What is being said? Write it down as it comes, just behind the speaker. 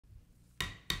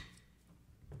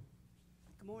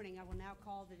morning. I will now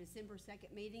call the December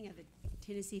 2nd meeting of the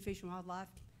Tennessee Fish and Wildlife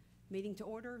meeting to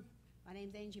order. My name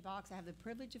is Angie Box. I have the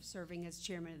privilege of serving as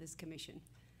chairman of this commission.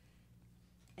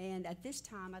 And at this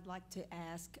time, I'd like to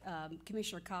ask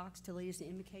Commissioner Cox to lead us in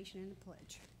invocation and the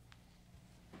pledge.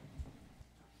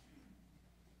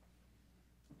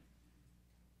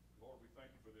 Lord, we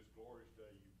thank you for this glorious day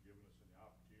you've given us and the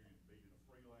opportunity to be in a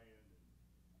free land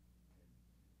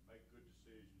and make good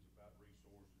decisions about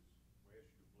resources. We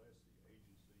ask you to bless the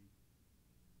agency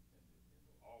and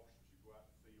the officers who go out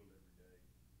in the field every day.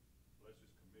 Bless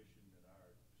this commission that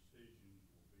our decisions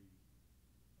will be,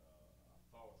 our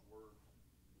thoughts, words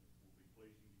will be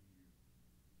pleasing to you.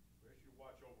 We ask you to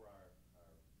watch over our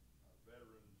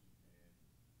veterans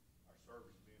and our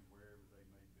servicemen wherever they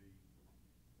may be.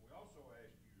 We also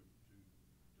ask you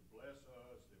to bless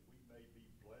us that we may be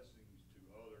blessings to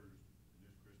others in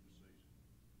this Christmas season.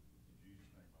 In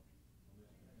Jesus'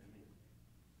 name, amen.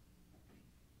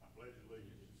 I pledge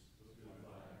allegiance to the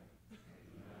flag of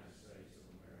the United States of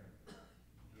America,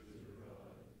 to the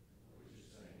republic for which it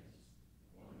stands,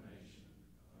 one nation,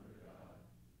 under God,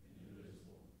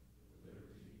 indivisible, with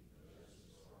liberty and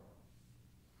justice for all.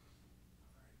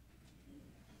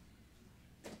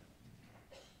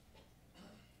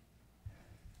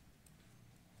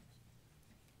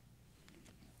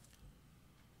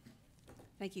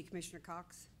 Thank you, Commissioner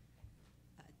Cox.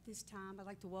 At this time, I'd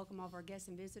like to welcome all of our guests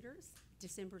and visitors.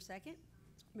 December 2nd,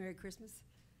 Merry Christmas.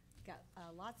 Got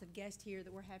lots of guests here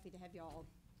that we're happy to have y'all.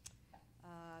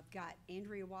 I've got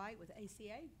Andrea White with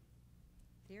ACA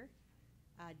here.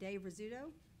 Dave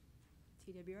Rizzuto,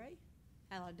 TWA.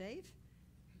 Hello, Dave.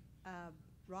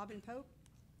 Robin Pope.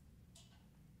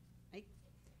 Hey.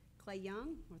 Clay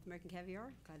Young, North American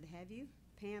Caviar. Glad to have you.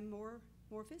 Pam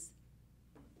Morphis.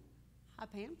 Hi,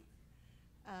 Pam.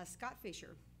 Scott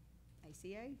Fisher,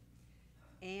 ACA.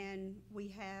 And we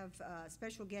have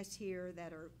special guests here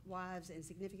that are wives and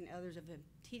significant others of the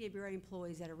TWA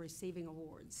employees that are receiving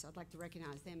awards. So I'd like to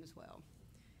recognize them as well.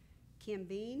 Kim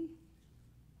Bean.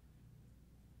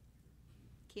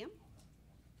 Kim?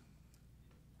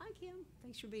 Hi, Kim.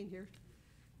 Thanks for being here.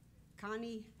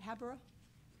 Connie Habra.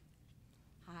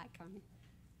 Hi, Connie.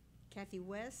 Kathy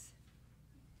West.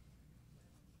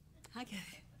 Hi,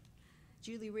 Kathy.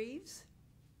 Julie Reeves.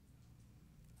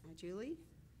 Hi, Julie.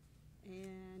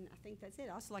 And I think that's it.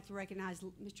 I'd also like to recognize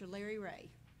Mr. Larry Ray.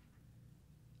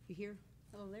 You here?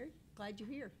 Hello, Larry. Glad you're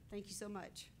here. Thank you so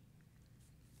much.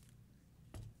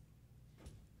 I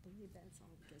believe that's all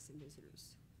the guests and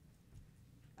visitors.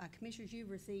 Commissioners, you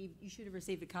should have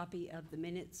received a copy of the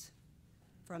minutes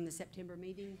from the September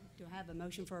meeting. Do I have a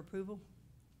motion for approval?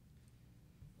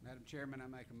 Madam Chairman, I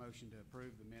make a motion to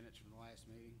approve the minutes from the last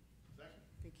meeting. Second.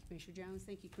 Thank you, Commissioner Jones.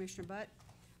 Thank you, Commissioner Butt.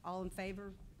 All in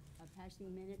favor of passing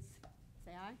the minutes,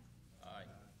 say aye. Aye.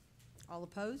 All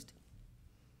opposed?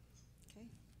 Okay,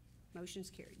 motion's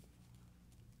carried.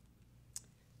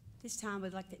 This time,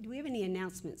 we'd like to, do we have any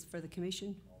announcements for the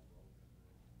commission?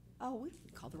 Oh, we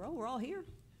can call the roll. We're all here.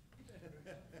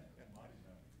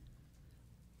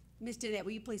 Ms. Danette,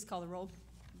 will you please call the roll?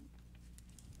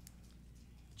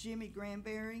 Jimmy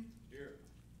Granberry. Here.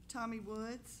 Tommy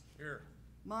Woods. Here.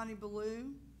 Monty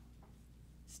Ballou.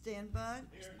 Stan Budd.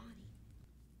 Here.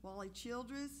 Wally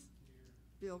Childress.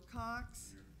 Bill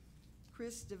Cox. Here.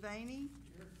 Chris Devaney.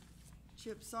 Here.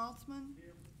 Chip Saltzman.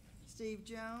 Here. Steve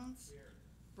Jones. Here.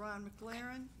 Brian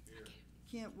McLaren. Here.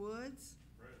 Kent Woods.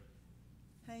 Present.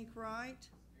 Hank Wright.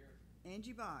 Here.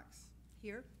 Angie Box.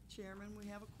 Here. Chairman, we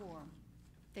have a quorum.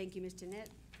 Thank you, Ms. Danette.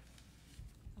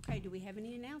 Okay, do we have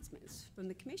any announcements from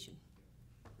the commission?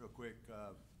 Real quick,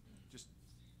 just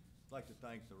like to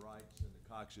thank the Wrights and the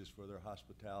Coxes for their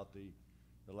hospitality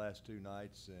the last two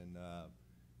nights, and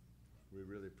we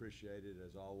really appreciate it.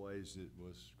 As always, it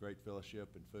was great fellowship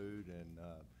and food, and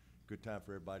good time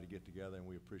for everybody to get together, and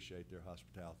we appreciate their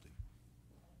hospitality.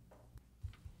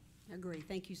 I agree.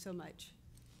 Thank you so much.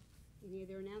 Any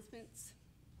other announcements?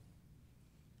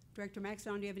 Director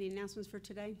Maxon, do you have any announcements for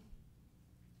today?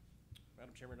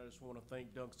 Madam Chairman, I just want to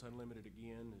thank Ducks Unlimited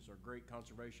again as our great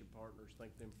conservation partners.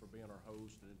 Thank them for being our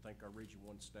host, and thank our Region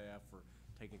 1 staff for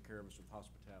taking care of us with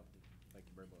hospitality. Thank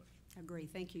you very much. I agree.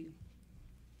 Thank you.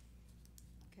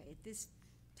 Okay, at this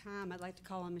time, I'd like to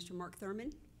call on Mr. Mark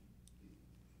Thurman.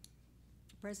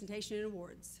 Presentation and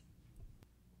awards.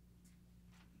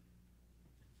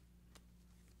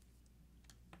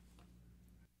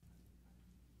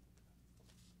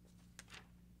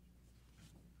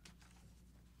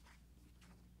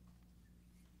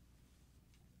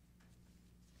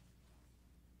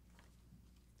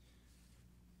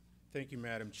 Thank you,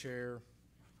 Madam Chair.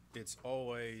 It's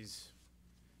always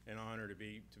an honor to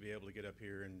be able to get up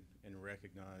here and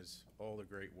recognize all the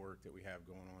great work that we have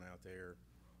going on out there.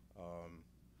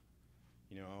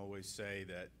 You know, I always say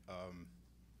that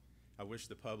I wish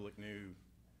the public knew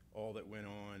all that went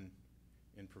on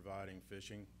in providing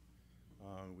fishing.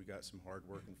 We got some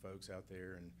hardworking folks out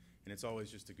there, and it's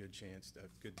always just a good chance,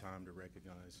 a good time to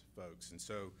recognize folks. And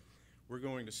so we're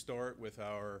going to start with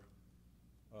our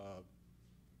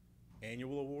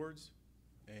annual awards,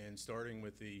 and starting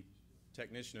with the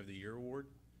Technician of the Year Award.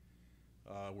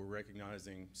 We're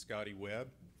recognizing Scotty Webb,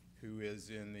 who is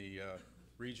in the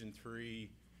Region 3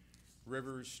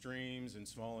 Rivers, Streams, and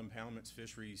Small Impoundments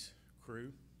Fisheries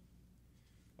crew.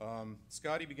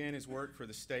 Scotty began his work for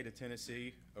the state of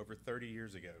Tennessee over 30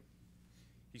 years ago.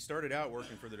 He started out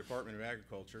working for the Department of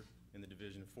Agriculture in the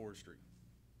Division of Forestry.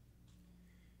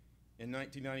 In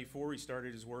 1994, he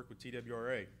started his work with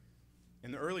TWRA.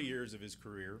 In the early years of his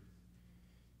career,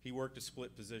 he worked a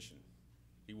split position.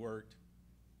 He worked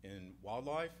in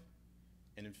wildlife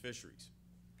and in fisheries,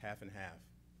 half and half.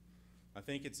 I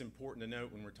think it's important to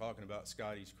note when we're talking about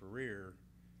Scotty's career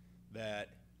that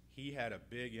he had a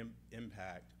big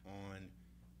impact on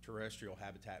terrestrial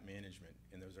habitat management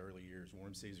in those early years,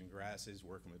 warm season grasses,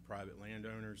 working with private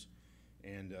landowners,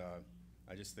 and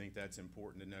I just think that's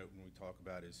important to note when we talk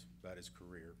about his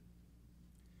career.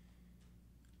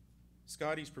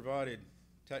 Scotty's provided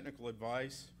technical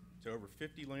advice to over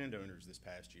 50 landowners this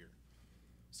past year.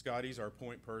 Scotty's our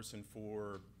point person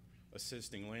for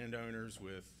assisting landowners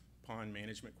with pond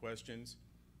management questions.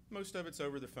 Most of it's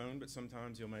over the phone, but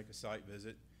sometimes he'll make a site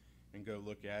visit and go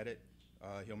look at it.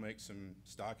 He'll make some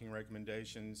stocking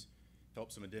recommendations,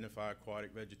 helps them identify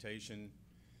aquatic vegetation,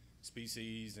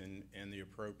 species, and the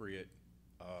appropriate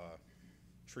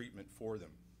treatment for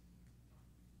them.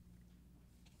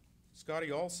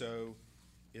 Scotty also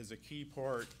is a key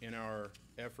part in our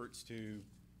efforts to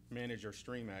manage our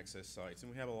stream access sites,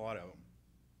 and we have a lot of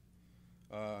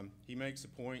them. He makes a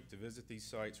point to visit these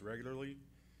sites regularly,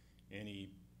 and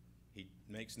he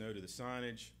makes note of the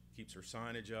signage, keeps our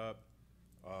signage up,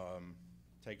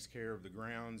 takes care of the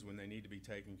grounds when they need to be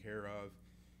taken care of,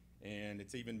 and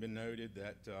it's even been noted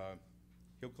that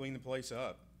he'll clean the place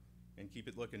up and keep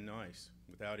it looking nice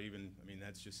without even, I mean,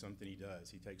 that's just something he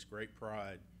does. He takes great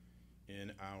pride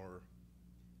in our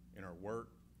work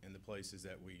and the places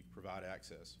that we provide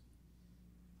access.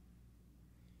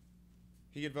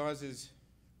 He advises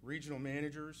regional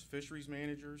managers, fisheries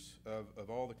managers of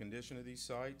all the condition of these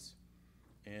sites,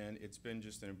 and it's been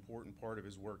just an important part of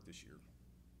his work this year.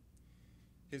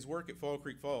 His work at Fall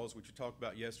Creek Falls, which we talked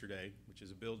about yesterday, which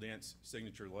is a Bill Dance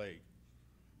signature lake,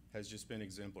 has just been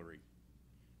exemplary.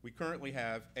 We currently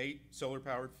have 8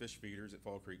 solar-powered fish feeders at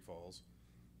Fall Creek Falls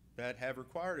that have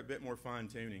required a bit more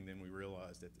fine-tuning than we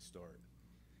realized at the start.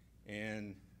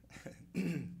 And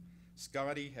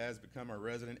Scotty has become our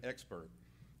resident expert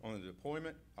on the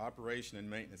deployment, operation, and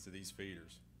maintenance of these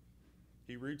feeders.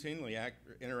 He routinely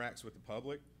interacts with the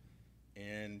public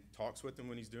and talks with them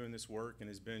when he's doing this work, and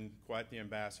has been quite the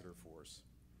ambassador for us.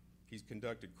 He's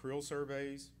conducted krill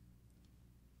surveys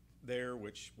there,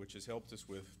 which has helped us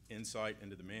with insight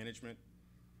into the management,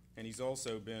 and he's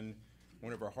also been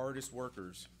one of our hardest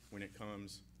workers when it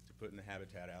comes to putting the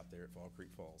habitat out there at Fall Creek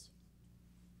Falls.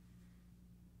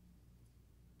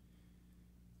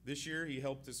 This year, he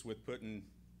helped us with putting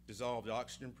dissolved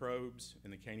oxygen probes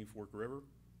in the Caney Fork River.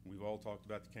 We've all talked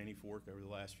about the Caney Fork over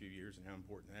the last few years and how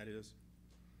important that is.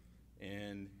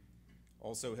 And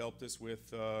also helped us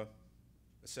with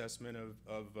assessment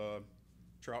of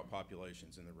trout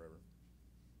populations in the river.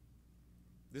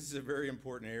 This is a very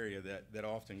important area that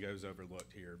often goes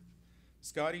overlooked here.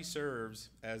 Scotty serves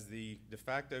as the de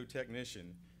facto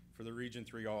technician for the Region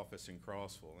 3 office in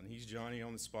Crossville, and he's Johnny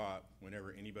on the spot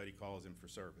whenever anybody calls him for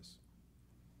service.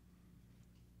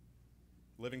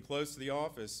 Living close to the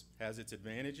office has its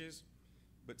advantages,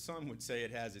 but some would say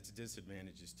it has its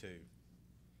disadvantages too.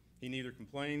 He neither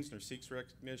complains nor seeks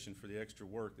recognition for the extra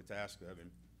work that's asked of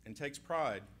him, and takes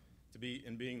pride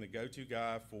in being the go-to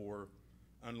guy for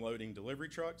unloading delivery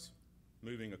trucks,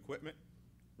 moving equipment,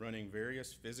 running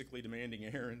various physically demanding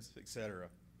errands, etc.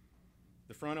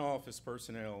 The front office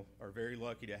personnel are very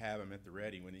lucky to have him at the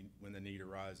ready when the need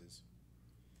arises.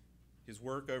 His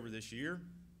work over this year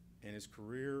and his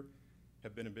career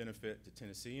have been a benefit to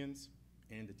Tennesseans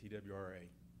and to TWRA,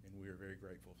 and we are very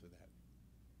grateful for that.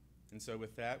 And so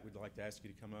with that, we'd like to ask you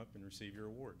to come up and receive your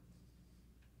award.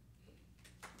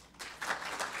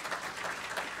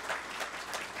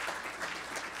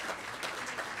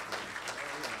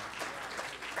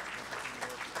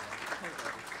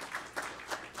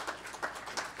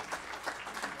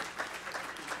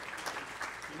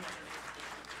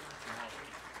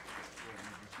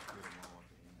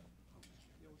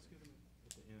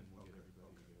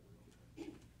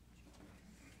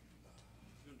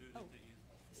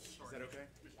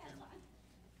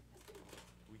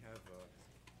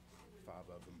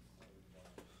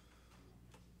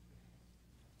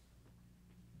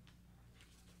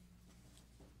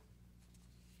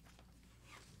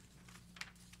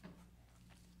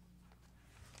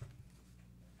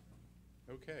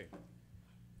 Okay.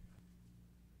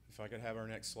 If I could have our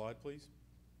next slide, please.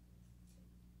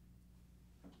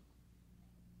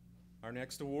 Our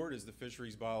next award is the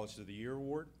Fisheries Biologist of the Year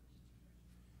Award,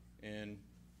 and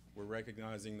we're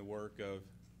recognizing the work of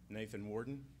Nathan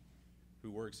Warden,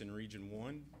 who works in Region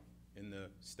 1 in the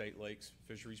State Lakes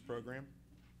Fisheries Program.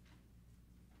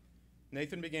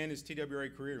 Nathan began his TWA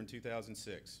career in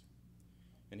 2006,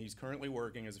 and he's currently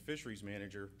working as a fisheries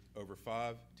manager over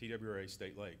 5 TWA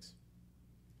state lakes.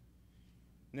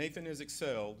 Nathan has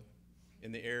excelled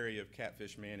in the area of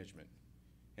catfish management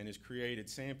and has created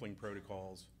sampling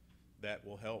protocols that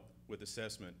will help with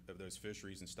assessment of those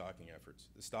fisheries and stocking efforts,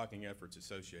 the stocking efforts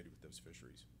associated with those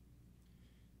fisheries.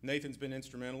 Nathan's been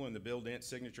instrumental in the Bill Dent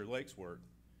Signature Lakes work,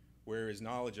 where his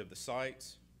knowledge of the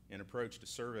sites and approach to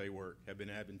survey work have been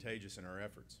advantageous in our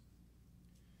efforts.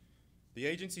 The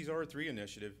agency's R3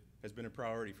 initiative has been a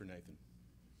priority for Nathan.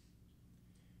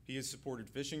 He has supported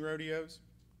fishing rodeos,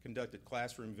 conducted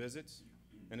classroom visits,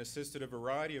 and assisted a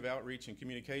variety of outreach and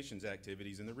communications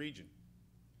activities in the region.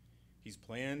 He's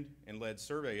planned and led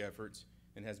survey efforts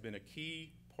and has been a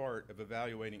key part of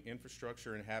evaluating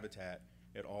infrastructure and habitat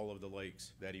at all of the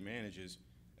lakes that he manages,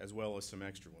 as well as some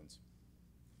extra ones.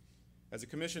 As a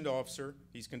commissioned officer,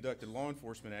 he's conducted law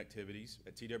enforcement activities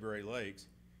at TWA lakes,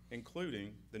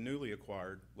 including the newly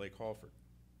acquired Lake Halford.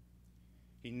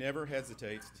 He never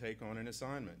hesitates to take on an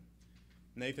assignment.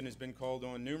 Nathan has been called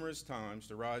on numerous times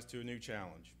to rise to a new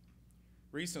challenge.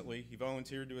 Recently, he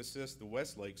volunteered to assist the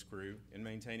West Lakes crew in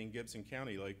maintaining Gibson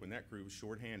County Lake when that crew was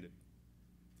shorthanded.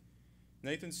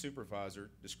 Nathan's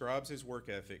supervisor describes his work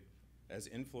ethic as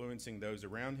influencing those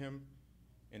around him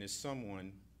and is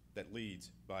someone that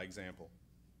leads by example.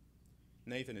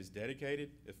 Nathan is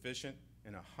dedicated, efficient,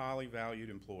 and a highly valued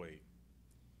employee.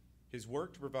 His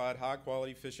work to provide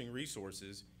high-quality fishing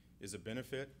resources is a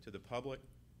benefit to the public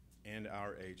and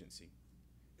our agency.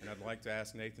 And I'd like to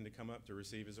ask Nathan to come up to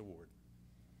receive his award.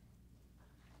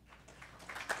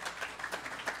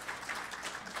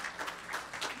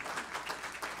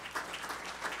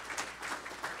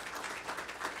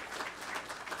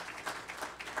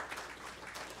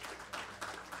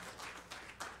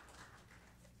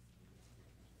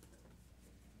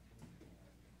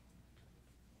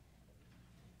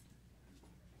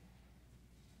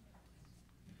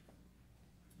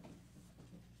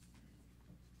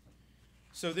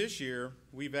 So this year,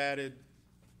 we've added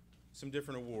some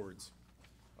different awards.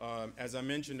 As I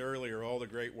mentioned earlier, all the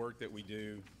great work that we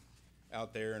do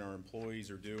out there and our employees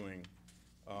are doing,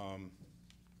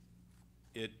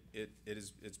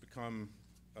 it's become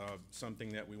something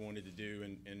that we wanted to do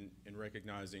in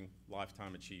recognizing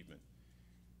lifetime achievement.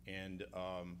 And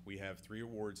we have 3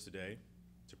 awards today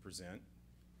to present.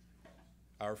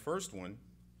 Our first one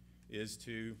is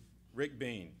to Rick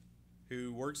Bean,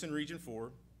 who works in Region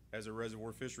 4 as a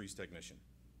reservoir fisheries technician.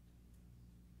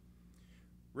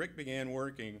 Rick began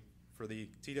working for the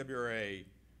TWRA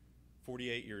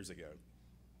 48 years ago.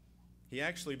 He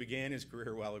actually began his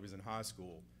career while he was in high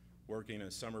school, working in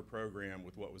a summer program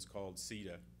with what was called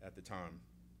CETA at the time.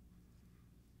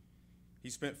 He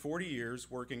spent 40 years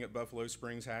working at Buffalo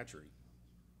Springs Hatchery.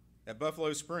 At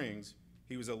Buffalo Springs,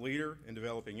 he was a leader in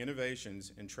developing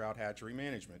innovations in trout hatchery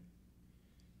management.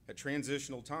 At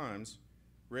transitional times,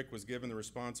 Rick was given the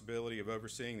responsibility of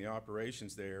overseeing the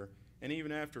operations there, and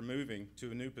even after moving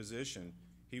to a new position,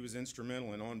 he was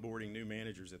instrumental in onboarding new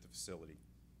managers at the facility.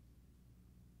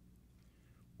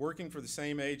 Working for the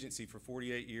same agency for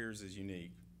 48 years is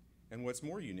unique, and what's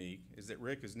more unique is that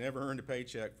Rick has never earned a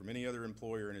paycheck from any other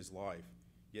employer in his life,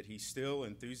 yet he still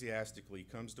enthusiastically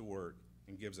comes to work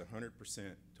and gives 100%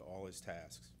 to all his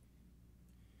tasks.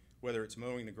 Whether it's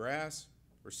mowing the grass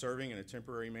or serving in a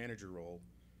temporary manager role,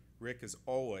 Rick has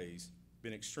always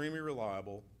been extremely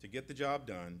reliable to get the job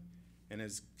done and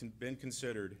has been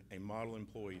considered a model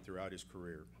employee throughout his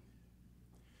career.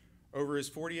 Over his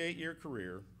 48-year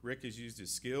career, Rick has used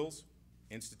his skills,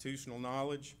 institutional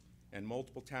knowledge, and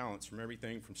multiple talents from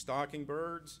everything from stocking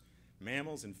birds,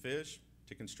 mammals, and fish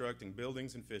to constructing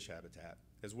buildings and fish habitat,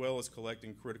 as well as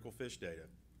collecting critical fish data.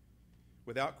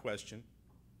 Without question,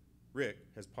 Rick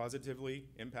has positively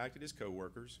impacted his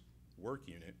coworkers, work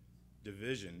unit,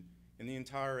 division, and the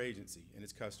entire agency and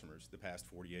its customers the past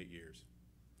 48 years.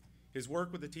 His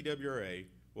work with the TWRA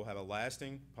will have a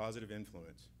lasting positive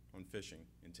influence on fishing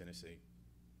in Tennessee.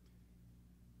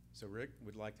 So Rick,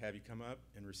 we'd like to have you come up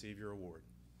and receive your award.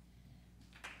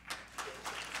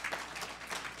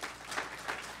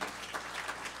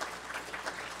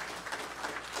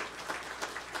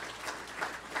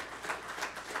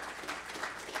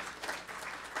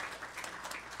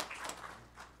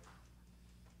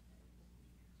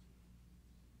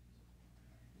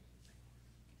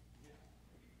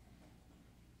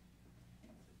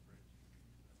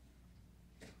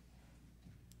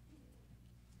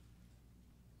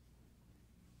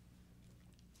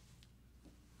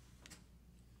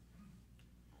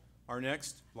 Our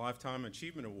next Lifetime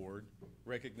Achievement Award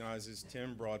recognizes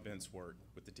Tim Broadbent's work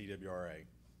with the TWRA.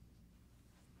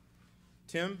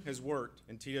 Tim has worked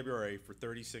in TWRA for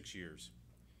 36 years.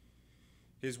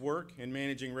 His work in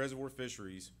managing reservoir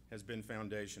fisheries has been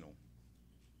foundational.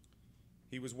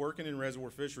 He was working in reservoir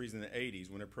fisheries in the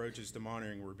 80s when approaches to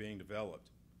monitoring were being developed,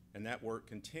 and that work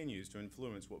continues to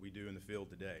influence what we do in the field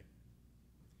today.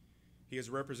 He has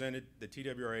represented the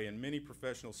TWRA in many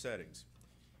professional settings.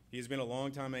 He has been a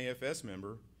longtime AFS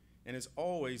member and has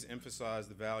always emphasized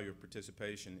the value of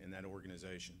participation in that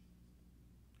organization.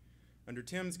 Under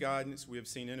Tim's guidance, we have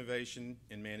seen innovation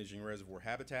in managing reservoir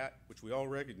habitat, which we all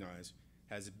recognize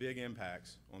has big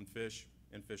impacts on fish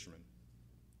and fishermen.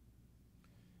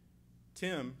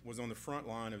 Tim was on the front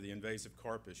line of the invasive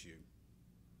carp issue.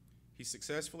 He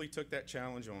successfully took that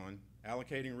challenge on,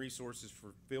 allocating resources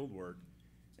for field work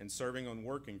and serving on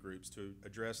working groups to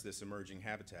address this emerging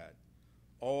habitat,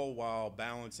 all while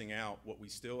balancing out what we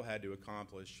still had to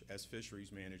accomplish as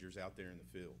fisheries managers out there in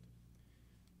the field.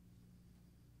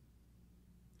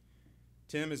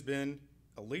 Tim has been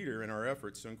a leader in our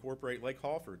efforts to incorporate Lake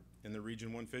Halford in the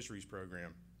Region 1 Fisheries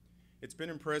Program. It's been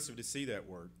impressive to see that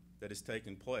work that has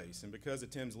taken place, and because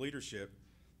of Tim's leadership,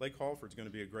 Lake Halford's going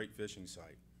to be a great fishing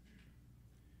site.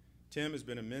 Tim has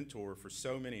been a mentor for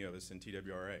so many of us in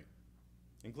TWRA,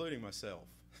 including myself.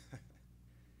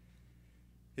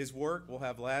 His work will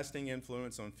have lasting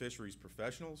influence on fisheries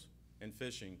professionals and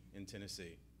fishing in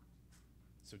Tennessee.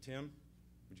 So Tim,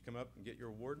 would you come up and get your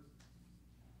award?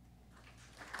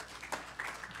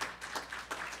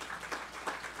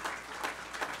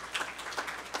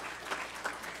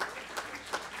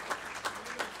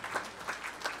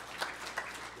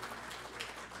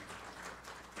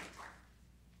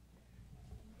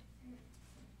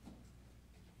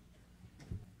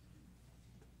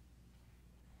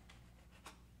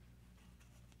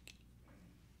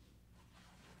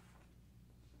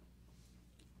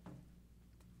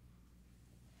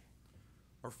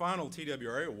 Our final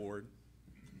TWRA award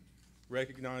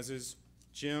recognizes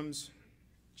Jim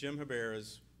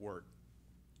Habera's work.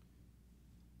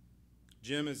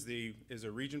 Jim is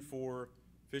a Region 4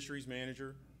 fisheries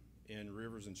manager in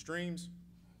rivers and streams.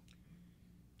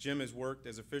 Jim has worked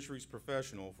as a fisheries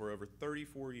professional for over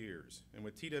 34 years and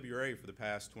with TWRA for the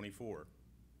past 24.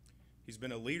 He's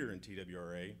been a leader in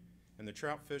TWRA and the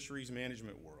trout fisheries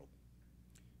management world.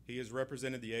 He has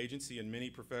represented the agency in many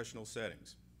professional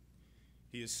settings.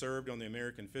 He has served on the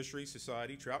American Fisheries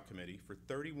Society Trout Committee for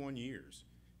 31 years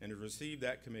and has received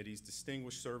that committee's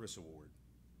Distinguished Service Award.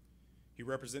 He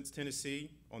represents Tennessee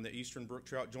on the Eastern Brook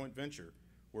Trout Joint Venture,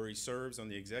 where he serves on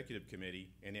the Executive Committee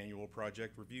and Annual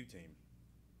Project Review Team.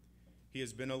 He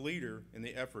has been a leader in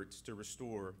the efforts to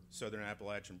restore Southern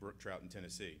Appalachian brook trout in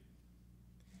Tennessee.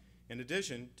 In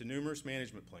addition to numerous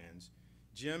management plans,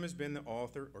 Jim has been the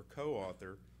author or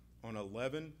co-author on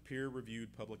 11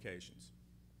 peer-reviewed publications.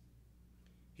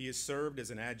 He has served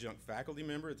as an adjunct faculty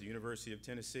member at the University of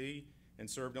Tennessee and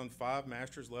served on 5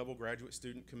 master's level graduate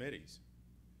student committees.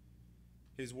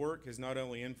 His work has not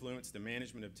only influenced the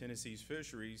management of Tennessee's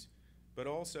fisheries, but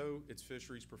also its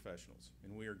fisheries professionals,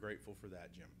 and we are grateful for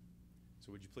that, Jim.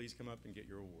 So would you please come up and get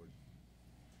your award?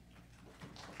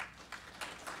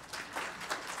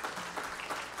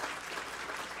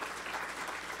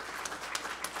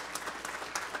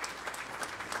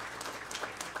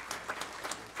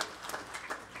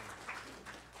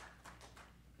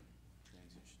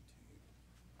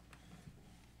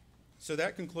 So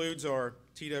that concludes our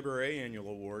TWRA annual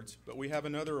awards, but we have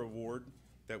another award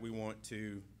that we want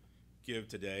to give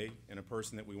today and a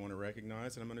person that we want to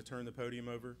recognize, and I'm going to turn the podium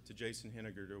over to Jason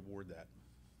Henniger to award that.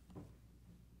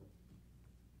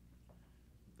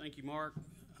 Thank you, Mark.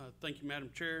 Thank you, Madam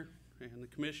Chair, and the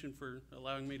Commission for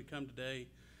allowing me to come today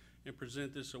and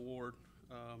present this award.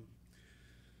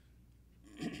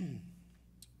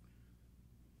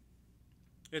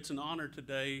 It's an honor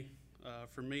today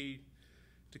for me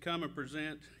to come and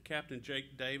present Captain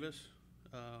Jake Davis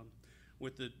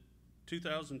with the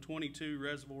 2022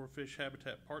 Reservoir Fish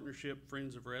Habitat Partnership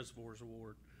Friends of Reservoirs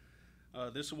Award.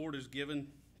 This award is given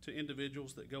to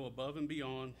individuals that go above and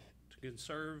beyond to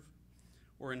conserve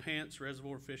or enhance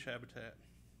reservoir fish habitat.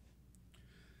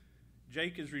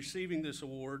 Jake is receiving this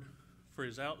award for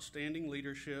his outstanding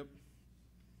leadership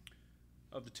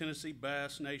of the Tennessee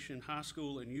Bass Nation High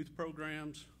School and Youth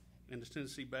Programs and the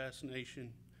Tennessee Bass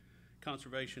Nation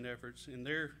conservation efforts in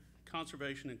their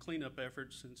conservation and cleanup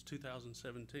efforts since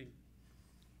 2017.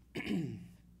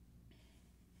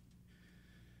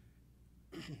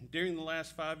 During the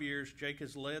last 5 years, Jake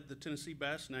has led the Tennessee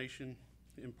Bass Nation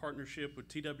in partnership with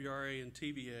TWRA and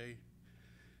TVA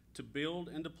to build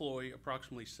and deploy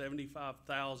approximately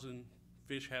 75,000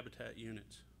 fish habitat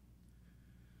units.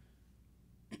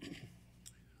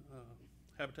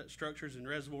 Habitat structures in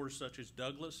reservoirs such as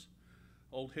Douglas,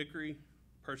 Old Hickory,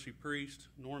 Percy Priest,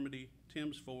 Normandy,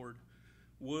 Thames Ford,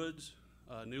 Woods,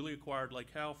 newly acquired Lake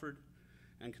Halford,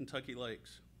 and Kentucky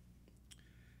Lakes.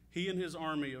 He and his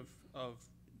army of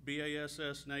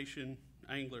BASS Nation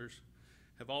anglers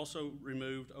have also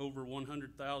removed over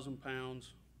 100,000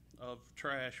 pounds of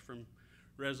trash from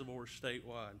reservoirs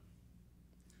statewide.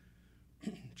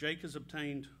 Jake has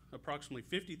obtained approximately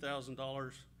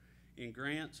 $50,000 in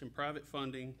grants and private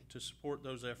funding to support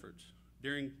those efforts.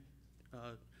 During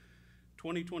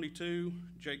 2022,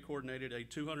 Jake coordinated a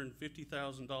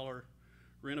 $250,000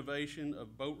 renovation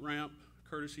of boat ramp,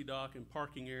 courtesy dock, and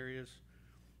parking areas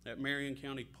at Marion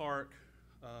County Park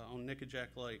on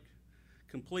Nickajack Lake,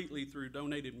 completely through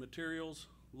donated materials,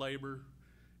 labor,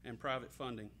 and private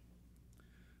funding.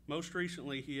 Most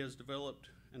recently, he has developed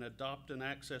an Adopt and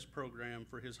Access program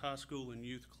for his high school and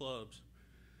youth clubs,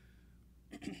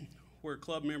 where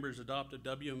club members adopt a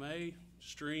WMA,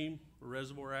 stream, or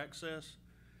reservoir access,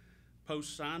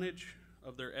 post signage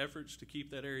of their efforts to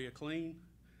keep that area clean,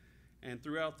 and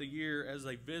throughout the year, as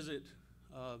they visit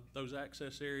those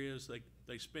access areas,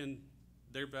 they spend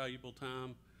their valuable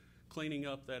time cleaning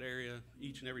up that area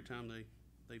each and every time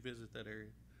they visit that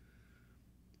area.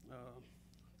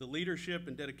 The leadership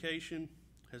and dedication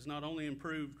has not only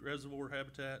improved reservoir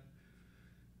habitat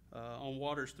on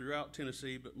waters throughout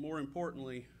Tennessee, but more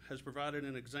importantly, has provided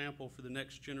an example for the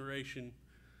next generation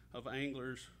of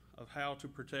anglers of how to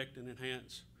protect and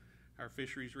enhance our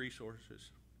fisheries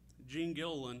resources. Gene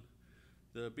Gilliland,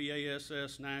 the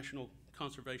BASS National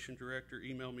Conservation Director,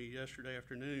 emailed me yesterday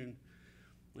afternoon,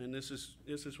 and this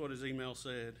is what his email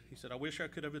said. He said, "I wish I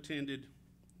could have attended,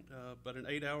 but an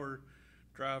 8-hour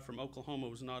drive from Oklahoma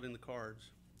was not in the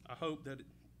cards. I hope that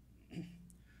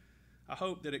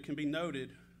it can be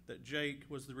noted that Jake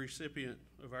was the recipient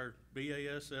of our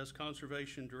BASS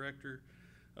Conservation Director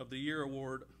of the Year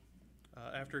Award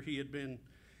after he had been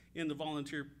in the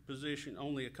volunteer position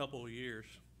only a couple of years,"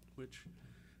 which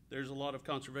there's a lot of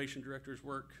conservation directors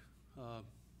work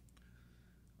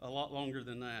a lot longer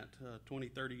than that, 20,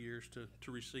 30 years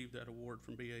to receive that award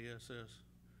from BASS.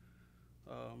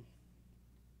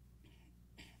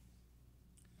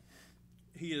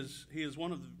 He is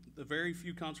one of the very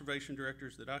few conservation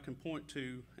directors that I can point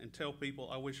to and tell people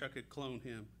I wish I could clone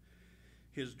him.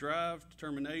 His drive,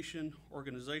 determination,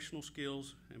 organizational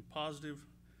skills, and positive,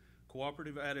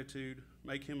 cooperative attitude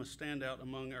make him a standout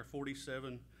among our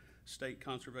 47 state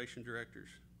conservation directors.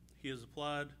 He has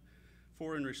applied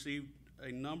for and received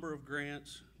a number of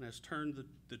grants and has turned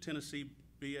the Tennessee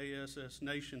BASS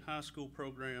Nation High School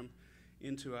program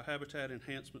into a habitat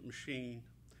enhancement machine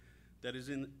that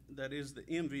is the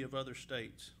envy of other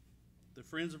states. The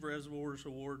Friends of Reservoirs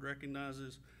Award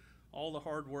recognizes all the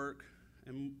hard work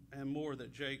and more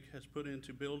that Jake has put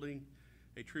into building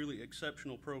a truly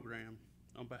exceptional program.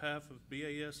 On behalf of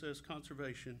BASS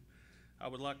Conservation, I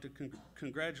would like to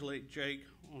congratulate Jake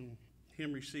on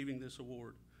him receiving this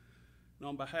award. And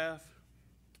on behalf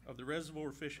of the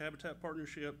Reservoir Fish Habitat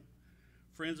Partnership,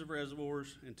 Friends of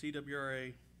Reservoirs, and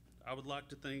TWRA, I would like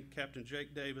to thank Captain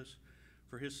Jake Davis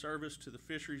for his service to the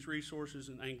fisheries resources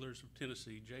and anglers of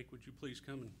Tennessee. Jake, would you please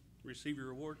come and receive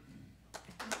your award?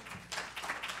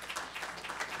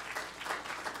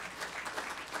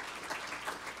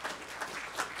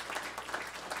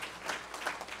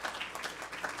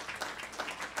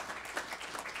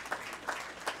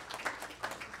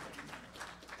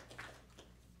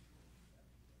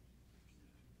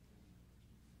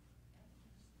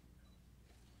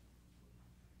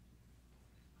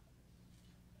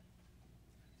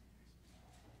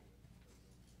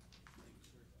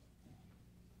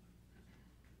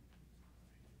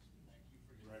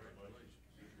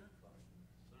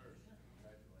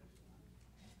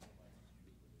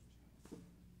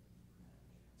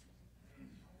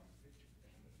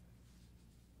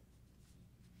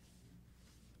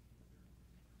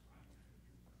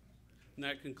 And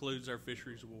that concludes our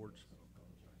fisheries awards.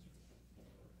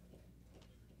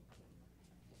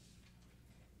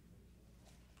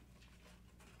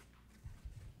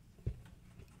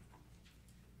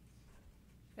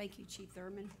 Thank you, Chief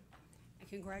Thurman, and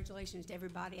congratulations to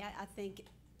everybody. I think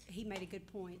he made a good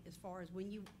point as far as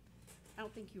I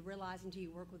don't think you realize until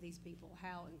you work with these people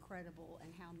how incredible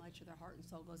and how much of their heart and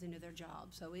soul goes into their job.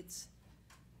 So it's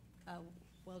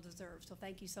well deserved. So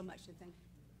thank you so much, and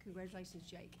congratulations,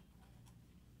 Jake.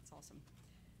 It's awesome.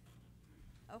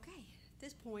 Okay, at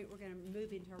this point, we're going to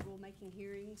move into our rulemaking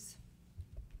hearings.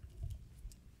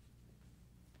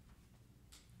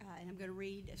 And I'm gonna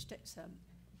read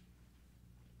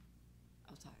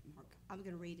Mark. I'm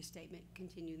gonna read a statement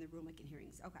continuing the rulemaking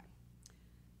hearings. Okay.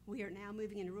 We are now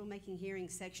moving into rulemaking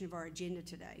hearings section of our agenda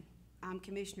today. I'm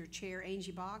Commissioner Chair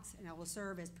Angie Box, and I will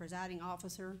serve as presiding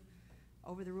officer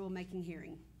over the rulemaking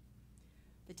hearing.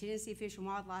 The Tennessee Fish and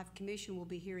Wildlife Commission will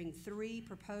be hearing 3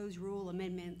 proposed rule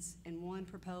amendments and 1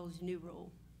 proposed new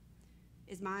rule.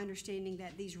 It's my understanding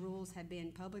that these rules have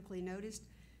been publicly noticed,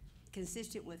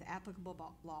 consistent with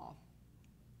applicable law.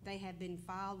 They have been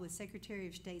filed with Secretary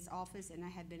of State's office and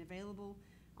have been available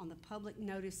on the public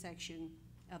notice section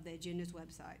of the agenda's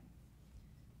website.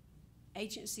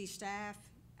 Agency staff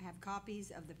have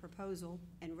copies of the proposal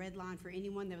and redline for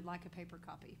anyone that would like a paper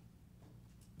copy.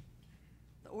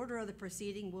 The order of the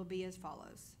proceeding will be as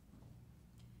follows.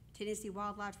 Tennessee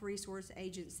Wildlife Resource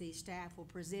Agency staff will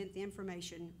present the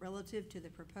information relative to the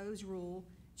proposed rule,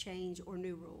 change, or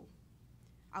new rule.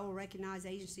 I will recognize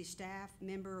agency staff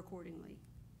member accordingly.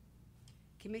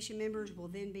 Commission members will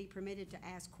then be permitted to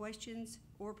ask questions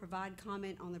or provide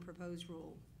comment on the proposed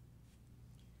rule.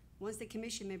 Once the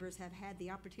commission members have had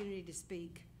the opportunity to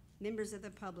speak, members of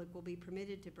the public will be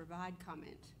permitted to provide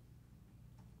comment.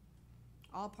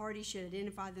 All parties should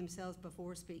identify themselves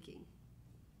before speaking.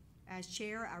 As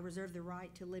chair, I reserve the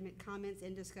right to limit comments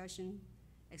and discussion,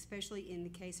 especially in the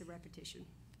case of repetition.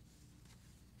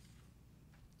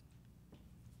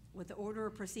 With the order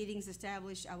of proceedings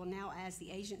established, I will now ask the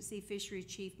agency Fisheries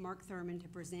Chief Mark Thurman to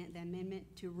present the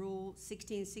amendment to Rule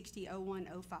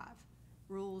 1660-0105,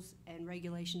 Rules and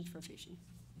Regulations for Fishing.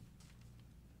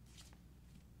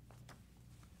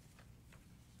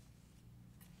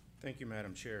 Thank you,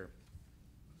 Madam Chair.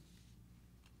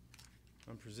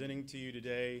 I'm presenting to you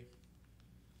today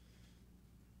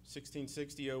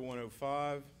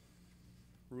 1660-0105,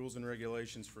 Rules and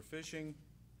Regulations for Fishing,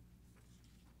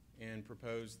 and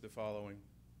propose the following.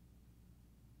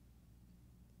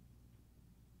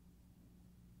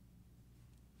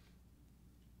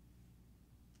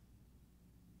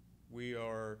 We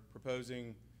are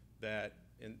proposing that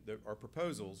our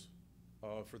proposals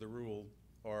for the rule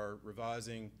are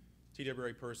revising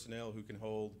TWA personnel who can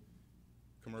hold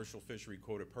commercial fishery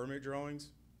quota permit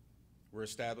drawings. We're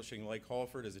establishing Lake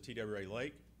Halford as a TWA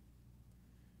lake.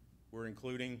 We're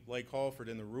including Lake Halford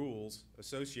in the rules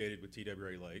associated with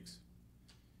TWA lakes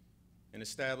and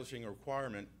establishing a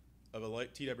requirement of a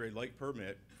TWA lake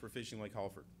permit for fishing Lake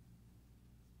Halford.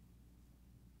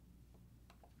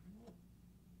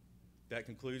 That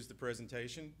concludes the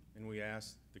presentation, and we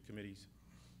ask the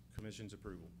commission's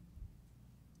approval.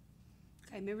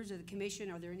 Okay, members of the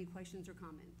commission, are there any questions or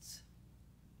comments?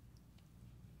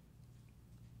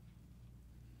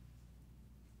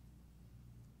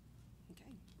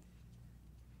 Okay.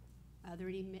 Are there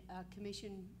any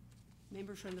commission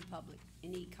members from the public?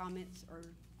 Any comments or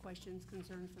questions,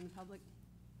 concerns from the public?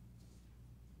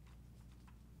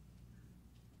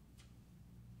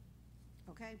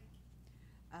 Okay.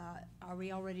 Are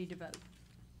we all ready to vote?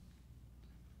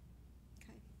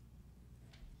 Okay.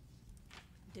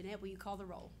 Danette, will you call the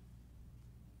roll?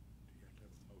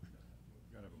 You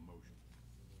gotta have a motion.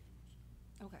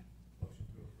 Okay. Motion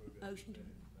to approve. Motion to,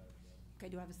 okay,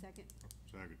 do I have a second?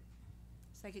 Second.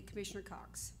 Second, Commissioner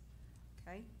Cox.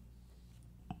 Okay.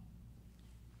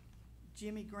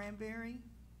 Jimmy Granberry,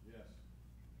 Yes.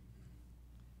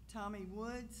 Tommy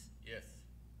Woods, Yes.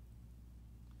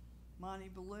 Monty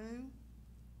Ballou,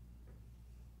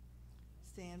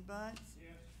 Stan Butts,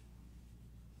 Yes.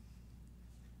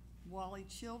 Wally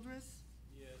Childress,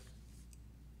 Yes.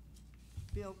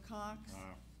 Bill Cox,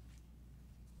 Aye.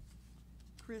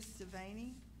 Chris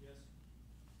Devaney, Yes.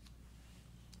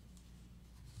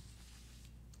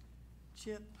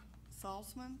 Chip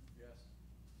Salzman, Yes.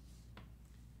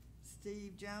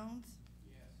 Steve Jones,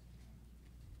 Yes.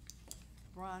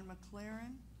 Brian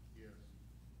McLaren, Yes.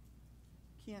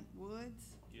 Kent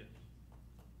Woods, Yes.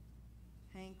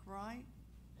 Hank Wright,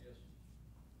 Yes.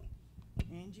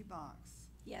 Angie Box.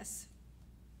 Yes.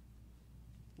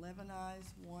 11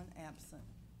 ayes, 1 absent.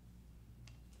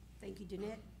 Thank you,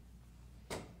 Danette.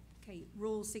 Okay,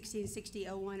 Rule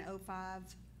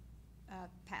 1660-0105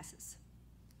 passes.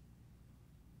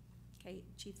 Okay,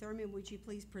 Chief Thurman, would you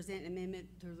please present an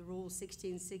amendment to the Rule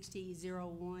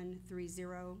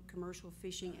 1660-0130, Commercial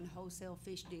Fishing and Wholesale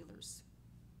Fish Dealers?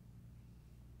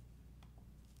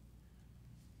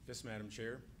 Yes, Madam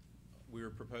Chair. We are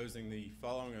proposing the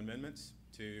following amendments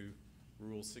to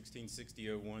Rule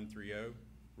 1660-0130,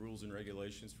 Rules and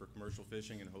Regulations for Commercial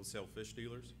Fishing and Wholesale Fish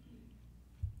Dealers.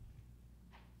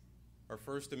 Our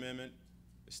first amendment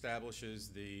establishes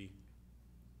the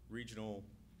regional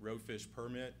road fish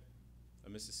permit, a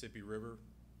Mississippi River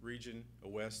region, a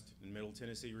West and Middle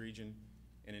Tennessee region,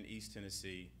 and an East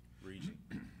Tennessee region.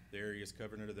 The areas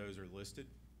covered under those are listed.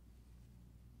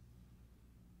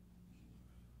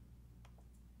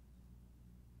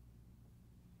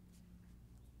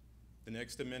 The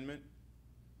next amendment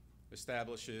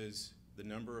establishes the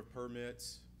number of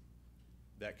permits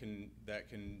that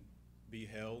can be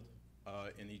held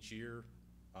in each year,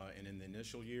 and in the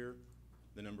initial year,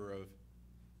 the number of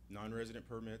non-resident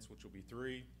permits, which will be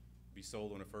 3, be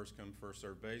sold on a first-come,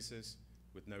 first-served basis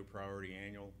with no priority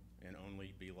annual, and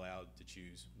only be allowed to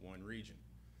choose one region.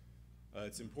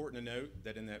 It's important to note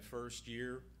that in that first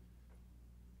year,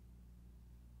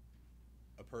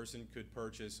 a person could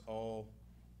purchase all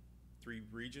 3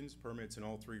 regions, permits in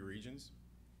all 3 regions.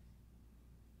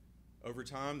 Over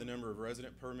time, the number of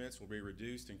resident permits will be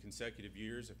reduced in consecutive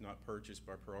years if not purchased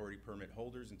by priority permit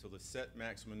holders until the set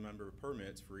maximum number of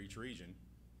permits for each region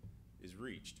is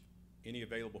reached. Any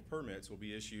available permits will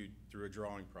be issued through a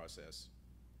drawing process.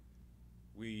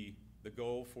 The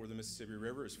goal for the Mississippi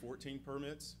River is 14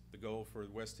 permits. The goal for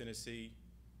the West Tennessee,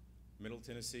 Middle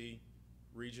Tennessee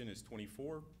region is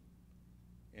 24,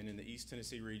 and in the East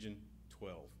Tennessee region,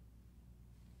 12.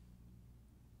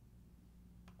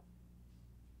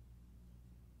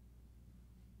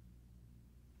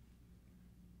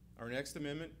 Our next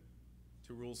amendment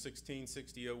to Rule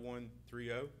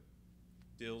 1660.0130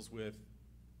 deals with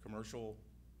commercial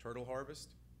turtle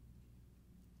harvest.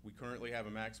 We currently have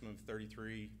a maximum of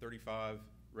 35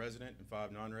 resident and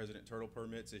 5 non-resident turtle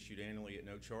permits issued annually at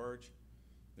no charge.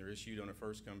 They're issued on a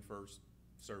first-come,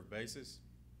 first-served basis.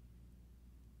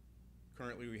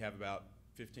 Currently, we have about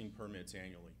 15 permits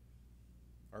annually.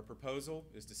 Our proposal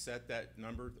is to set that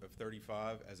number of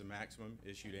 35 as a maximum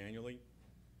issued annually.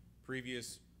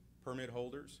 Previous permit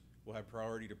holders will have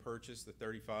priority to purchase the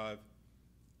 35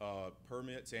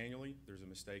 permits annually. There's a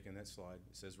mistake in that slide.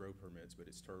 It says row permits, but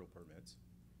it's turtle permits.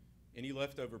 Any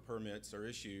leftover permits are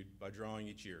issued by drawing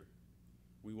each year.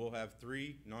 We will have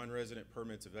 3 non-resident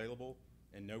permits available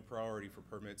and no priority for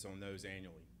permits on those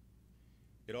annually.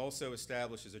 It also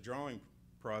establishes a drawing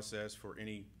process for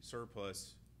any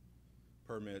surplus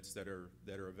permits that are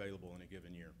available in a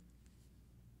given year.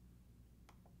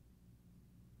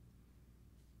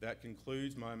 That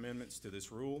concludes my amendments to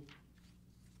this rule.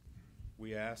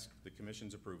 We ask the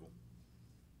Commission's approval.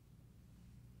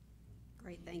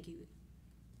 Great, thank you.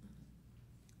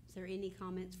 Is there any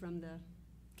comments from the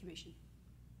Commission?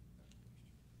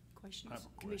 Questions? I have a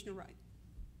question. Commissioner Wright.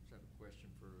 Just have a question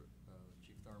for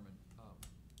Chief Thurman.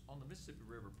 On the Mississippi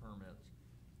River permits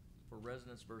for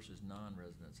residents versus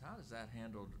non-residents, how is that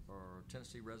handled? Are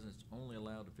Tennessee residents only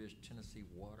allowed to fish Tennessee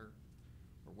water?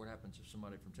 Or what happens if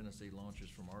somebody from Tennessee launches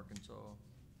from Arkansas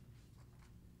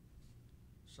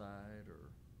side,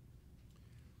 or?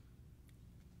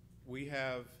 We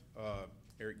have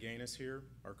Eric Gaines here,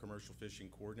 our commercial fishing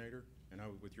coordinator, and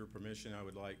with your permission, I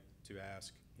would like to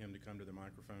ask him to come to the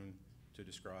microphone to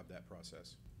describe that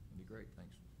process. That'd be great,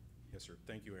 thanks. Yes, sir.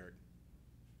 Thank you, Eric.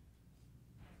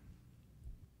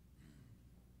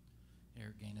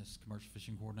 Eric Gaines, commercial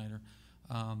fishing coordinator.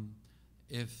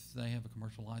 If they have a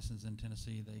commercial license in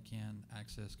Tennessee, they can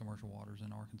access commercial waters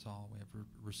in Arkansas. We have a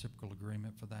reciprocal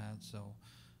agreement for that, so,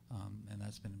 and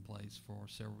that's been in place for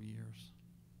several years.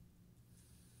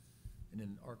 And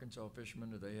then Arkansas fishermen,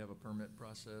 do they have a permit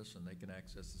process and they can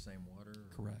access the same water?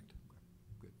 Or? Correct.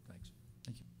 Okay. Good, thanks.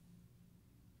 Thank you.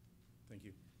 Thank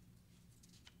you.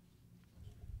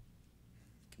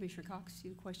 Commissioner Cox,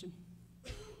 you have a question?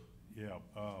 Yeah,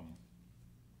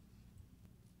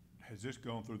 has this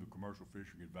gone through the Commercial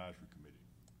Fishery Advisory Committee?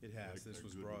 It has. They're This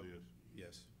was good brought. with this?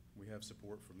 Yes, we have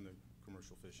support from the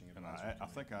Commercial Fishing And Advisory I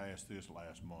Committee. think I asked this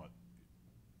last month.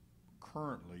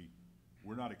 Currently,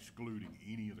 we're not excluding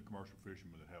any of the commercial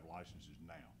fishermen that have licenses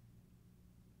now.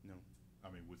 No.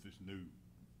 I mean, with this new,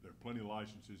 there are plenty of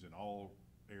licenses in all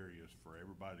areas for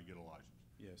everybody to get a license.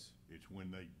 Yes. It's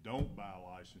when they don't buy a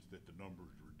license that the number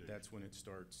is reduced. That's when it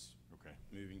starts Okay.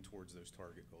 moving towards those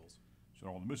target goals.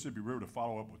 So on the Mississippi River, to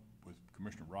follow up with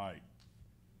Commissioner Wright,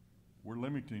 we're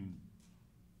limiting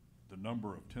the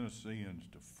number of Tennesseans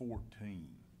to 14,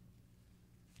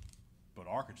 but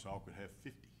Arkansas could have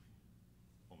 50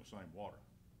 on the same water.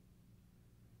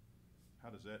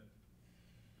 How does that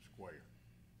square?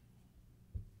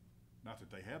 Not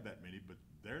that they have that many, but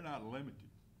they're not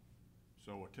limited.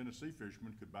 So a Tennessee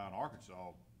fisherman could buy an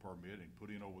Arkansas permit and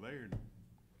put in over there and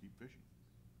keep fishing,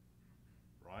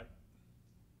 right?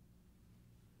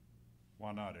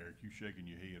 Why not, Eric? You shaking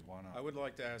your head, why not? I would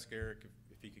like to ask Eric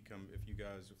if he could come, if you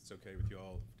guys, if it's okay with you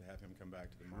all, to have him come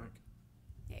back to the mic.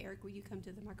 Yeah, Eric, will you come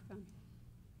to the microphone?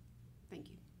 Thank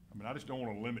you. I mean, I just don't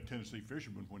want to limit Tennessee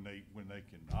fishermen when they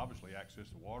can obviously access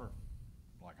the water,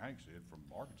 like Hank said, from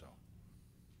Arkansas.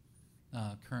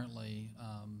 Currently,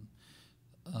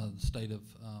 the state of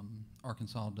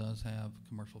Arkansas does have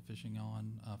commercial fishing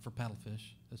on for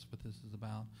paddlefish. That's what this is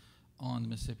about on the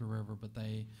Mississippi River, but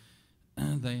they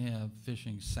have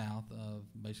fishing south of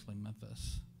basically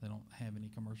Memphis. They don't have any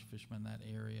commercial fishermen in that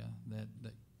area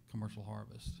that commercial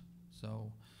harvest.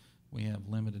 So we have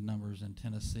limited numbers in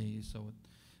Tennessee, so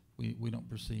we don't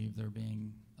perceive there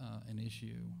being an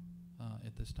issue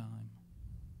at this time.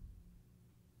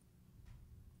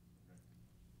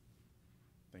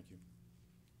 Thank you.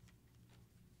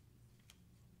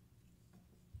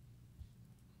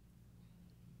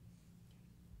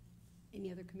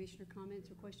 Any other commissioner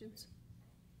comments or questions?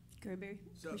 Graberry,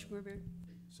 So- Commissioner Graberry?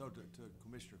 So to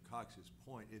Commissioner Cox's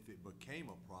point, if it became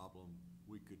a problem,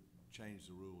 we could change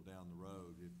the rule down the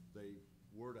road if they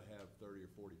were to have 30 or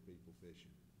 40 people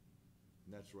fishing.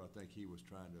 And that's where I think he was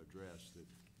trying to address, that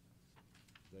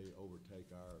they overtake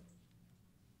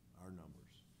our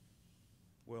numbers.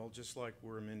 Well, just like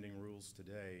we're amending rules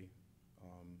today,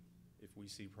 if we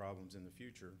see problems in the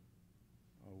future,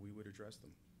 we would address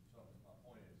them. So my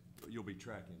point is, you'll be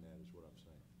tracking that, is what I'm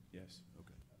saying. Yes.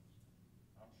 Okay.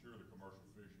 I'm sure the commercial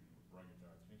fishing would bring it to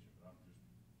our attention, but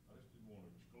I just didn't want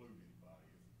to exclude anybody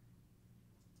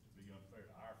to be unfair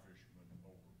to our fishermen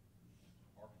over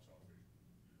Arkansas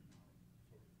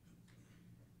fishermen.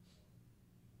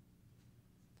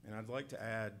 And I'd like to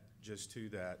add just to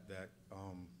that,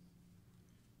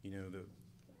 you know,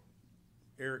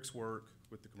 Eric's work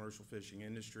with the commercial fishing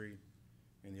industry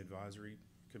and the advisory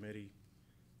committee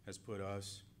has put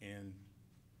us and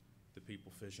the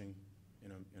people fishing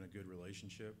in a good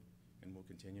relationship, and we'll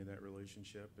continue that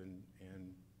relationship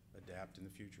and adapt in the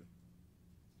future.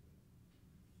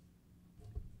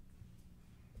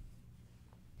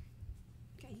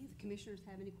 Okay, the commissioners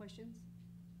have any questions?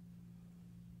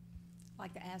 I'd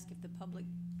like to ask if the public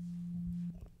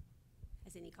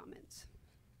has any comments.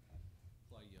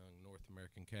 Clay Young, North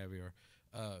American Caviar.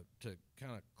 To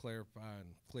kind of clarify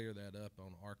and clear that up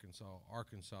on Arkansas,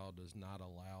 Arkansas does not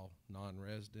allow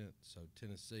non-resident, so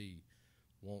Tennessee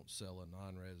won't sell a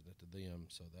non-resident to them,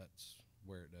 so that's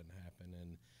where it doesn't happen.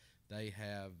 And they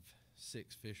have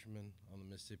 6 fishermen on the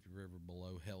Mississippi River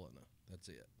below Helena. That's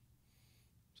it.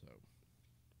 So.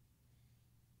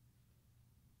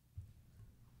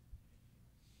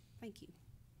 Thank you.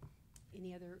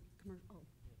 Any other commercial? Oh,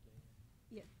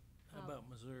 yeah. How about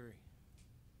Missouri?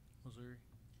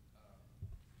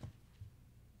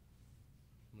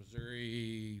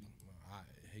 Missouri,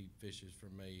 he fishes for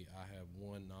me. I have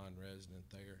 1 non-resident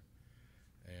there,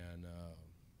 and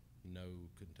no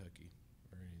Kentucky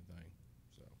or anything.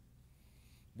 So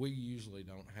we usually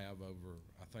don't have over,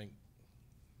 I think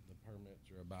the permits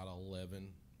are about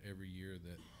 11 every year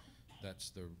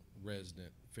that's the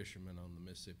resident fishermen on the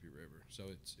Mississippi River. So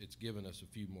it's given us a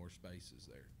few more spaces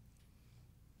there.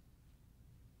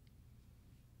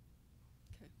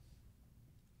 Okay.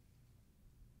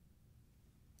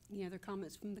 Any other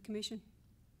comments from the commission?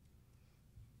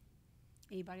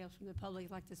 Anybody else from the public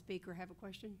like to speak or have a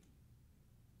question?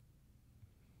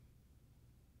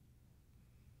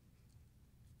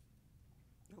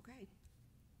 Okay.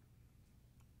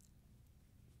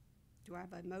 Do I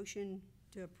have a motion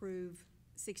to approve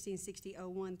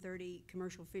 1660-0130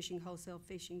 commercial fishing wholesale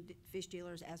fish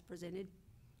dealers as presented?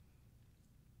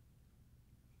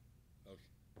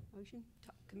 Motion.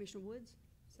 Commissioner Woods,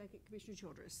 second Commissioner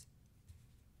Childress.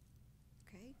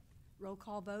 Okay, roll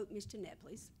call vote, Ms. Jeanette,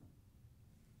 please.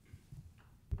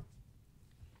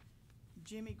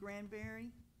 Jimmy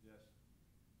Granberry,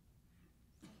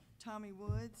 Yes. Tommy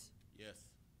Woods, Yes.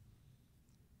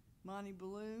 Monty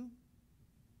Blue,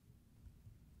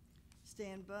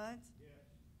 Stan Buds. Yes.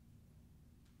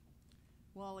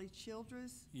 Wally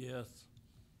Childress, Yes.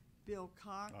 Bill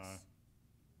Cox. Aye.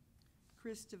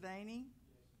 Chris Devaney.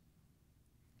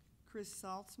 Chris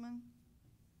Saltzman.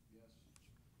 Yes.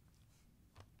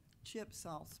 Chip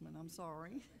Saltzman, I'm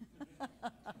sorry.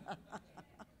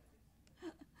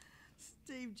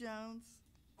 Steve Jones.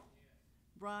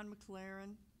 Brian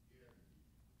McLaren.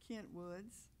 Kent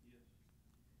Woods.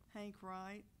 Hank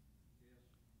Wright.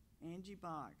 Angie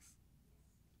Box.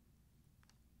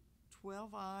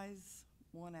 12 ayes,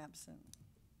 1 absent.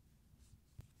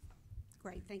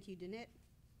 Great, thank you, Danette.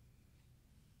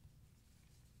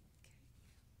 Okay.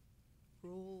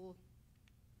 Rule,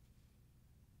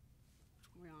 which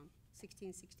one are we on?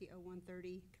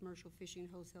 1660-0130, commercial fishing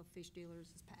wholesale fish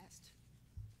dealers is passed.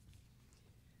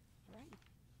 All right.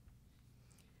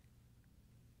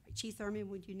 Chief Thurman,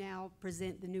 would you now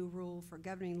present the new rule for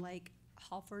governing Lake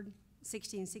Halford,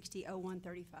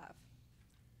 1660-0135?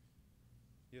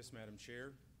 Yes, Madam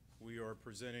Chair. We are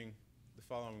presenting the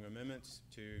following amendments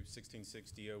to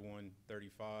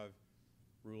 1660-0135,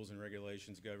 rules and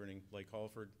regulations governing Lake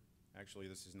Halford. Actually,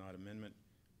 this is not amendment.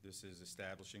 This is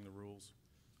establishing the rules.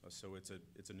 So it's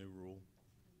a new rule.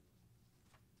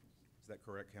 Is that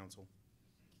correct, council?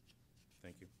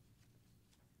 Thank you.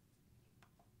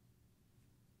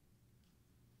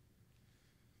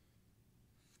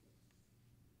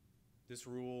 This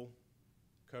rule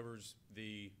covers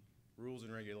the rules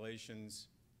and regulations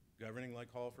governing Lake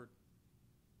Halford.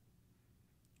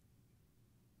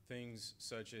 Things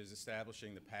such as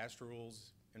establishing the past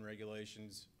rules and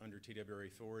regulations under TWA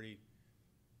authority,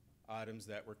 items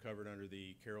that were covered under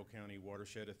the Carroll County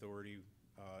Watershed Authority,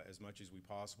 as much as we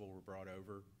possible were brought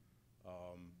over.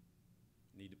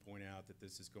 Need to point out that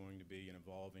this is going to be an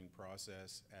evolving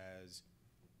process as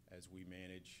we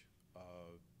manage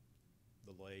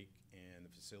the lake and the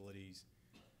facilities,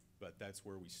 but that's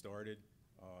where we started.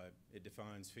 It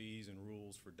defines fees and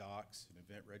rules for docks and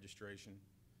event registration,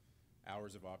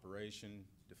 hours of operation,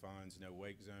 defines no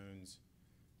wake zones,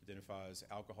 identifies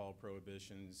alcohol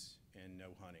prohibitions, and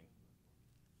no hunting.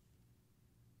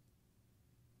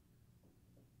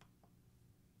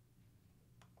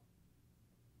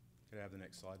 Could I have the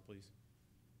next slide, please?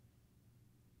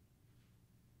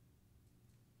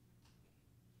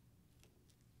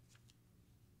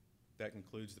 That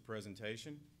concludes the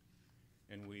presentation,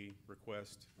 and we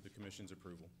request the commission's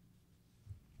approval.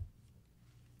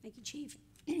 Thank you, Chief.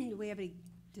 Do we have any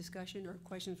discussion or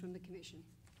questions from the commission?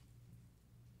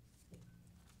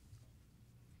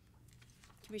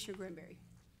 Commissioner Granberry.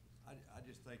 I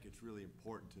just think it's really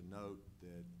important to note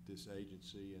that this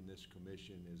agency and this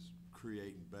commission is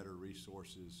creating better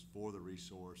resources for the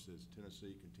resource as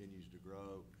Tennessee continues to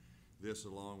grow. This,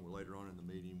 along with later on in the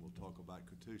meeting, we'll talk about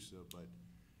Catoosa, but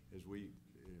as we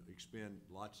expend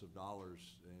lots of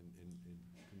dollars in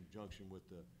conjunction with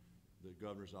the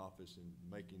governor's office in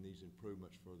making these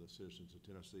improvements for the citizens of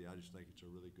Tennessee, I just think it's a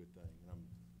really good thing, and I'm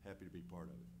happy to be part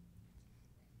of it.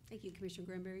 Thank you, Commissioner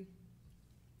Granberry.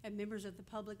 And members of the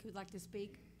public who'd like to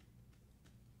speak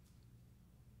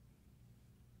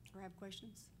or have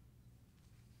questions?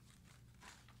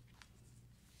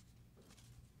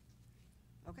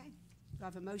 Okay. Do I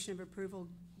have a motion of approval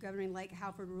governing Lake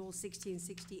Halford Rule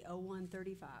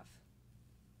 1660-0135?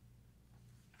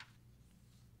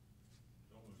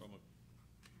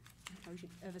 Motion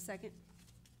of a second?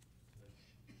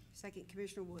 Second,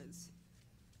 Commissioner Woods.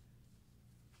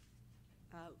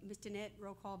 Ms. Dannette,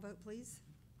 roll call vote, please.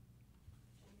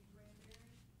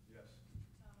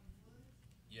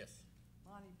 Yes.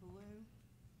 Lonnie Ballou.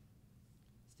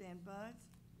 Stan Buds.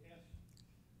 Yes.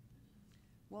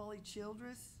 Wally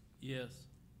Childress. Yes.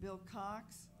 Bill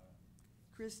Cox.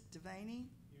 Chris Devaney.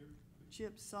 Here.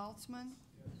 Chip Saltzman.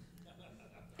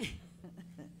 Yes.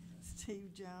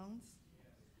 Steve Jones.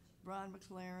 Yes. Brian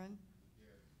McLaren.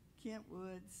 Yes. Kent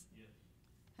Woods. Yes.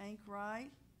 Hank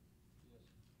Wright. Yes.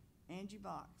 Angie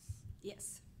Box.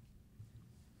 Yes.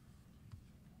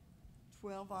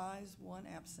 12 ayes, 1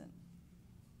 absent.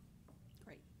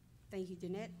 Great. Thank you,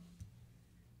 Dannette.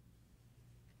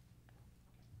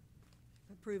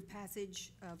 Approve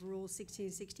passage of Rule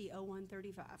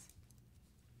 1660-0135.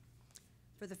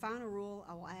 For the final rule,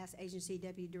 I will ask Agency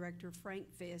Deputy Director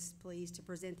Frank Fiss, please, to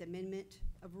present the amendment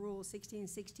of Rule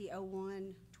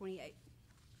 1660-0128.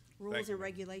 Rules and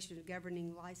regulations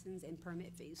governing license and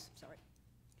permit fees. Sorry.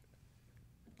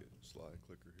 Get a slide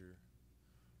clicker here.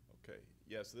 Okay.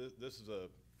 Yes, this is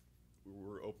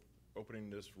we're opening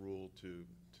this rule to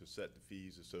set the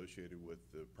fees associated with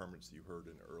the permits that you heard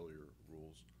in earlier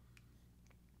rules.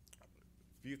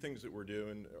 A few things that we're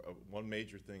doing. One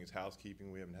major thing is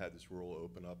housekeeping. We haven't had this rule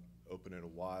open in a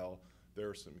while. There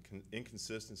are some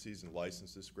inconsistencies in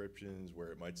license descriptions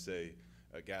where it might say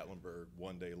a Gatlinburg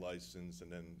 1-day license,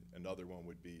 and then another one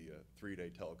would be a 3-day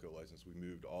telco license. We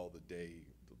moved all the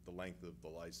length of the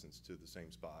license to the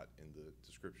same spot in the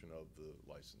description of the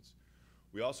license.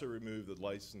 We also removed the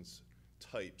license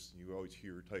types. You always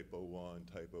hear type 01,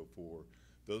 type 04.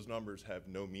 Those numbers have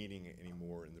no meaning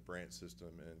anymore in the branch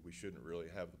system, and we shouldn't really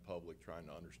have the public trying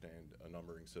to understand a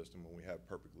numbering system when we have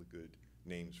perfectly good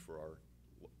names for our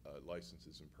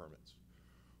licenses and permits.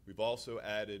 We've also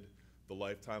added the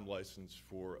lifetime license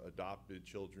for adopted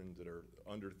children that are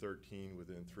under 13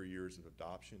 within 3 years of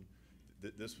adoption.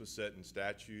 This was set in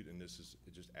statute, and this is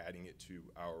just adding it to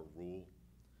our rule.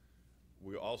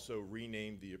 We also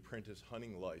renamed the apprentice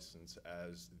hunting license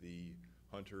as the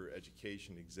hunter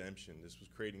education exemption. This was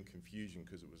creating confusion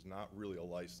because it was not really a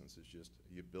license, it's just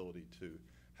the ability to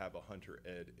have a hunter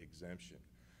ed exemption.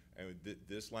 And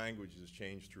this language is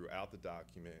changed throughout the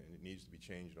document, and it needs to be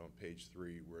changed on page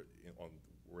 3 where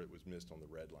it was missed on the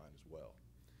red line as well.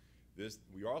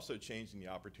 We are also changing the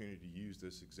opportunity to use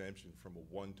this exemption from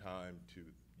a one-time to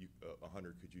a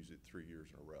hunter could use it 3 years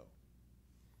in a row.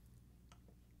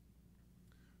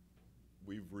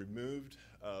 We've removed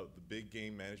the big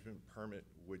game management permit,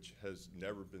 which has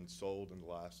never been sold in the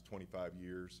last 25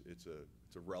 years. It's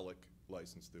a relic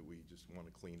license that we just want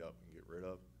to clean up and get rid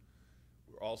of.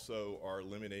 We also are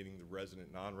eliminating the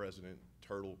resident, non-resident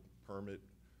turtle permit,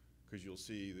 because you'll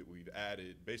see that we've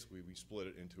added, basically we split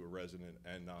it into a resident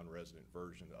and non-resident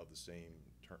version of the same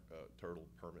turtle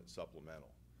permit supplemental.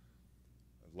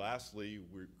 Lastly,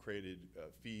 we created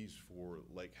fees for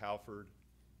Lake Halford.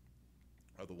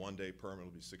 The one-day permit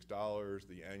will be $6.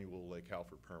 The annual Lake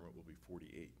Halford permit will be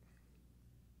 $48.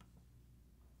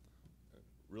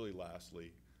 Really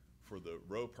lastly, for the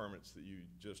row permits that you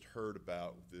just heard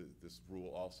about, this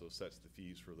rule also sets the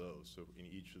fees for those. So in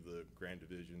each of the grand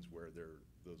divisions where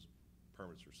those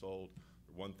permits are sold,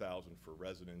 $1,000 for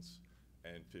residents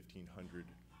and $1,500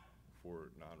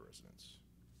 for non-residents.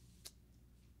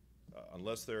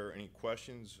 Unless there are any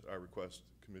questions, I request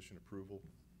commission approval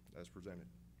as presented.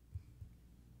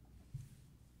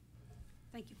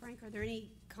 Thank you, Frank. Are there any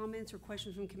comments or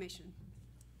questions from commission?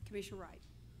 Commissioner Wright.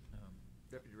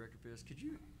 Deputy Director Fiss,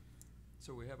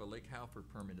 so we have a Lake Halford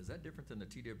permit. Is that different than the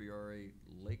TWRA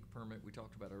lake permit we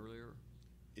talked about earlier?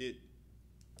 It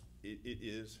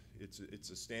is. It's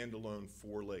a standalone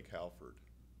for Lake Halford.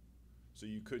 So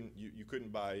you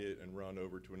couldn't buy it and run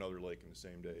over to another lake in the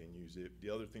same day and use it. The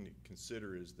other thing to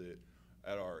consider is that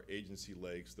at our agency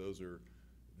lakes, those are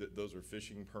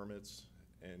fishing permits,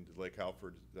 and Lake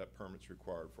Halford, that permit's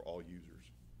required for all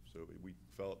users. So we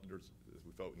felt we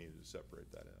needed to separate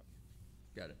that out.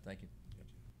 Got it. Thank you.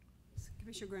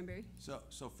 Commissioner Granberry.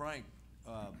 So Frank,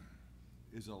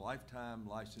 is a lifetime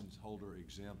license holder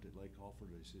exempt at Lake Halford,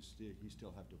 or does he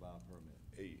still have to buy a permit?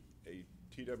 A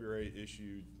TWRA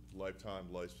issued lifetime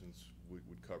license would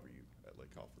cover you at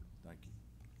Lake Halford. Thank you.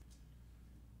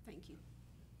 Thank you.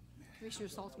 Commissioner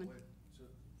Saltzman.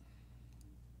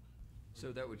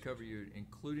 So that would cover you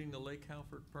including the Lake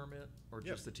Halford permit, or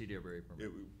just the TWRA permit?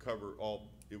 It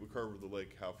would cover the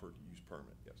Lake Halford use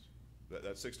permit, yes. That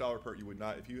 $6 permit, you would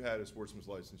not, if you had a sportsman's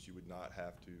license, you would not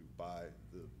have to buy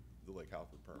the Lake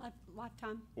Halford permit.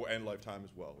 Lifetime? And lifetime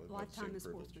as well. Lifetime and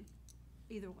sportsman,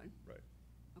 either one. Right.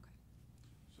 Okay.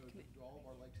 So do all of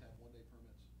our lakes have one-day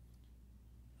permits?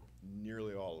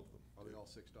 Nearly all of them. Are they all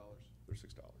 $6? They're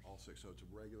 $6. All six, so it's a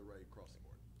regular rate across the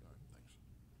board. All right, thanks.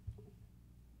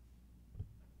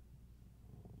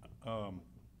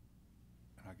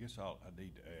 I guess I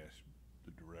need to ask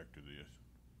the director this.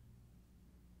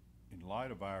 In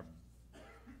light of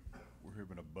we're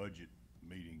having a budget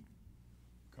meeting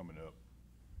coming up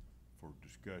for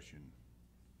discussion.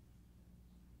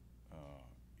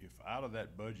 If out of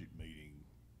that budget meeting,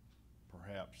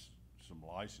 perhaps some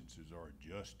licenses are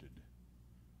adjusted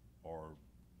or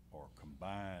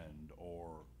combined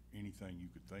or anything you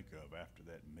could think of after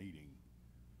that meeting,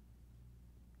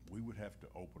 we would have to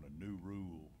open a new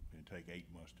rule and take 8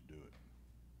 months to do it.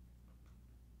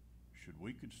 Should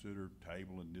we consider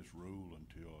tabling this rule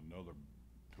until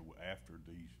after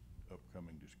these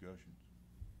upcoming discussions?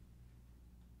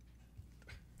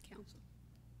 Council.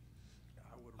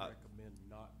 I would recommend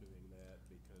not doing that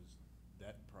because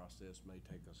that process may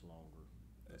take us longer.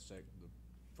 The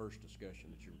first discussion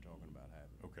that you were talking about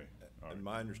having. Okay. And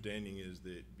my understanding is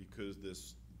that because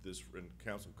this, and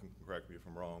council can correct me if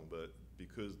I'm wrong, but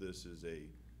because this is a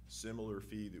similar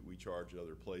fee that we charge at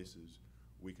other places,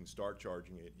 we can start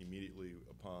charging it immediately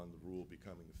upon the rule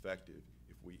becoming effective.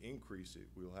 If we increase it,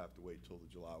 we'll have to wait till the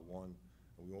July 1,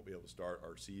 and we won't be able to start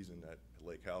our season at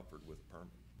Lake Halford with a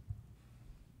permit.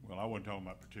 Well, I wasn't talking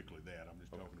about particularly that. I'm just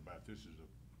talking about this is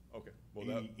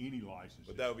any license.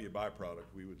 But that would be a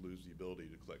byproduct. We would lose the ability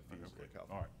to collect fees at Lake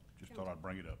Halford. All right. Just thought I'd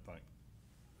bring it up. Thanks.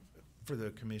 For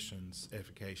the commission's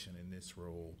edification in this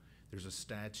rule, there's a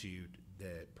statute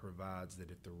that provides that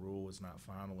if the rule is not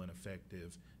final and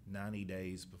effective 90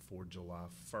 days before July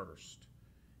 1st,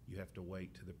 you have to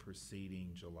wait to the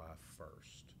preceding July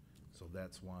 1st. So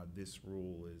that's why this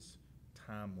rule is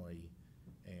timely,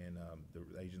 and the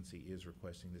agency is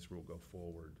requesting this rule go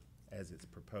forward as it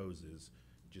proposes,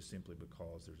 just simply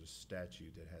because there's a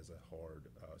statute that has a hard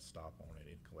stop on it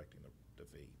in collecting the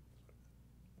fee.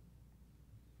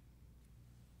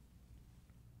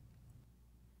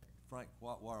 Frank,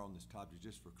 while we're on this topic,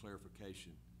 just for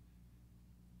clarification,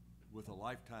 with a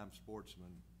lifetime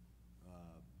sportsman,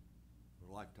 or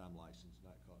lifetime license,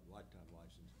 not called lifetime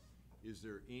license, is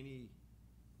there any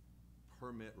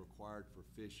permit required for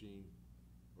fishing,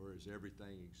 or is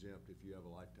everything exempt if you have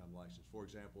a lifetime license? For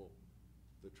example,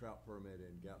 the trout permit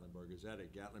in Gatlinburg, is that a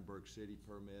Gatlinburg City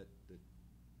permit that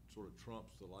sort of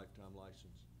trumps the lifetime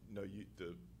license? No,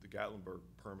 the Gatlinburg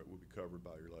permit will be covered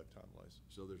by your lifetime license.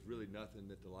 So there's really nothing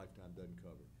that the lifetime doesn't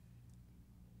cover?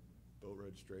 Boat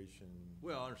registration.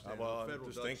 Well, I understand, Well, I'm federal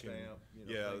just duck thinking, stamp, you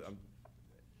know, yeah, things.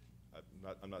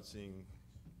 I'm not seeing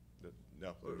that,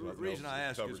 no. The there's nothing reason else I that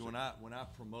ask covers is it. when I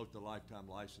promote the lifetime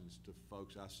license to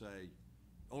folks, I say,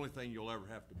 only thing you'll ever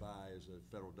have to buy is a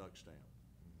federal duck stamp.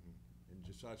 And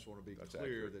just, I just wanna be That's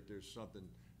clear accurate. that there's something,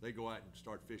 they go out and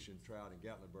start fishing trout in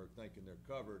Gatlinburg thinking they're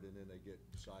covered, and then they get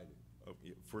cited. Oh,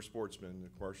 yeah, for sportsmen, the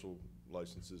commercial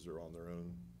licenses are on their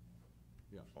own.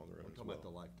 Yeah. On their own I'm as talking about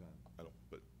well. the lifetime. I don't,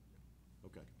 but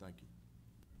Okay, thank you.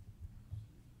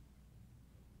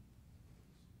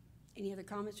 Any other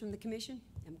comments from the commission?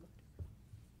 I'm good.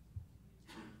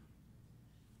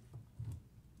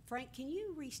 Frank, can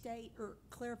you restate or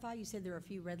clarify? You said there are a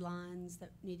few red lines that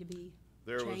need to be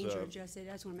There was changed or a- adjusted.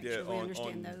 I just want to make yeah, sure we on-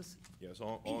 understand on- those. Yes,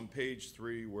 on page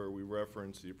 3, where we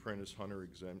reference the apprentice hunter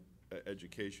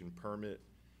education permit,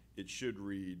 it should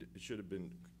read, it should have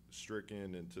been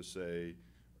stricken and to say,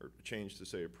 or changed to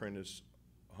say apprentice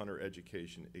hunter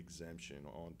education exemption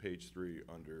on page 3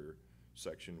 under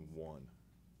section 1.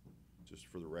 Just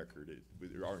for the record,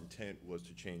 our intent was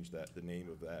to change that, the name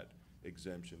of that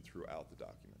exemption throughout the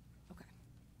document. Okay.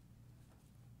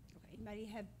 Okay, anybody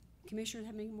have, commissioners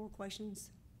have any more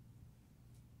questions?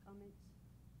 Comments?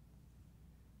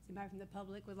 Does anybody from the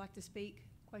public would like to speak?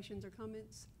 Questions or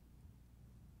comments?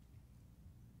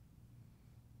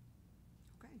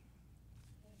 Okay.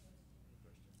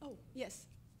 Oh, yes.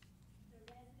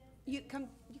 You come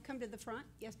to the front,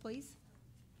 yes, please.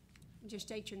 Just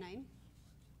state your name.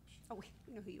 Oh, we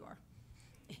know who you are.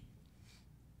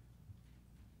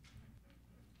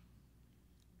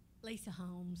 Lisa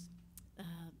Holmes,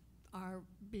 our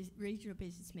regional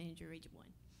business manager, Region 1.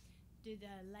 Do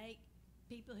the lake,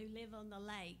 people who live on the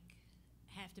lake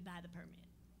have to buy the permit?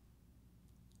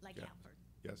 Like Yeah. Halford?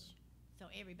 Yes. So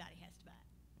everybody has to buy it?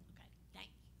 Okay, thank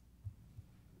you.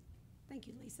 Thank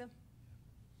you, Lisa.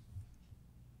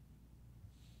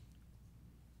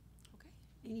 Okay,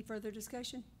 any further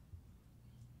discussion?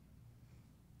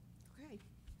 Okay.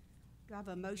 Do I have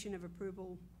a motion of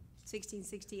approval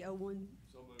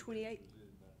 1660-0128?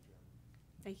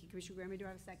 Thank you, Commissioner Grammy. Do I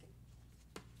have a second?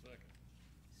 Second.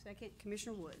 Second,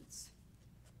 Commissioner Woods.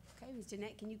 Okay, Ms.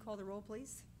 Danette, can you call the roll,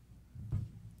 please?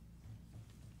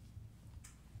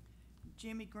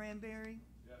 Jimmy Granberry,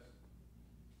 Yes.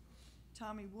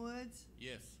 Tommy Woods,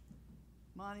 Yes.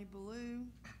 Monty Baloo,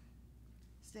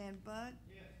 Stan Butt,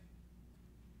 Yes.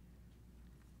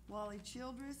 Wally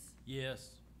Childress,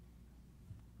 Yes.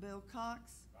 Bill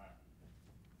Cox, Aye.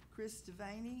 Chris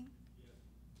Devaney, Yes.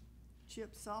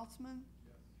 Chip Saltzman,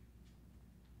 Yes.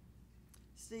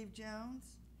 Steve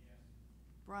Jones, Yes.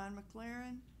 Brian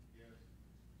McLaren, Yes.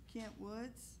 Kent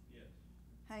Woods, Yes.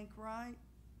 Hank Wright,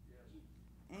 Yes.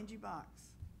 Angie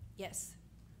Box. Yes.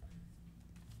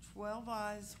 12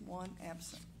 ayes, 1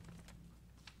 absent.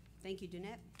 Thank you,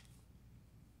 Danette.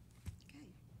 Okay.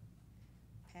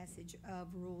 Passage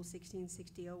of Rule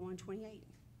 1660-0128.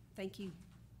 Thank you.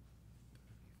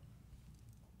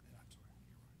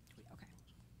 Okay.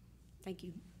 Thank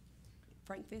you.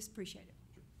 Frank Fiss, appreciate it.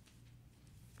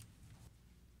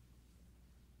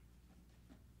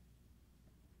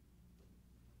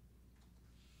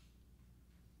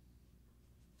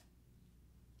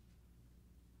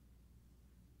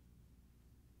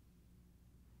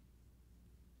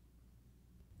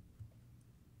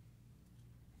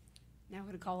 Now we're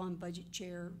going to call on Budget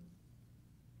Chair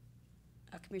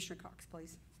Commissioner Cox,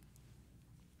 please.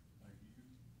 Thank you.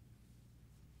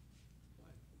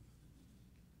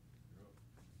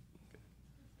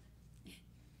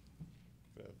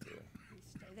 You're up.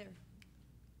 Stay there.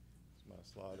 It's my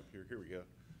slide up here. Here we go.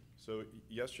 So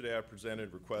yesterday I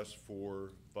presented requests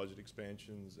for budget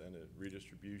expansions and a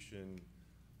redistribution.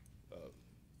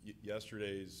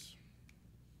 Yesterday's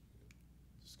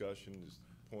discussions,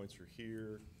 points are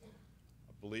here.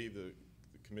 I believe the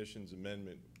commission's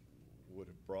amendment would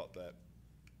have brought that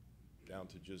down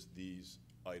to just these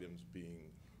items being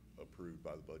approved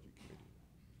by the budget committee.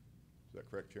 Is that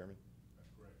correct, Chairman?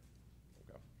 That's correct.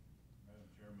 Okay. Madam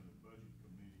Chairman, the Budget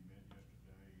Committee met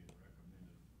yesterday and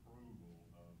recommended approval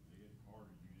of the Ed Carter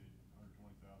unit,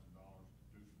 $120,000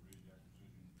 Catoosa Ridge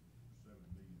acquisition for $7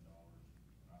 million.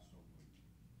 I so move.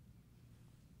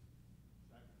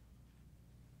 Second.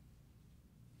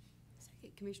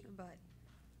 Second, Commissioner Butt.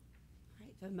 All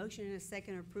right, so a motion and a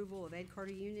second approval of Ed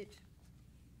Carter unit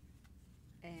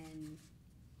and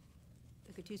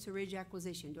the Catoosa Ridge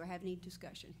acquisition. Do I have any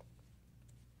discussion?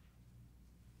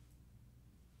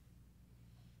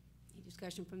 Any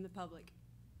discussion from the public?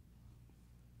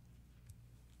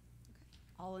 Okay.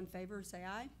 All in favor, say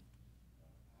aye.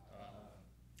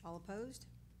 All opposed?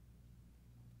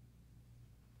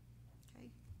 Okay.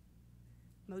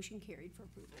 Motion carried for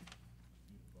approval.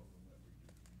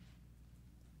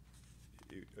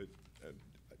 You could.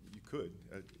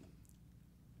 Madam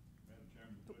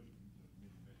Chairman, the Budget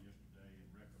Committee met yesterday and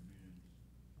recommends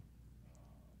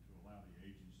to allow the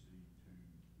agency to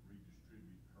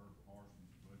redistribute Herb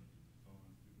Parsons' budgeted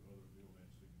funds to other bill and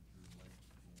signature related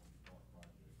to going to start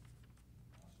projects.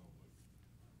 I so move.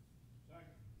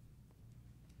 Second.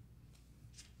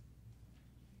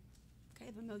 Okay,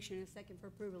 I have a motion and a second for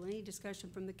approval. Any discussion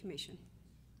from the commission?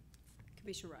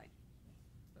 Commissioner Wright.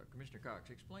 Commissioner Cox,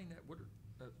 explain that. What are,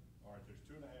 All right, there's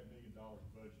 $2.5 million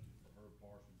budgeted for Herb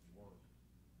Parsons' work.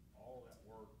 All of that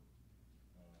work,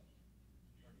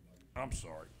 I'm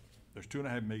sorry, there's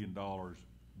 $2.5 million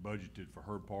budgeted for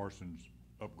Herb Parsons'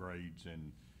 upgrades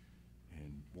and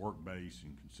work base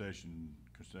and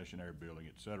concessionary building,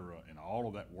 et cetera, and all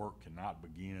of that work cannot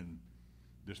begin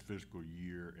this fiscal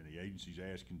year, and the agency's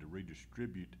asking to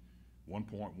redistribute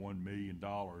 $1.1 million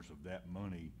of that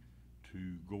money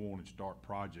to go on and start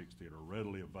projects that are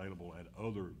readily available at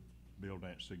other bill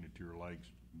dance signature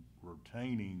lakes,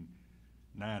 retaining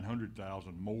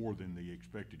 $900,000 more than the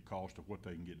expected cost of what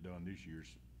they can get done this year.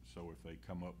 So if they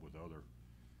come up with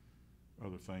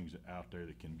other things out there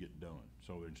that can get done.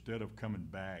 So instead of coming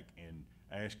back and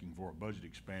asking for a budget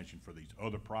expansion for these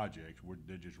other projects,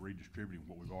 they're just redistributing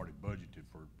what we've already budgeted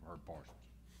for Herb Parsons.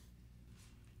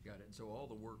 got it. And so all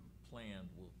the work planned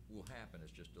will happen,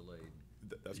 it's just delayed.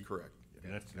 That's correct.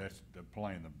 And that's the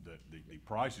plan. The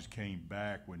prices came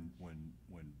back when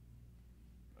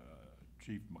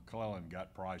Chief McClellan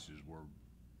got prices were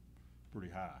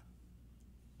pretty high,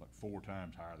 like 4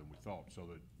 times higher than we thought. So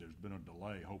that there's been a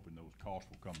delay, hoping those costs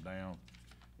will come down,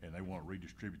 and they want to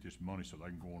redistribute this money so they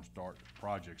can go and start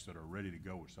projects that are ready to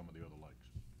go with some of the other lakes.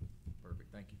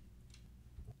 Perfect, thank you.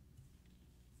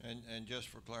 And just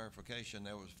for clarification,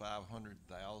 there was $500,000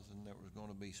 that was going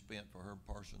to be spent for Herb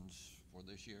Parsons for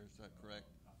this year. Is that correct?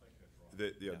 I think that's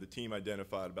right. The team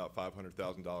identified about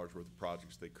 $500,000 worth of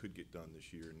projects they could get done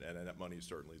this year, and that money is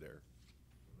certainly there.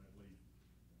 So that leaves,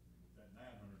 with that 900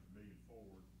 million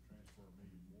forward, transfer $1.1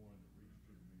 million,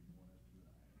 redistribute $1.1 million, that's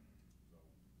 2.5. So,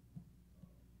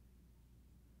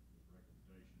 the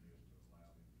recommendation is to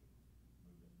allow them to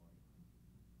move that money.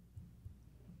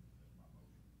 That's my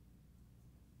motion.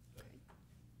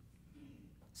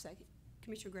 Second.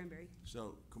 Commissioner Granberry.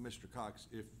 So, Commissioner Cox,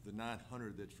 if the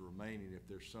 900 that's remaining, if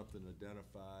there's something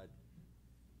identified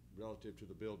relative to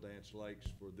the Bill Dance Lakes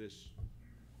for this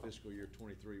fiscal year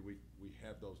 23, we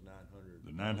have those 900.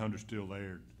 The 900's still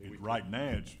there. Right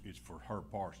now, it's for Herb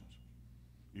Parsons.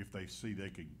 If they see they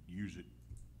could use it.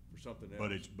 For something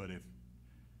else. But if,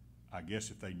 I guess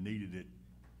if they needed it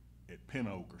at Pin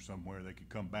Oak or somewhere, they could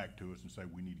come back to us and say,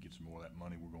 we need to get some more of that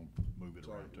money, we're gonna move it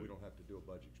around too. We don't have to do a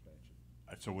budget expansion.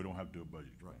 So we don't have to do a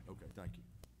budget. Right, okay, thank you.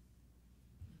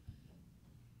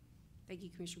 Thank you,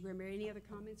 Commissioner Granberry. Any other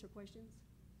comments or questions?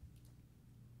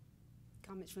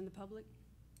 Comments from the public?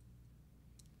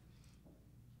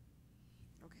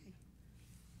 Okay.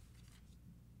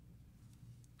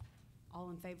 All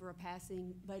in favor of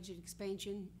passing budget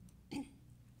expansion,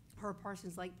 Herb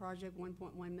Parsons Lake Project,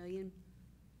 1.1 million,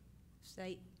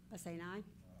 state by saying aye.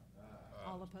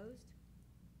 All opposed?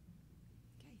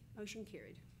 Okay, motion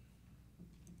carried.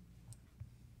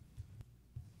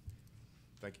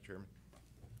 Thank you, Chairman.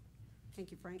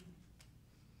 Thank you, Frank.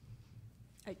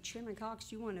 Chairman Cox,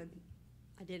 do you want to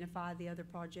identify the other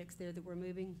projects there that we're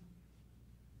moving?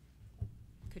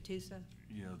 Catoosa?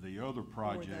 Yeah, the other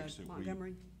projects that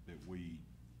Montgomery? the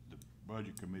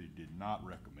Budget Committee did not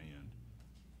recommend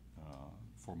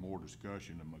for more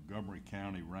discussion, the Montgomery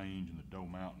County Range and the Doe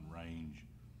Mountain Range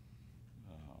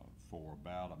for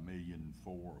about $1.4 million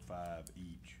or $1.5 million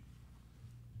each.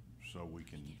 So we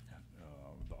can,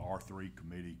 the R3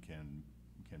 committee can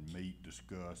meet,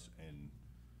 discuss, and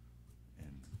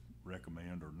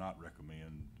recommend or not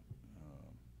recommend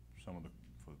some of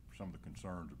the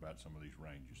concerns about some of these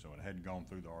ranges. So it hadn't gone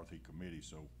through the R3 committee,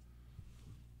 so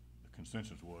the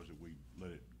consensus was that we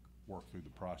let it work through the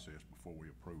process before we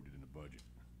approved it in the budget.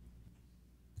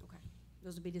 Okay.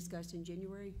 Those will be discussed in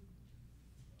January?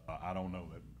 I don't know,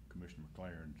 that Commissioner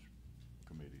McLaren's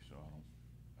committee, so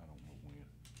I don't know when.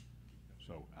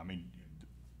 So, I mean,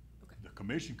 Okay. the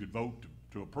commission could vote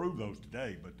to approve those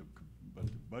today, but the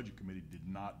Budget Committee did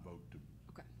not vote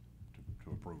Okay.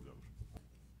 to approve those.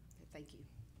 Okay, thank you.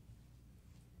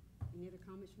 Any other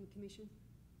comments from the commission?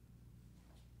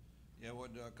 Yeah,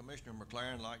 would Commissioner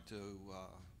McLaren like to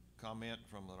comment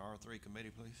from the R3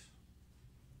 committee, please?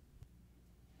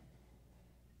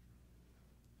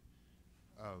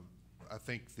 I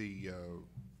think the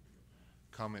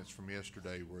comments from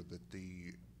yesterday were that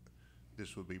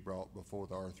this would be brought before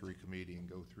the R3 committee and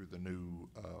go through the new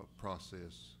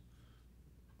process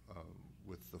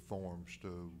with the forms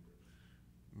to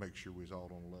make sure we was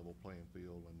all on a level playing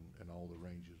field and all the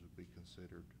ranges would be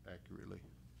considered accurately.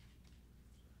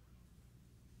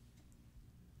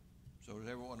 So does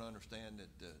everyone understand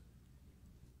that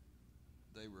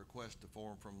they request a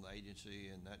form from the agency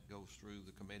and that goes through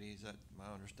the committee? Is that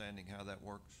my understanding how that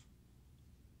works?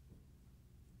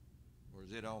 Or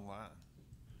is it online?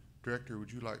 Director,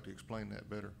 would you like to explain that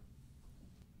better?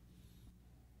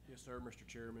 Yes, sir, Mr.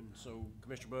 Chairman. So,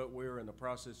 Commissioner Butt, we're in the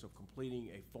process of completing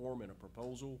a form and a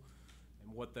proposal,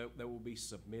 and what that will be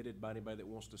submitted by anybody that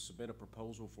wants to submit a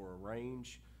proposal for a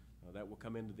range. That will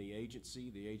come into the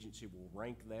agency. The agency will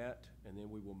rank that, and then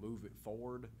we will move it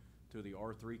forward to the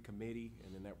R3 committee,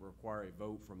 and then that will require a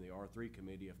vote from the R3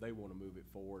 committee if they want to move it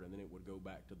forward, and then it would go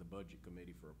back to the budget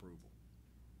committee for approval.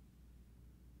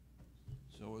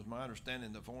 So as my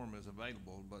understanding, the form is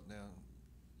available, but now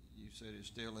you said it's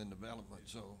still in development,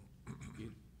 so.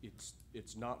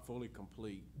 It's not fully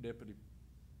complete. Deputy.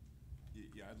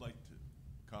 Yeah, I'd like to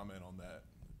comment on that,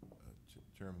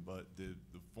 Chairman, but the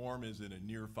form is in a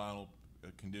near final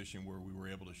condition where we were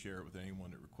able to share it with anyone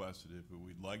that requested it, but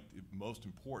we'd like to, most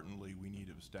importantly, we need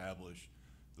to establish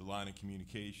the line of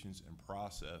communications and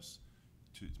process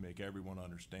to make everyone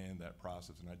understand that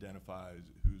process and identify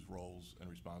whose roles and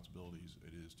responsibilities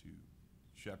it is to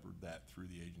shepherd that through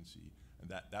the agency. And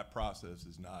that process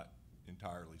is not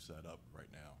entirely set up right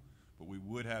now. But we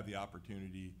would have the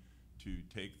opportunity to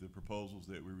take the proposals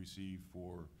that we received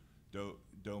for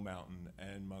Doe Mountain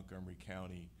and Montgomery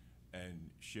County and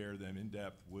share them in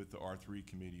depth with the R3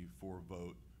 committee for a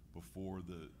vote before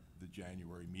the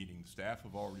January meeting. Staff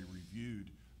have already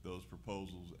reviewed those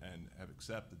proposals and have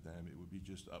accepted them. It would be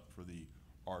just up for the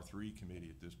R3 committee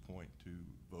at this point to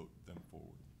vote them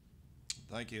forward.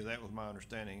 Thank you. That was my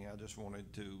understanding. I just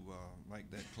wanted to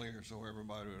make that clear so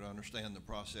everybody would understand the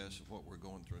process of what we're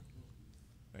going through.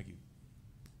 Thank you.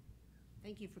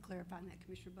 Thank you for clarifying that,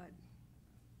 Commissioner Budd.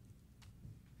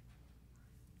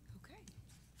 Okay.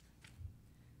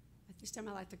 At this time,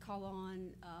 I'd like to call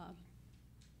on,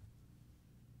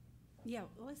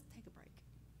 let's take a break.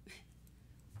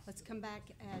 Let's come back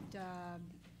at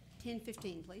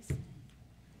 10:15, please.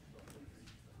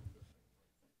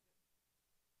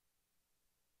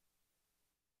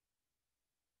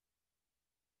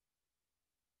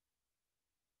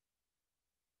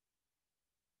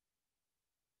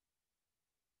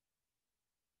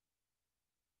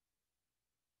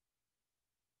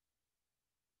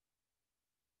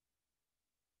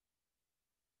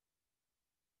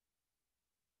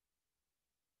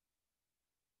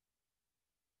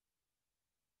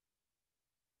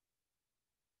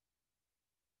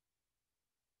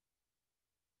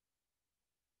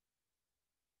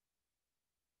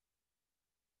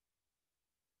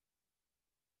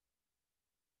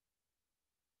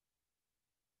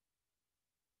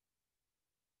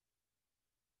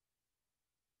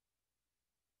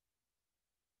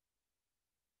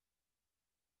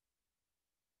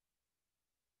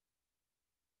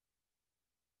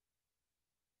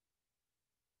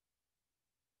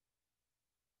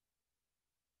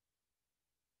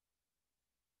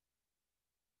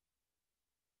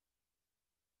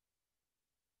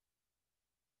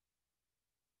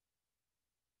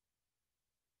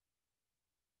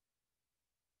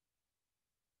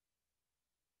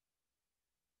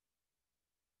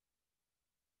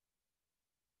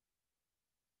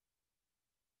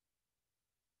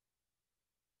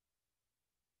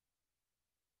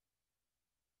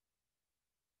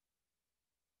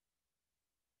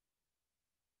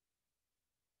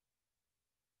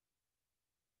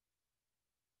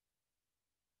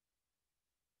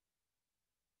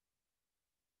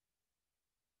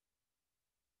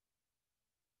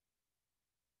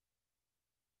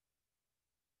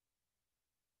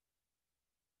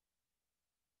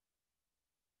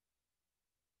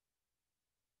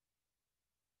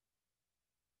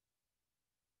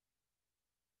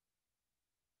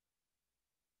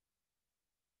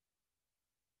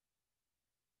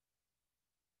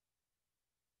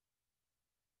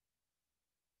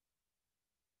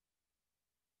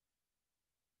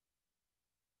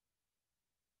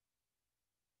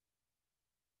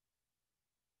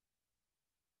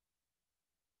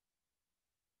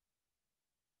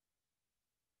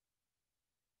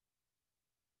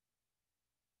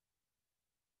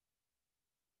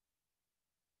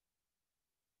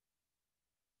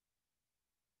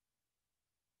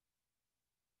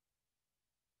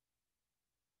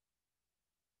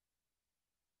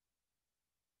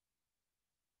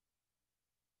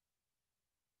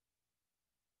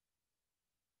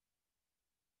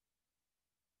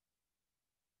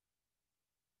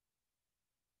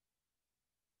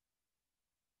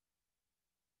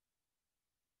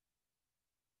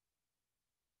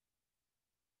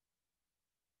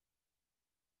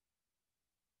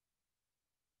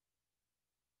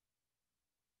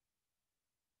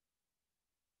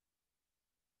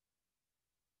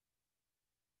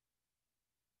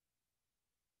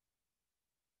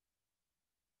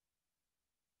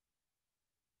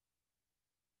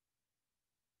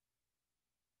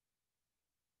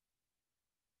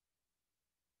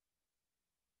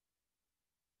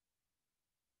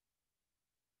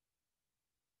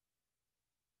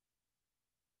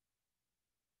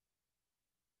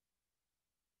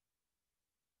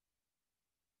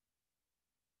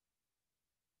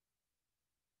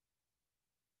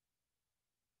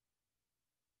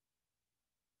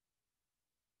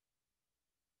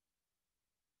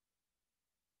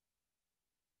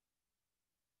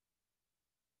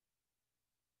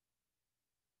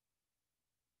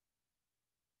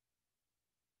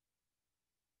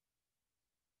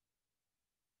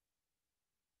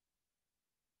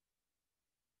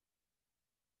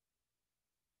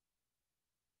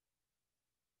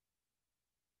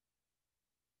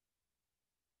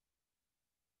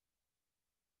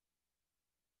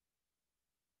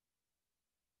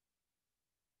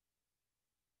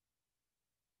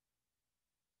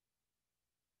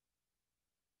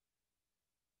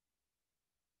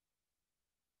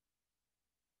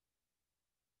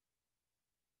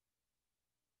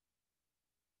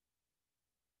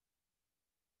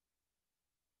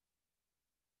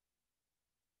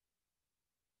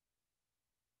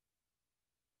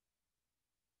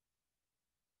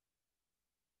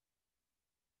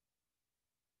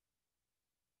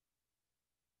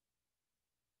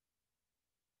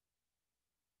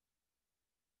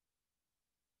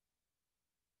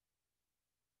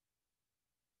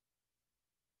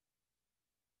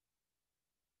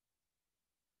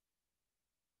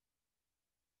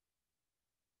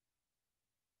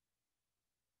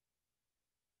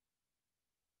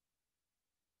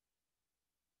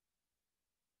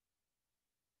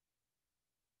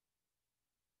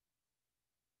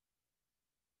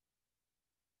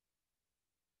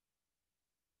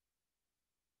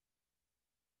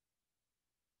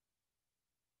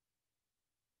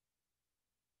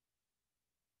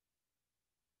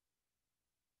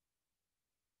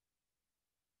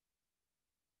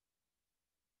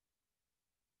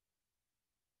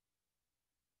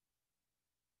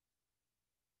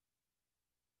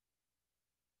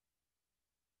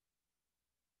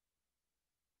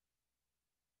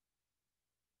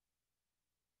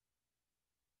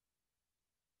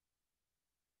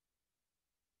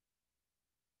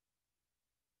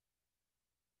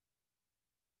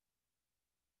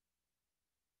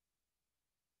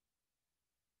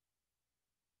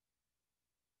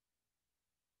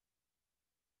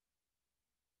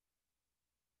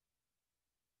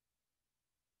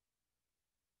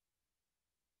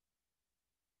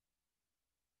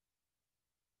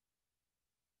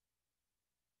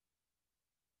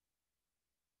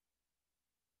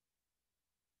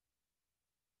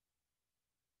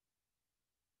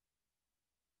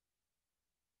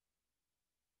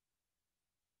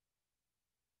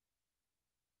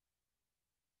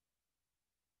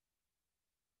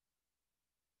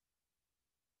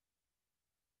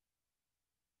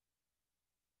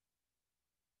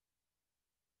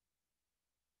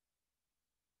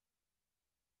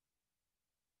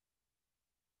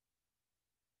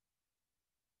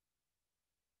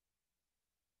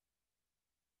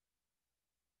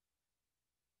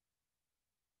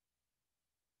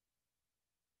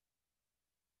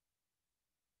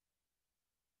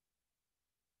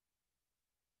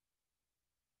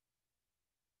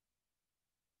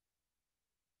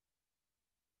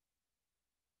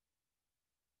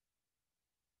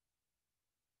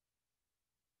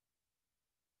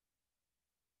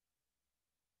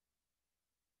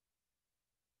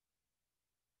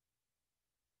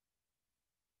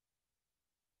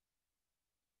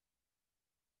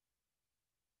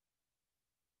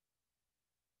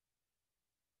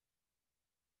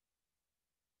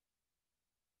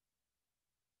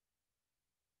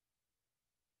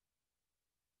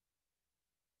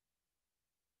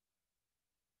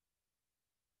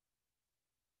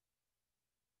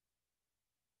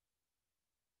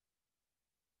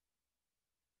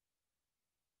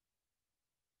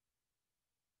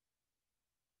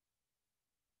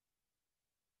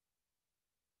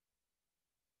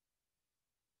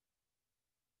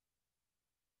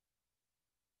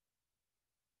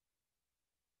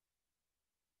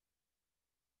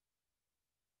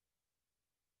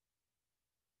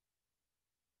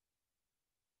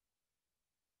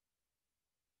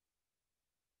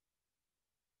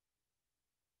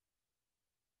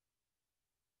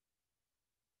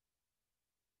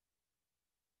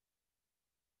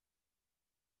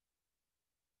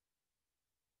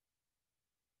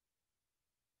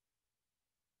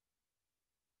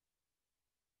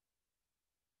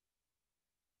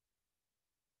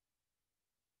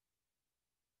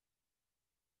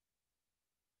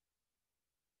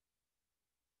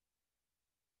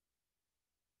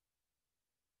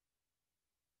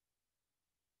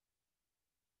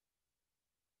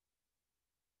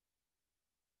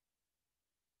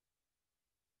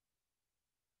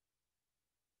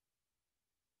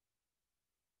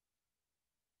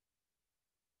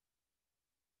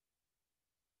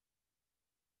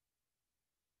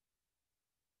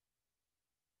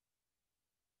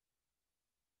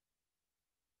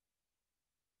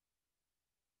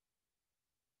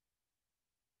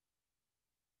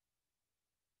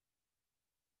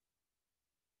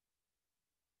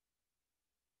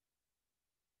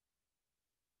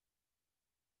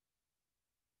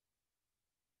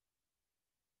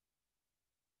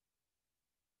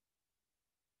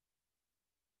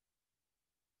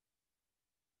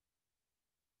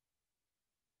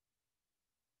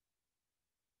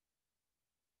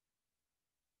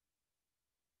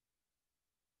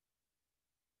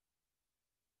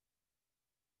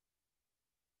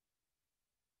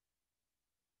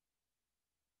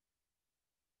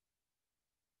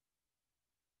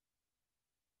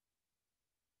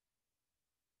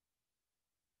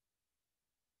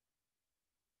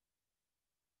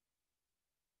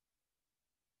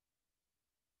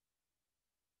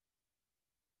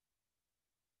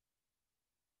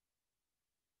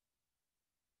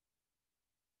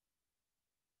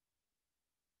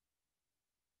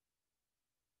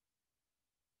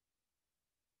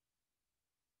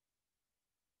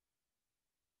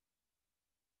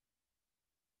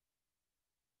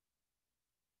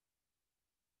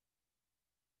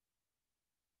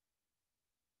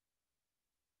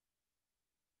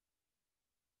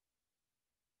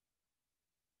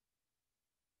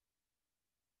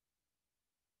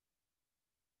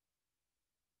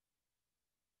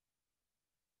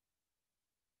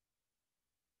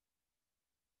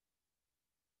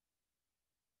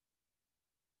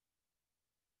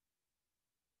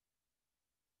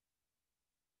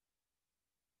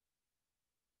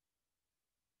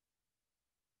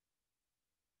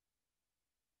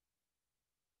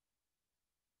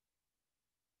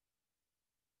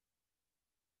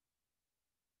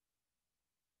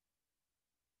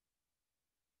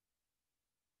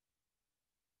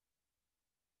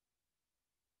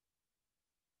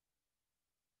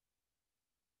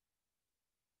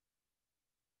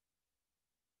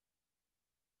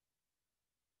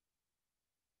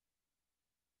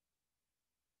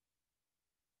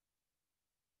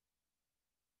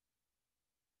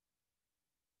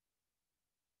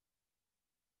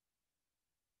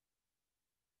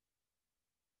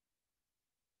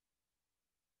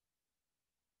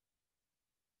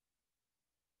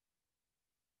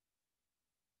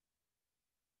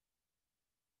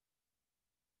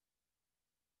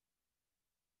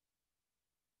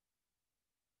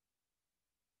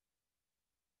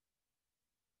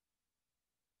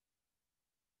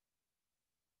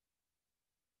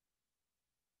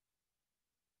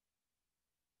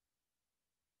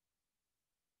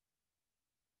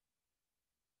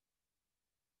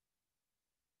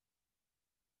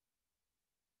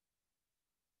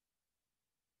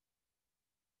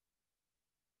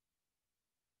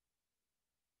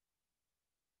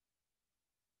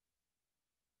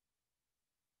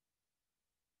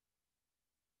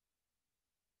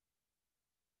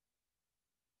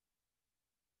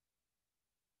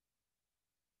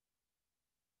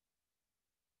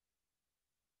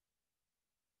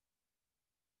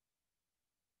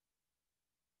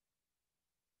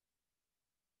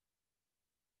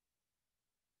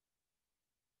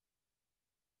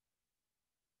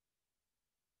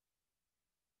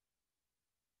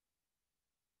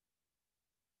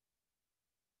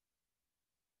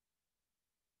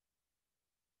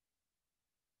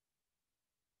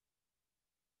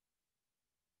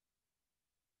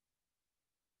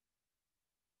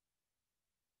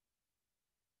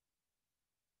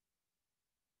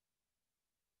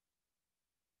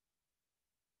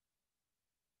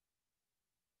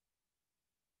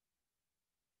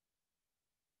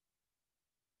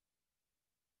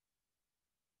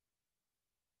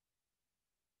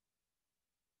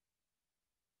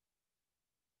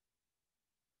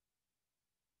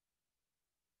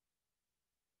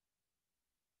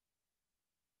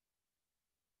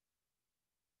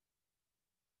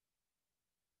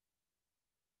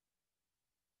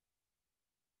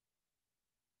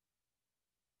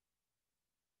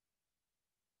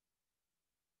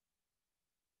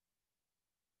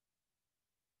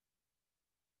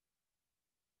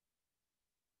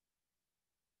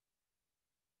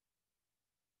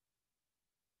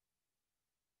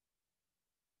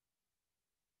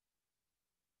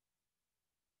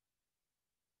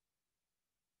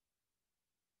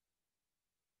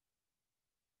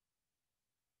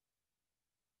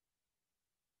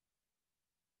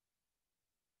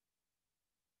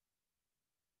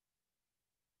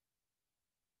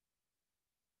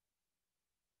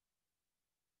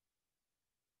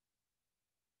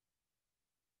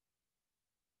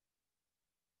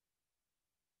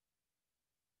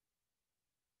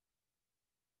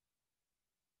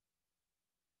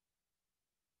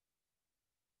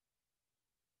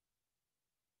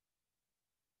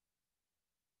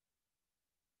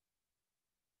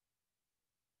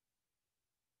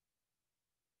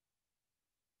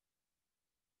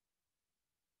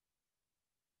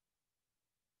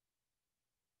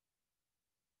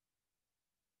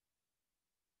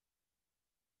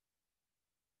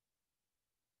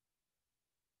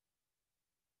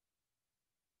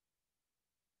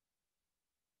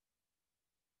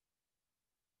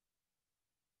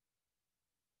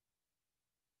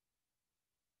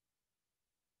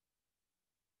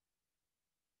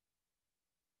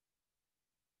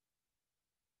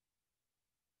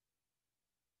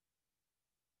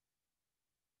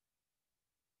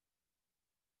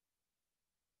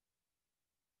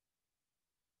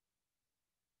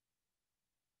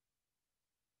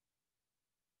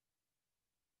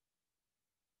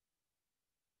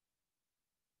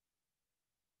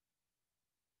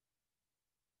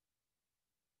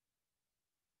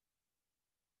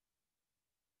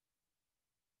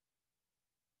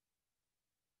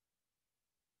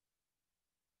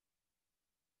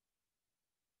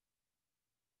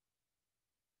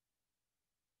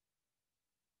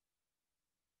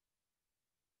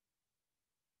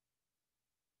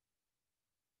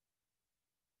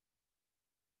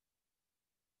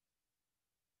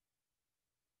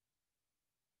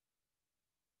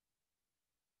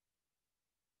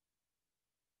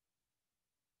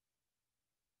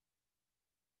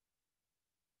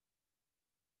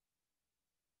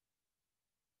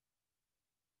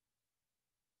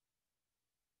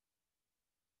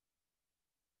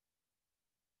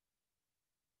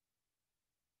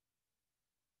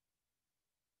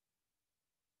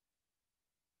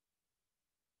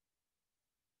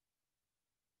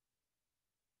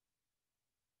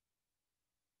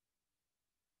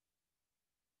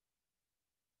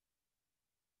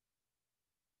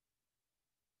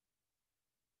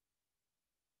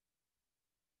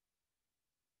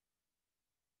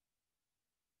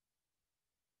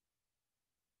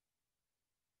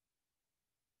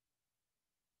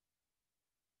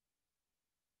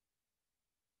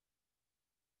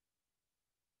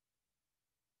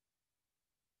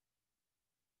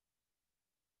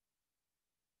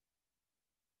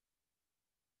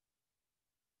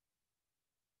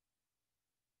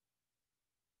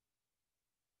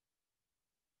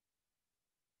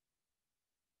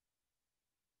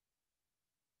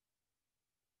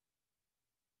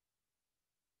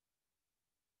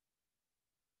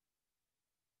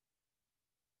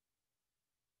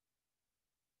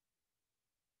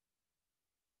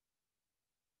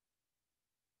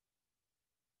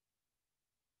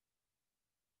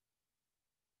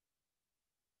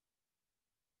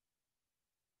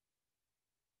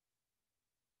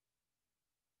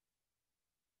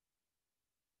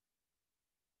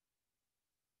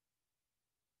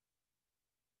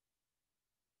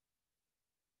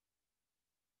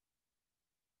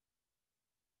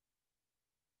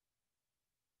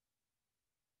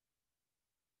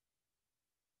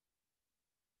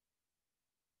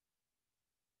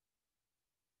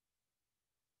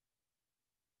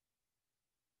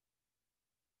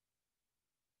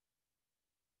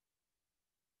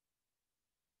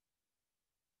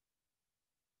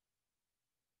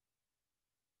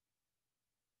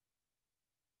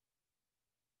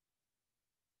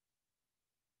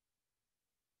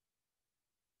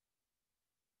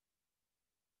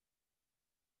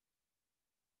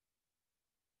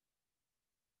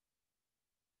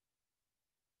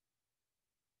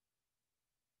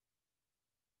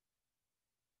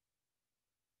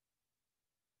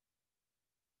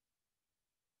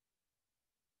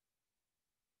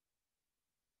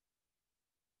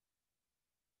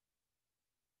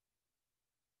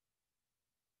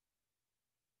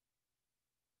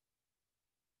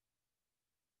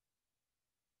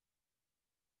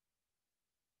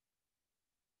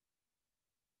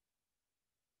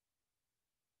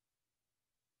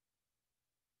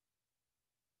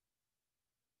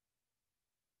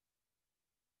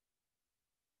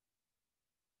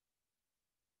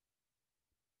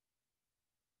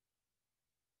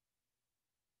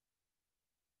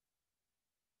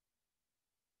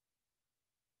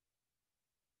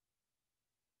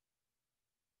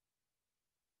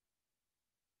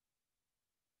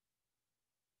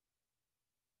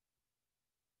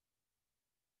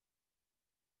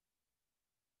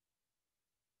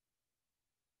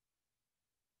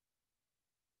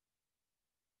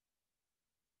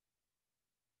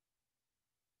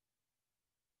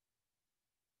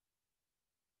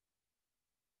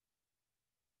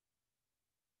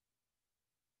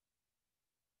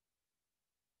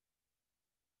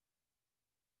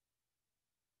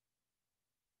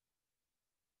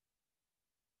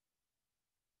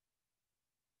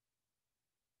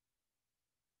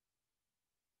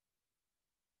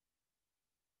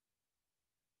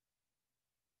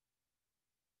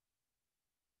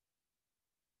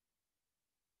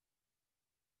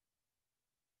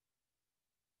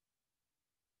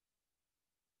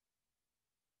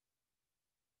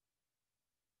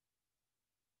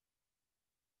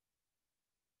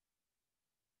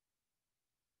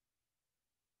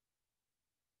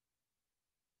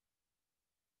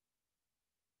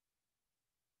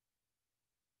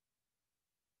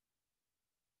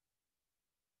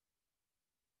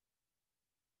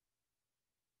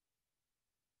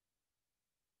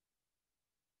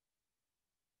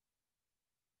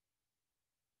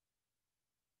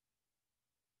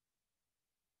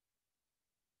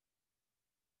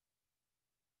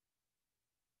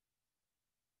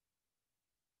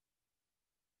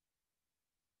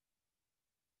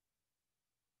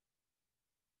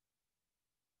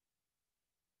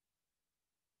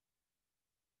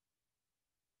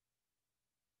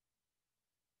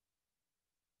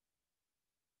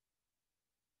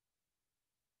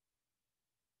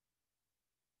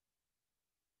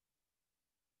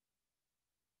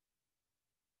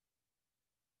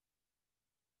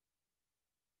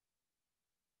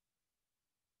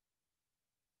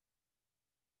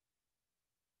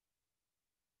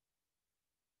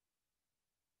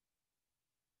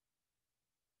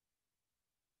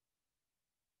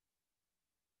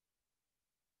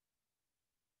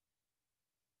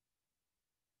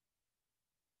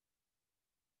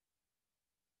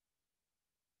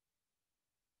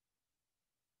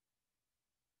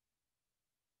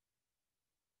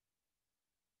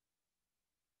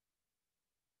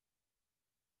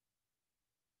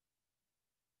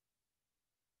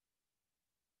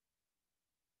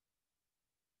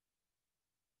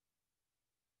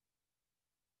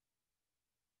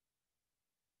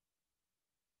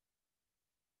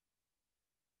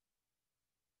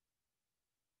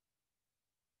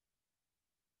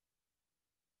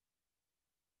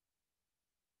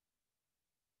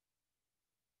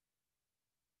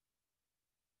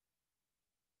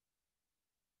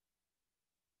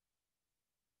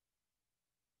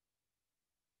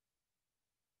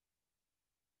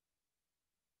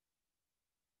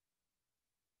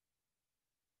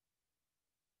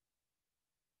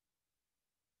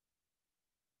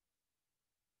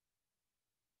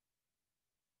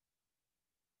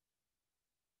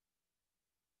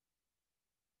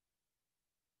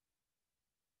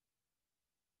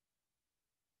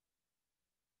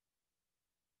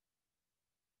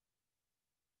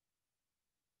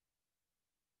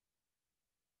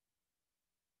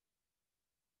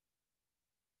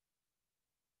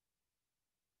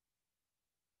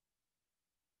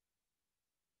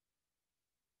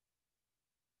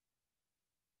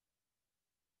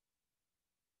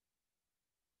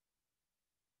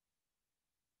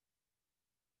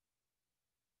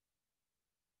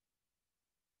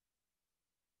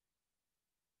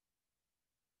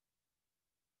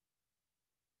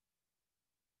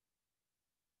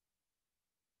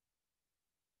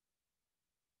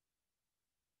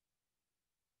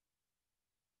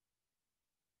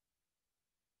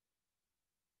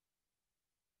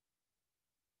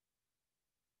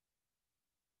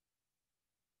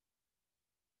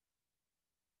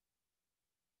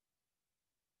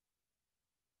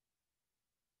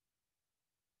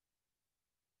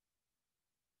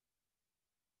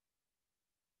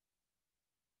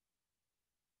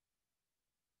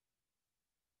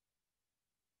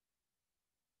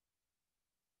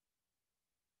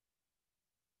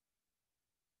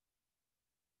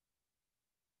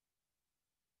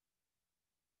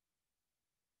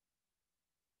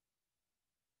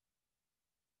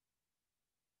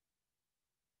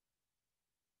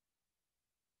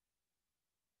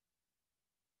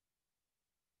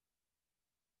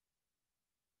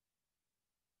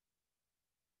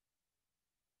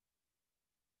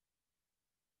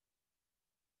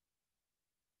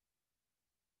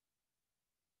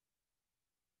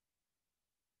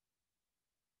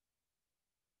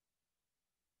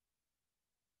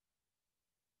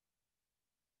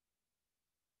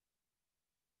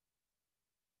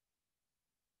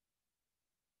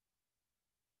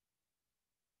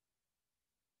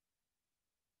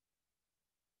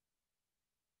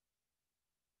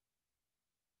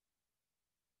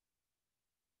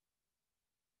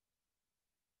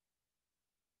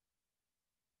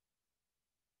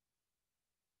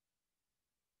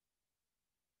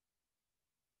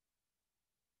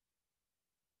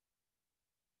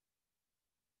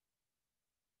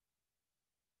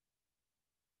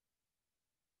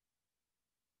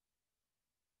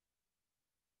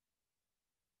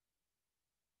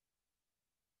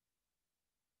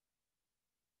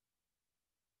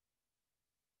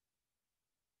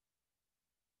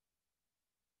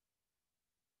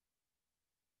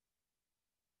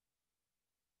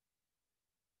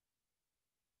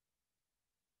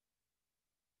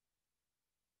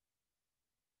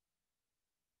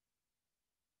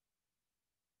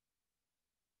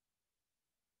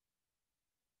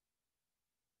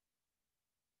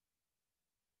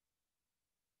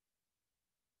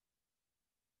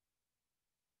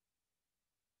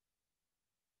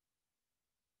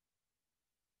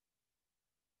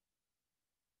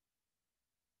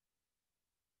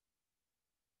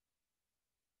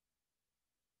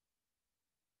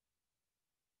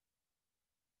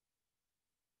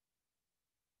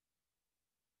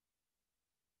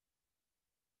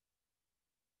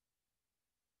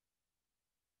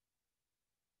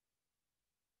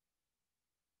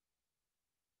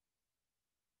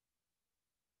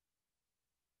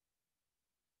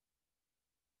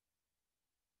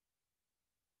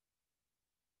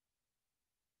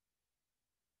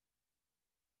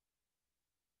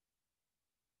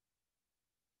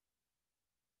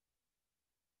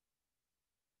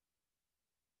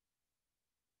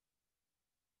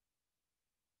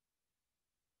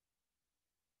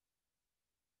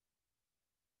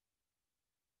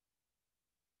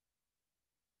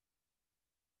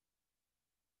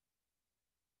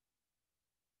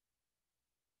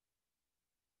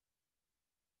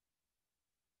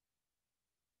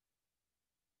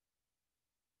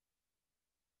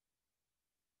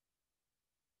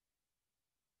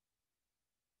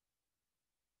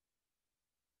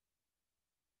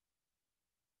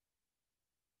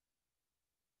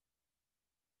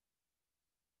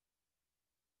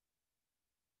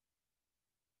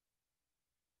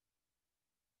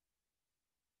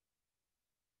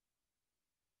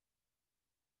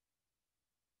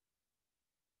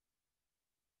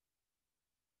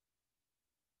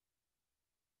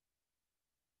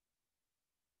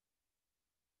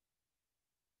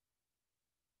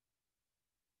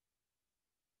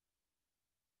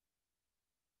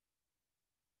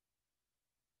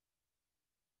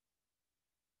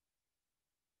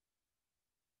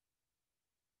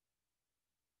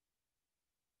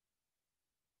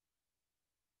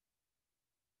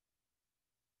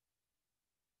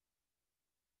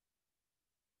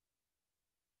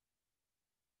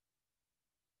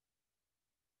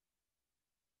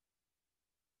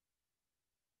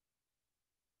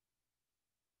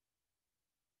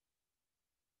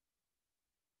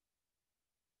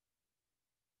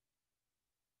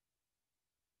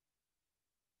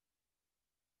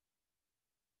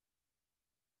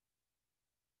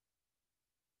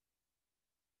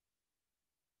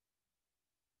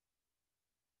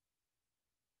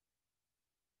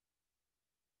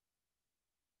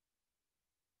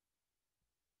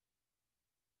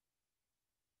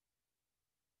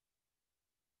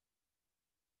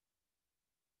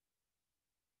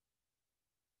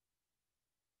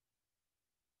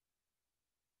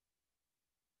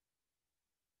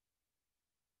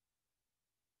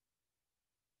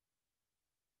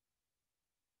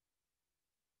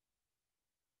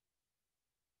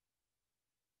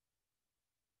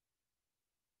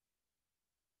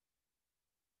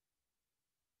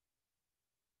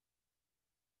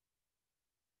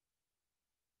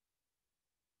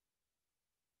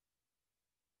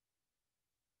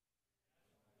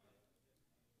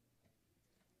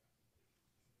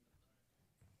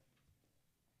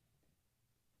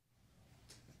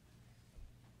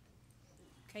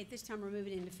 Okay, at this time, we're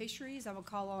moving into Fisheries. I will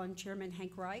call on Chairman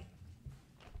Hank Wright.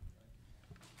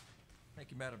 Thank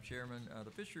you, Madam Chairman.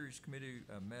 The Fisheries Committee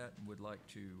met and would like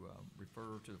to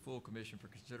refer to the full commission for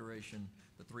consideration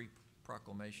the three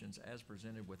proclamations as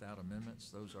presented without amendments.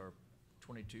 Those are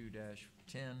 22-10,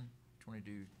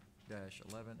 22-11,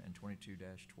 and 22-12.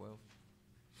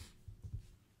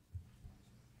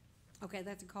 Okay,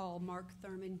 that's a call. Mark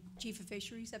Thurman, Chief of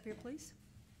Fisheries, up here, please.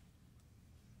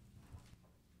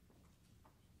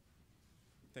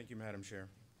 Thank you, Madam Chair.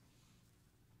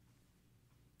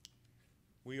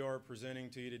 We are presenting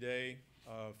to you today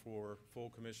for full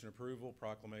commission approval,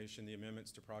 proclamation, the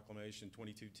amendments to Proclamation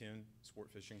 2210,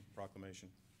 Sport Fishing Proclamation.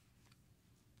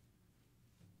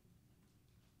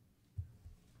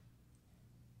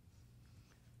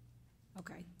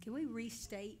 Okay, can we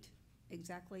restate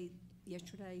exactly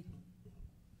yesterday?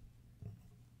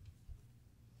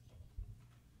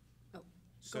 Oh, go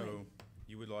So ahead.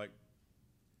 you would like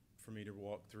for me to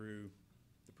walk through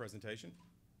the presentation?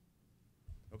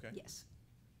 Okay. Yes,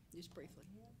 just briefly.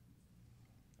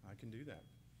 I can do that.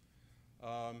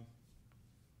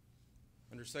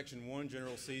 Under Section 1,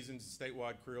 General Seasons,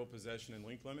 Statewide Creel Possession and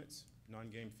Link Limits,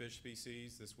 non-game fish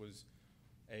species, this was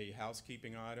a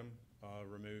housekeeping item,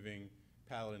 removing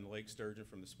pallet and lake sturgeon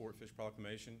from the Sport Fish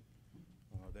Proclamation.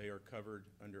 They are covered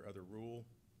under other rule.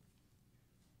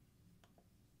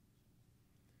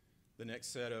 The next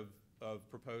set of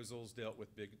proposals dealt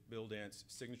with Big Bill Dance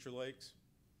signature lakes.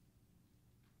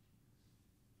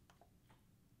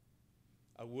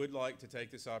 I would like to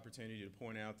take this opportunity to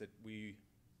point out that we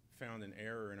found an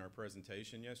error in our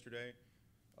presentation yesterday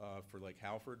for Lake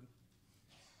Halford.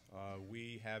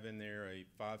 We have in there a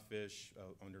 5 fish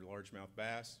under largemouth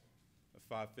bass, a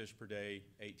 5 fish per day,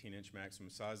 18-inch maximum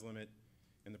size limit.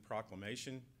 In the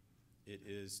proclamation, it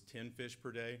is 10 fish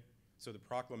per day. So the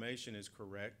proclamation is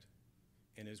correct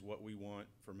and is what we want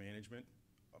for management.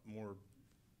 More,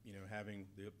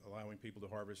 allowing people to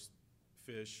harvest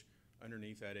fish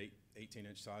underneath that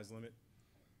 18-inch size limit.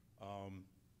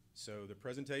 So the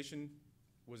presentation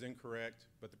was incorrect,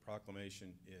 but the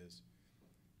proclamation is.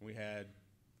 We had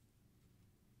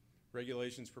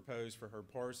regulations proposed for Herb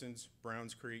Parsons,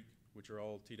 Browns Creek, which are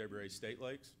all TWA state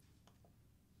lakes.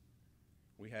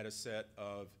 We had a set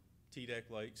of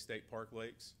T-Deck Lakes, State Park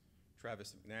Lakes,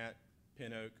 Travis McNatt,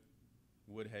 Pin Oak,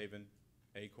 Woodhaven,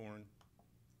 Acorn,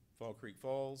 Fall Creek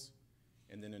Falls,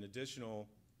 and then an additional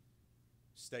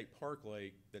state park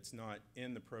lake that's not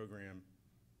in the program,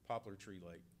 Poplar Tree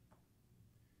Lake.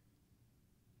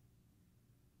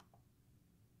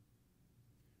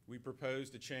 We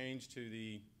proposed a change to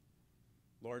the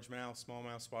largemouth,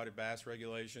 smallmouth spotted bass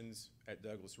regulations at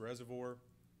Douglas Reservoir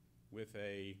with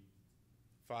a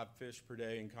 5 fish per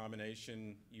day in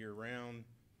combination year-round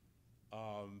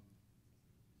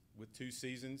with 2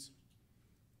 seasons,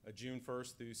 a June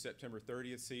 1st through September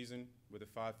 30th season with a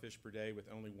 5 fish per day with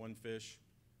only 1 fish,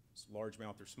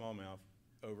 largemouth or smallmouth,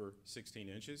 over 16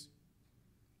 inches,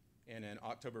 and an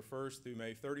October 1st through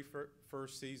May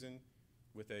 31st season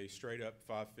with a straight-up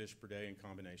 5 fish per day in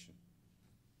combination.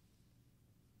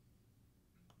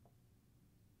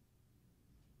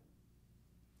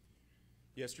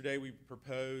 Yesterday, we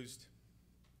proposed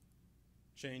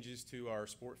changes to our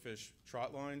sport fish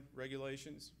trot line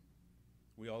regulations.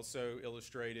 We also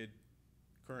illustrated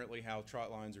currently how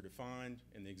trot lines are defined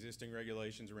and the existing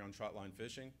regulations around trot line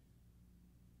fishing.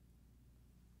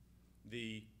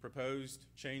 The proposed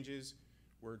changes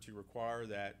were to require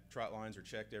that trot lines are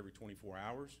checked every 24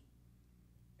 hours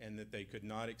and that they could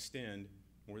not extend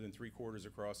more than 3/4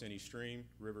 across any stream,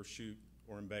 river, chute,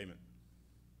 or embayment.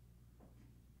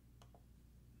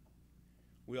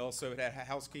 We also had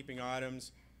housekeeping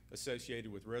items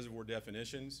associated with reservoir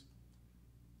definitions.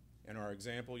 And our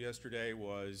example yesterday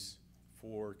was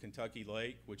for Kentucky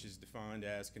Lake, which is defined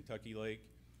as Kentucky Lake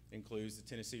includes the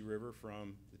Tennessee River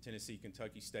from the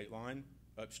Tennessee-Kentucky state line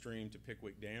upstream to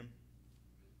Pickwick Dam.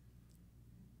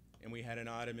 And we had an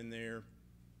item in there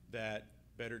that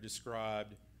better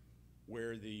described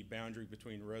where the boundary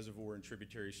between reservoir and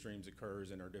tributary streams occurs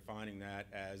and are defining that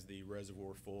as the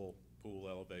reservoir full pool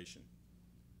elevation.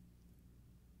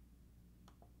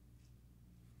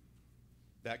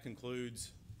 That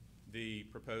concludes the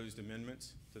proposed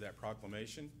amendments to that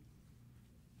proclamation.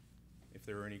 If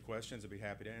there are any questions, I'd be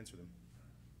happy to answer them.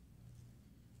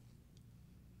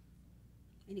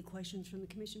 Any questions from the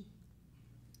commission?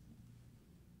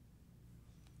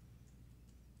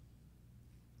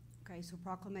 Okay, so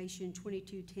proclamation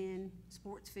 2210,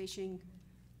 sports fishing,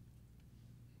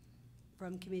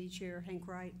 from committee chair Hank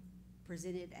Wright,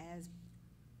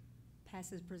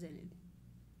 passes presented.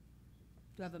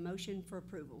 Do I have a motion for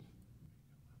approval?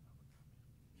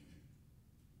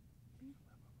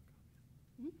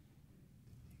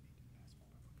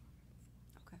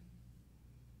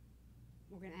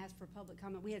 for public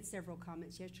comment. We had several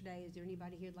comments yesterday. Is there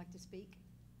anybody here who'd like to speak?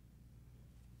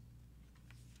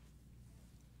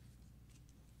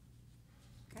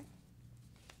 Okay.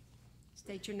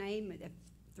 State your name at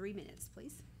 3 minutes,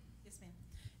 please. Yes, ma'am.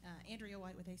 Andrea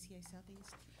White with ACA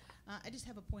Southeast. I just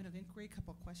have a point of inquiry, a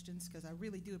couple of questions, because I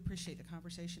really do appreciate the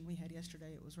conversation we had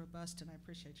yesterday. It was robust, and I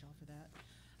appreciate y'all for that.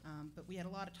 But we had a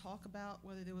lot of talk about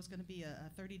whether there was going to be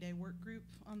a 30-day work group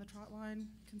on the trot line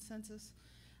consensus,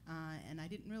 and I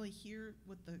didn't really hear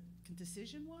what the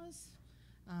decision was.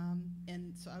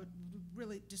 And so I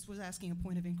really just was asking a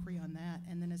point of inquiry on that.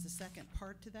 And then as a second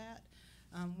part to that,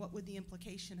 what would the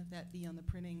implication of that be on the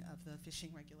printing of the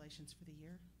fishing regulations for the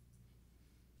year?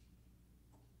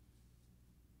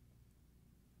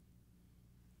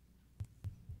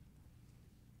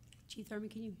 Chief Thurman,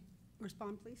 can you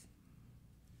respond, please?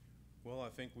 Well, I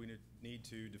think we need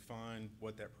to define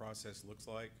what that process looks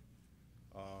like.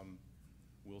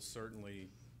 We'll certainly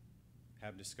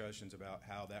have discussions about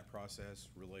how that process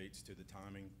relates to the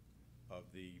timing of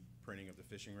the printing of the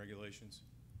fishing regulations.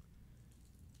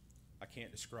 I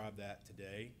can't describe that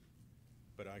today,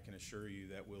 but I can assure you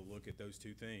that we'll look at those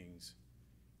two things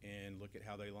and look at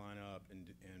how they line up, and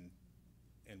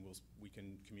we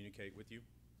can communicate with you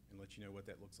and let you know what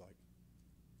that looks like.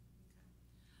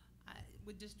 I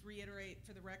would just reiterate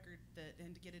for the record that,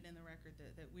 and to get it in the record,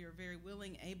 that we are very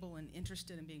willing, able, and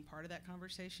interested in being part of that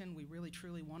conversation. We really,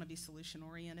 truly want to be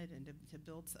solution-oriented and to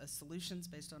build solutions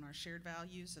based on our shared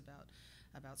values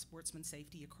about sportsman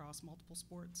safety across multiple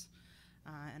sports.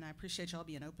 And I appreciate y'all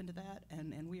being open to that,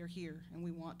 and we are here, and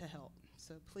we want to help.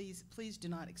 So please, please do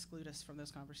not exclude us from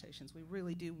those conversations. We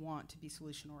really do want to be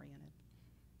solution-oriented.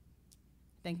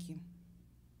 Thank you.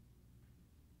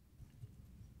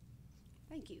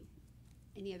 Thank you.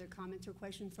 Any other comments or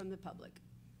questions from the public?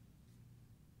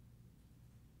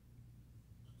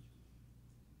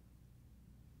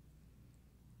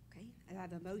 Okay, I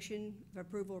have a motion of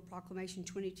approval of Proclamation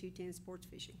 2210 sports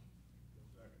fishing.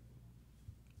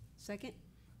 Second?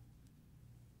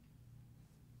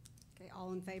 Okay,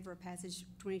 all in favor of passage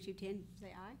 2210,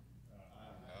 say aye.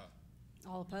 Aye.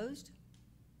 All opposed?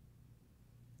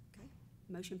 Okay,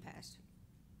 motion passed.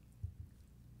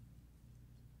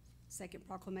 Second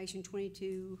proclamation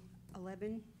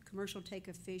 2211, commercial take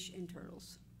of fish and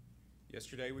turtles.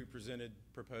 Yesterday, we presented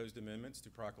proposed amendments to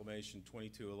Proclamation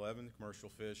 2211,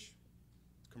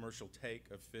 commercial take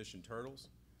of fish and turtles.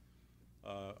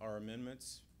 Our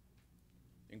amendments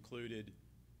included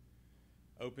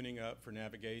opening up for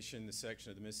navigation the section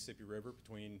of the Mississippi River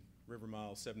between River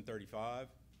Mile 735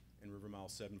 and River Mile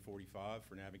 745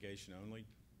 for navigation only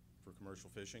for commercial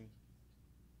fishing.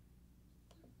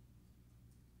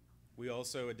 We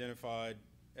also identified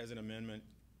as an amendment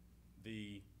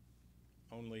the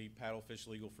only paddlefish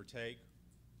legal for take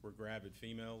were gravid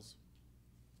females,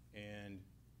 and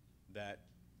that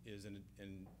is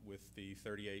with the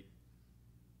 38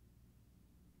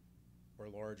 or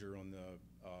larger on the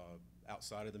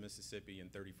outside of the Mississippi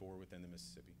and 34 within the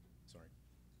Mississippi. Sorry.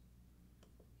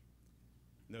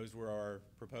 And those were our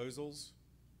proposals,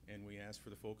 and we ask for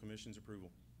the full commission's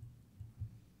approval.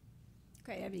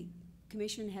 Okay,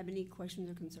 Commission have any questions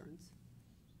or concerns?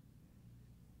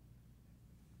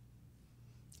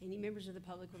 Any members of the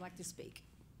public would like to speak?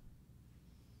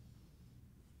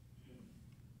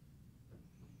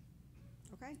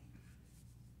 Okay.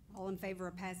 All in favor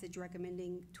of passage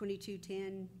recommending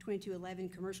 2210, 2211,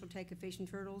 commercial take of fish and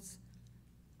turtles?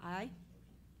 Aye?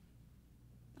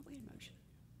 Oh, we had a motion.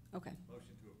 Okay.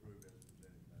 Motion to approve as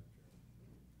presented, Madam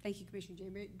Chairman. Thank you, Commissioner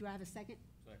Jeremy. Do I have a second?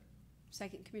 Second.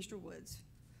 Second, Commissioner Woods.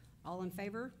 All in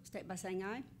favor, state by saying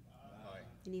aye. Aye.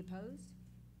 Any opposed?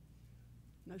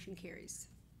 Motion carries.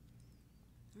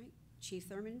 All right, Chief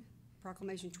Thurman,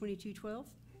 Proclamation 2212.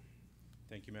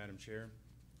 Thank you, Madam Chair.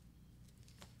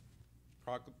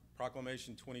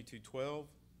 Proclamation 2212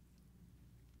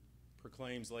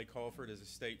 proclaims Lake Halford as a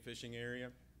state fishing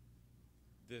area.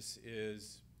 This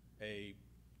is a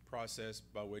process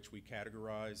by which we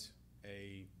categorize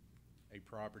a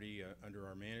property under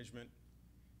our management,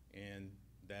 and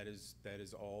that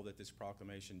is all that this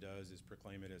proclamation does, is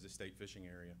proclaim it as a state fishing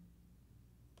area.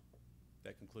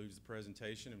 That concludes the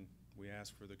presentation, and we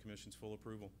ask for the Commission's full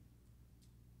approval.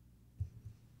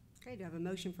 Okay, do I have a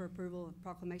motion for approval of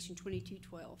Proclamation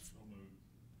 2212? So moved.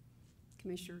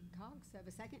 Commissioner Cox, do I have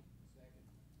a second?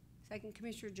 Second. Second,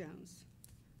 Commissioner Jones.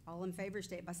 All in favor,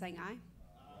 state by saying aye. Aye.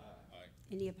 Aye.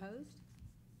 Any opposed?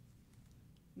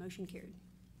 Motion carried.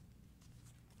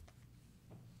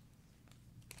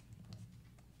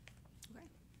 Okay,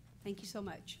 thank you so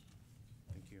much.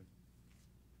 Thank you.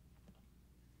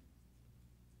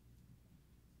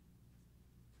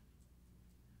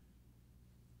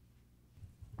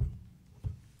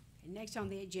 next on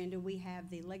the agenda, we have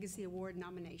the Legacy Award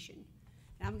nomination.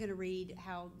 And I'm going to read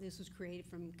how this was created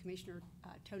from Commissioner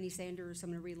Tony Sanders. I'm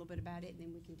going to read a little bit about it, and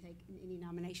then we can take any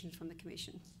nominations from the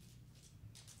commission.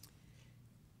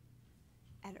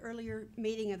 At an earlier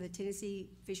meeting of the Tennessee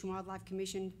Fish and Wildlife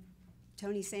Commission,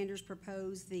 Tony Sanders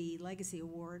proposed the Legacy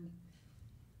Award.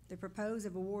 The proposed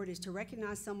award is to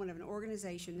recognize someone of an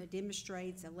organization that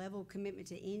demonstrates a level of commitment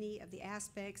to any of the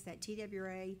aspects that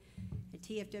TWA and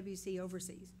TFWC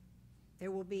oversees. There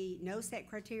will be no set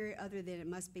criteria other than it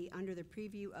must be under the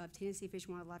purview of Tennessee Fish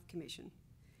and Wildlife Commission.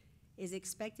 It is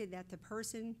expected that the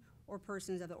person or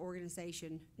persons of the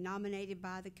organization nominated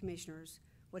by the commissioners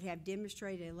would have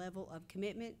demonstrated a level of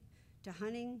commitment to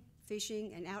hunting,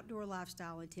 fishing, and outdoor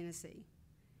lifestyle in Tennessee.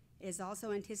 It is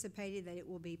also anticipated that it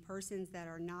will be persons that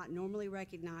are not normally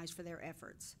recognized for their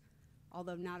efforts,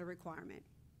 although not a requirement.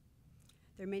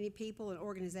 There are many people and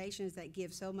organizations that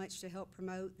give so much to help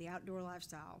promote the outdoor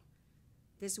lifestyle.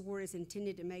 This award is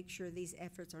intended to make sure these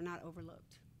efforts are not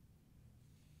overlooked.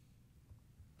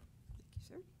 Thank you,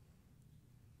 sir.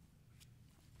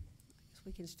 So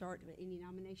we can start with any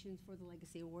nominations for the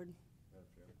Legacy Award. Madam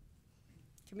Chairman.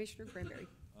 Commissioner Granberry.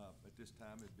 At this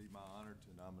time, it'd be my honor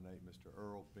to nominate Mr.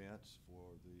 Earl Bentz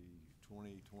for the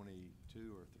 2022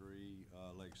 or 3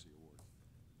 Legacy Award.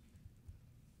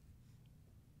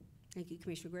 Thank you,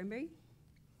 Commissioner Granberry.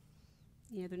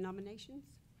 Any other nominations?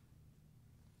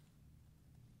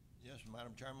 Yes,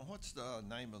 Madam Chairman, what's the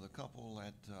name of the couple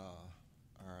at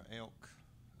our Elk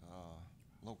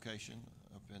location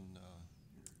up in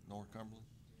North Cumberland?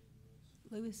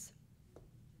 Lewis.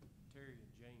 Terry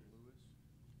and Jane Lewis.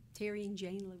 Terry and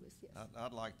Jane Lewis, yes.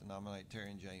 I'd like to nominate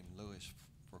Terry and Jane Lewis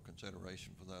for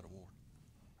consideration for that award.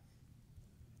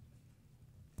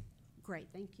 Great,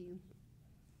 thank you.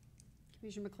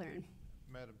 Commissioner McLaren.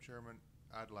 Madam Chairman,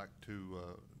 I'd like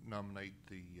to nominate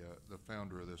the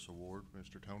founder of this award,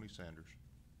 Mr. Tony Sanders.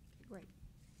 Okay, great,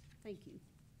 thank you.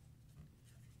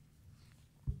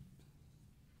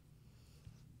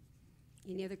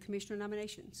 Any other commissioner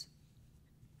nominations?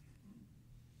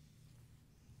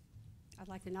 I'd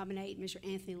like to nominate Mr.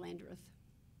 Anthony Landreth.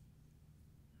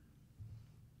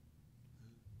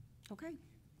 Okay,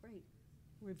 great.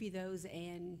 Review those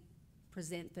and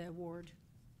present the award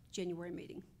January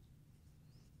meeting.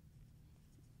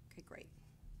 Okay, great.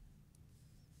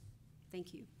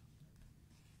 Thank you.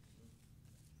 Okay.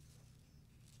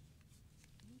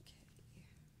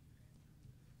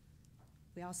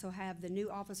 We also have the new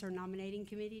officer nominating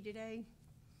committee today.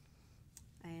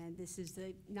 And this is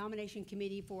the nomination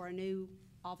committee for our new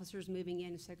officers moving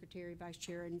in, secretary, vice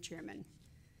chair, and chairman.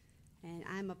 And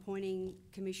I'm appointing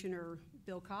Commissioner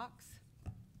Bill Cox,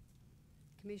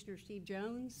 Commissioner Steve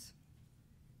Jones,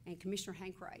 and Commissioner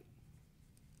Hank Wright.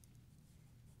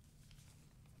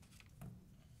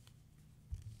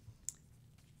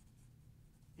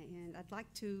 And I'd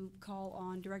like to call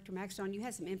on Director Maxton. You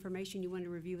had some information you wanted to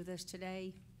review with us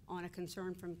today on a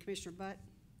concern from Commissioner Butt.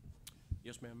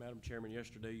 Yes, ma'am. Madam Chairman,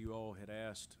 yesterday you all had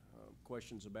asked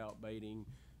questions about baiting,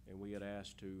 and we had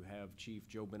asked to have Chief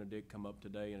Joe Benedict come up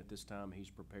today, and at this time he's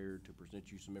prepared to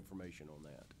present you some information on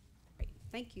that. Great.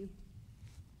 Thank you.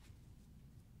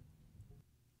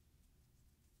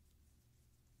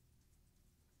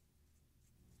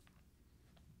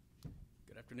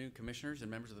 Good afternoon, commissioners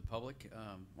and members of the public.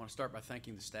 I want to start by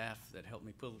thanking the staff that helped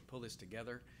me pull this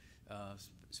together,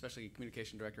 especially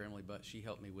Communication Director Emily Butt. She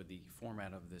helped me with the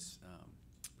format of this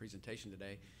presentation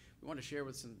today. We want to share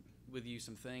with you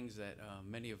some things that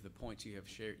many of the points you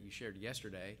shared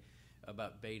yesterday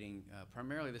about baiting.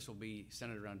 Primarily, this will be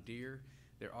centered around deer.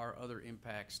 There are other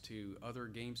impacts to other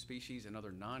game species and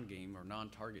other non-game or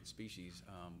non-target species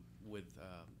with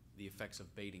the effects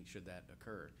of baiting should that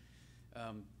occur.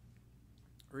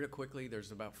 Real quickly,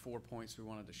 there's about 4 points we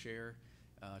wanted to share.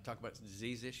 Talk about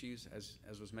disease issues.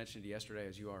 As was mentioned yesterday,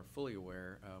 as you are fully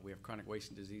aware, we have chronic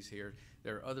wasting disease here.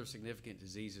 There are other significant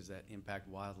diseases that impact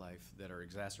wildlife that are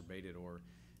exacerbated or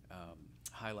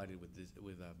highlighted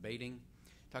with baiting.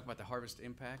 Talk about the harvest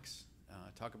impacts.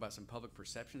 Talk about some public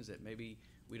perceptions that maybe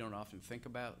we don't often think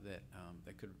about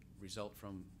that could result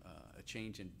from a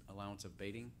change in allowance of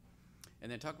baiting.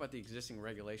 And then talk about the existing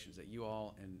regulations that you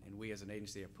all and we as an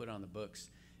agency have put on the books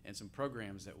and some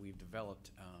programs that we've developed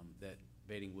that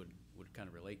baiting would kind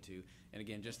of relate to. And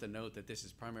again, just a note that this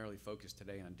is primarily focused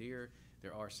today on deer.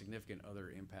 There are significant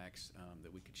other impacts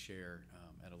that we could share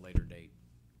at a later date.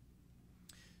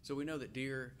 So we know that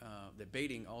that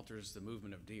baiting alters the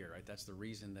movement of deer, right? That's the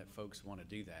reason that folks want to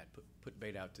do that, put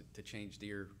bait out to change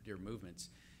deer movements.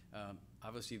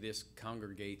 Obviously, this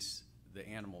congregates the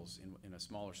animals in a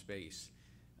smaller space.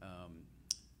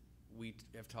 we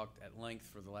have talked at length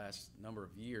for the last number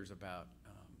of years about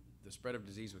the spread of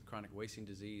disease with chronic wasting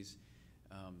disease.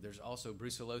 There's also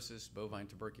brucellosis, bovine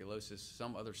tuberculosis.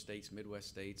 Some other states, Midwest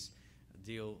states,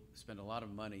 spend a lot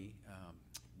of money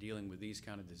dealing with these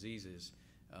kind of diseases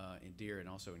in deer and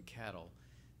also in cattle.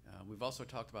 We've also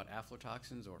talked about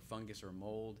aflatoxins or fungus or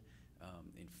mold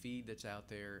in feed that's out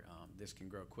there. This can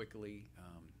grow quickly.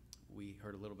 We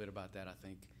heard a little bit about that, I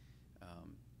think,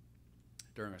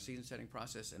 during our season setting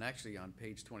process. And actually on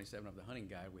page 27 of the hunting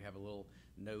guide, we have a little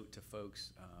note to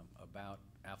folks about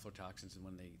aflatoxins and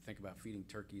when they think about feeding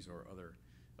turkeys or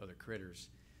other critters.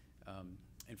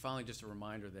 And finally, just a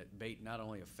reminder that bait not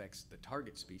only affects the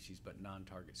target species, but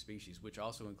non-target species, which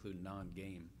also include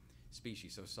non-game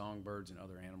species. So songbirds and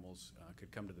other animals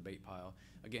could come to the bait pile.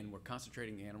 Again, we're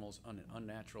concentrating animals on an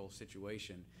unnatural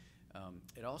situation.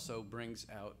 It also brings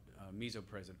out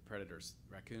mesopredators,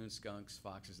 raccoons, skunks,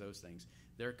 foxes, those things.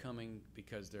 They're coming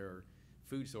because there are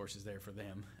food sources there for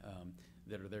them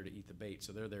that are there to eat the bait,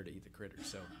 so they're there to eat the critters.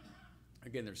 So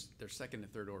again, there's second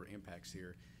and third order impacts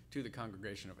here to the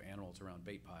congregation of animals around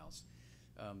bait piles.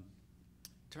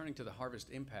 Turning to the harvest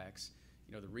impacts,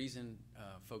 the reason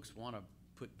folks want to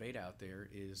put bait out there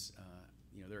is,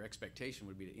 their expectation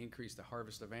would be to increase the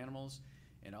harvest of animals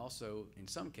and also, in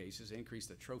some cases, increase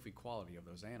the trophy quality of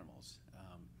those animals.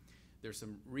 There's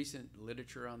some recent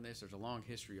literature on this. There's a long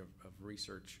history of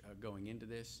research going into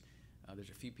this. There's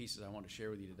a few pieces I want to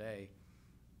share with you today.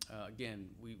 Again,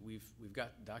 we've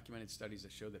got documented studies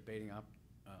that show that baiting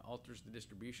alters the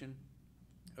distribution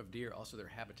of deer, also their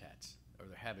habitats, or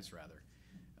their habits rather.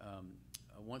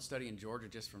 One study in Georgia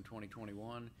just from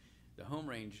 2021, the home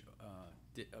range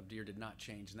of deer did not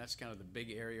change, and that's kind of the big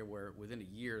area where within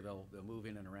a year they'll move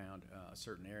in and around a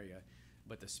certain area.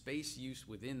 But the space use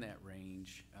within that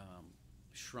range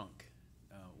shrunk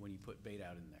when you put bait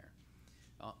out in there.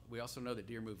 We also know that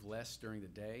deer move less during the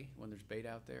day when there's bait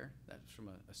out there. That's from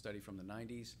a study from the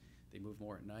 90s. They move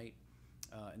more at night.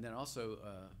 And then also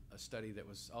a study that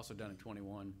was also done in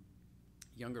 21,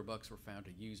 younger bucks were found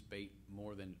to use bait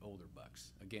more than older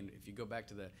bucks. Again, if you go back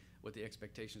to what the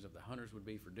expectations of the hunters would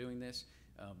be for doing this,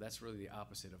 that's really the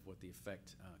opposite of what the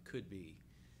effect could be.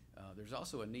 There's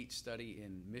also a neat study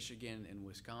in Michigan and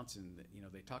Wisconsin that,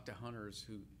 they talked to hunters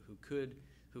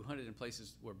who hunted in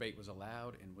places where bait was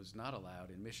allowed and was not allowed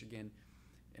in Michigan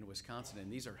and Wisconsin,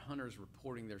 and these are hunters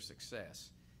reporting their success.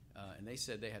 And they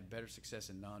said they had better success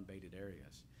in non-baited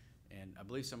areas. And I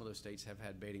believe some of those states have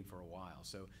had baiting for a while.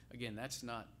 So again, that's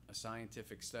not a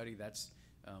scientific study.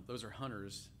 Those are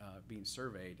hunters being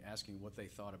surveyed, asking what they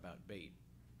thought about bait.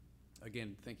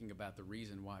 Again, thinking about the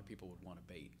reason why people would want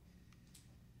to bait.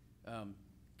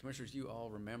 Commissioners, you all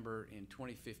remember in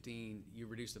 2015, you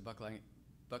reduced the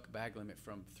buck bag limit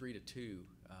from 3 to 2.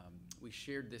 We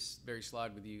shared this very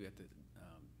slide with you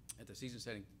at the season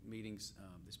setting meetings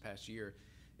this past year.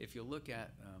 If you look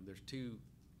at, there's two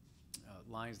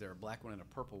lines there, a black one and a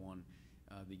purple one.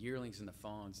 The yearlings and the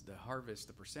fawns,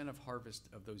 the percent of harvest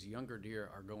of those younger deer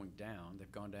are going down.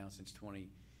 They've gone down since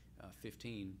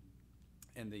 2015.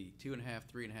 And the 2.5,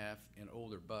 3.5, and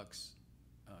older bucks,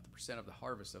 the percent of the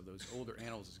harvest of those older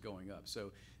animals is going up.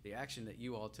 So the action that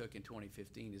you all took in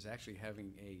 2015 is actually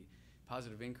having a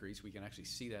positive increase. We can actually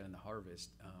see that in the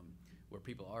harvest where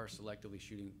people are selectively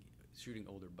shooting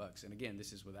older bucks. And again,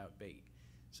 this is without bait.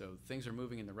 So things are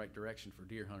moving in the right direction for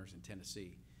deer hunters in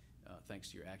Tennessee,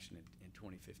 thanks to your action in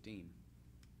 2015.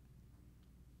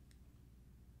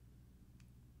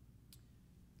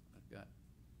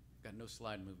 I've got no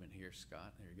slide movement here,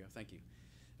 Scott. There you go. Thank you.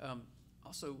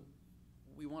 Also,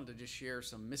 we wanted to just share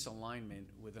some misalignment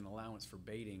with an allowance for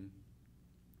baiting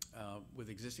with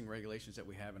existing regulations that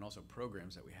we have and also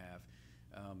programs that we have.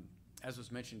 As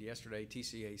was mentioned yesterday,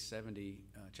 TCA 70,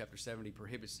 Chapter 70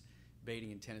 prohibits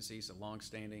baiting in Tennessee. It's a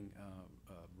long-standing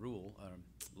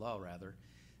law rather.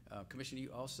 Commission,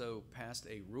 you also passed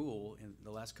a rule in the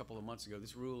last couple of months ago.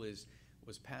 This rule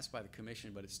was passed by the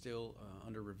commission, but it's still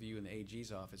under review in the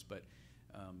AG's office. But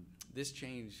this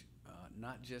change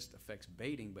not just affects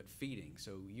baiting, but feeding.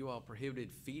 So you all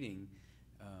prohibited feeding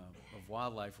of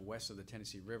wildlife west of the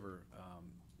Tennessee River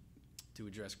to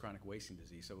address chronic wasting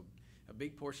disease. So a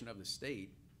big portion of the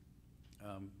state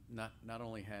not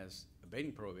only has a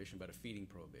baiting prohibition, but a feeding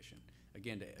prohibition,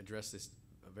 again, to address this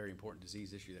very important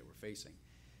disease issue that we're facing.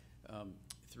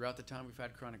 Throughout the time we've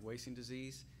had chronic wasting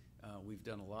disease, we've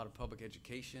done a lot of public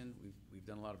education. We've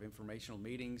done a lot of informational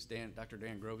meetings. Dr.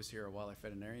 Dan Grove is here, a wildlife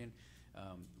veterinarian,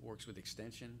 works with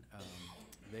Extension.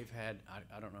 They've had,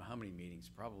 I don't know how many meetings,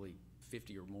 probably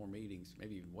 50 or more meetings,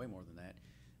 maybe even way more than that,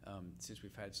 since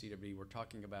we've had CWD. We're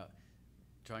talking about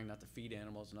trying not to feed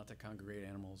animals, not to congregate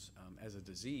animals as a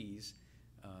disease,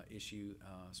 issue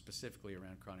specifically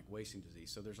around chronic wasting disease.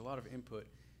 So there's a lot of input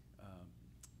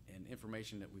and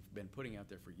information that we've been putting out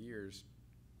there for years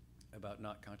about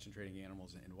not concentrating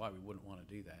animals and why we wouldn't want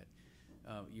to do that.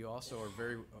 You also are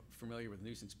very familiar with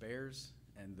nuisance bears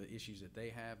and the issues that they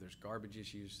have. There's garbage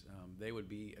issues. They would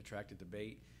be attracted to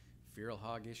bait. Feral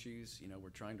hog issues. We're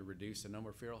trying to reduce the number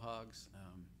of feral hogs.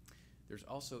 There's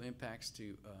also impacts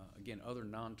to, again, other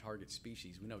non-target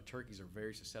species. We know turkeys are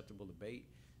very susceptible to bait.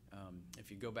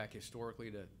 If you go back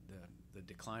historically to the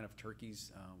decline of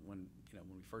turkeys when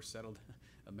we first settled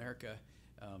America,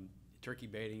 turkey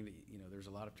baiting, there's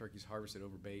a lot of turkeys harvested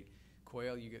over bait.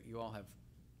 Quail, you all have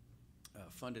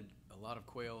funded a lot of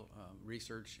quail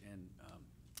research and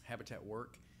habitat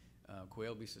work.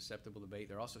 Quail be susceptible to bait.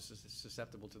 They're also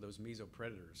susceptible to those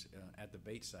mesopredators at the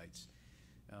bait sites.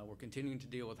 We're continuing to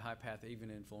deal with high-path avian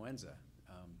influenza.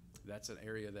 That's an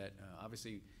area that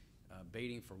obviously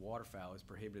baiting for waterfowl is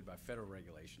prohibited by federal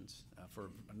regulations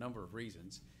for a number of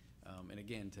reasons. And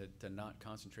again, to not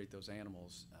concentrate those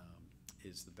animals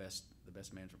is the best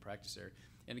management practice there.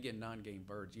 And again, non-game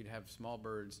birds. You'd have small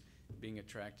birds being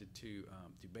attracted to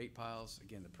bait piles.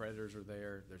 Again, the predators are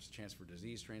there. There's a chance for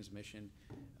disease transmission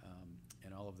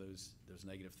and all of those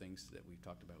negative things that we've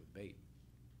talked about with bait.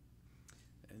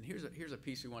 And here's a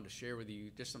piece we wanted to share with you,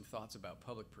 just some thoughts about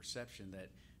public perception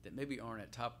that maybe aren't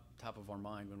at top of our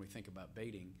mind when we think about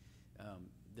baiting.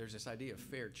 There's this idea of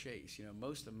fair chase.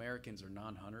 Most Americans are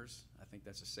non-hunters. I think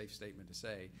that's a safe statement to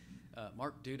say.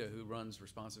 Mark Duda, who runs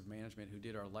Responsive Management, who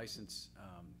did our license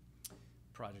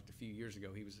project a few years ago,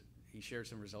 he shared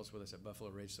some results with us at Buffalo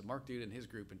Ridge. So Mark Duda and his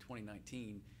group in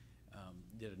 2019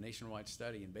 did a nationwide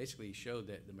study, and basically he showed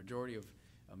that the majority of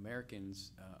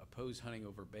Americans oppose hunting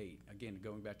over bait. Again,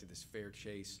 going back to this fair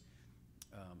chase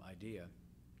idea.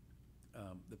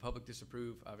 The public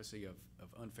disapprove, obviously, of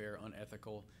unfair,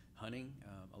 unethical hunting.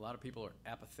 A lot of people are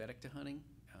apathetic to hunting,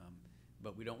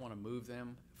 but we don't want to move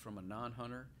them from a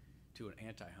non-hunter to an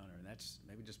anti-hunter. And that's,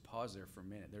 maybe just pause there for a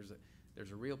minute.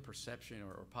 There's a real perception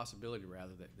or possibility,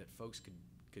 rather, that folks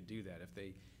could do that.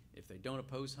 If they don't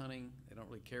oppose hunting, they don't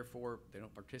really care for it, they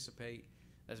don't participate,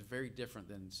 that's very different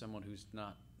than someone who's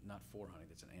not for hunting,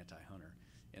 that's an anti-hunter.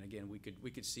 And again, we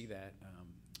could see that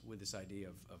with this idea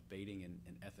of baiting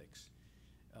and ethics.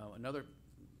 Another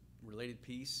related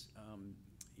piece,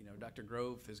 Dr.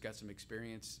 Grove has got some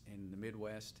experience in the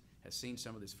Midwest, has seen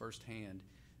some of this firsthand.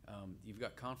 You've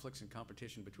got conflicts and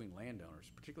competition between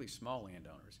landowners, particularly small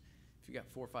landowners. If you got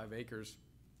 4 or 5 acres,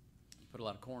 you put a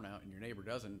lot of corn out and your neighbor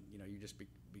doesn't, you just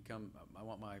become, I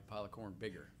want my pile of corn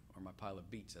bigger, or my pile of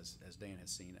beets, as Dan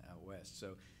has seen out west.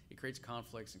 So it creates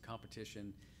conflicts and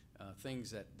competition,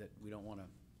 things that we don't want to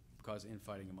cause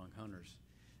infighting among hunters.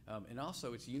 And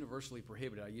also, it's universally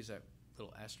prohibited. I use that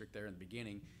little asterisk there in the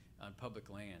beginning on public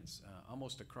lands.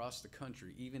 Almost across the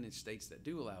country, even in states that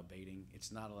do allow baiting,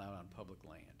 it's not allowed on public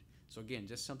land. So again,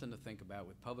 just something to think about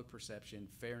with public perception,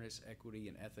 fairness, equity,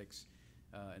 and ethics,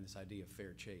 and this idea of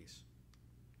fair chase.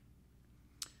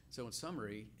 So in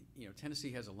summary,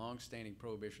 Tennessee has a long-standing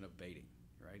prohibition of baiting,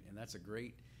 right? And that's a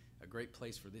great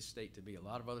place for this state to be. A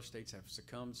lot of other states have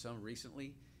succumbed, some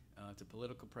recently, to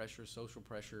political pressure, social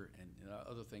pressure, and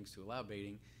other things to allow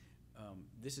baiting.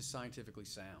 This is scientifically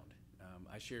sound.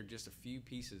 I shared just a few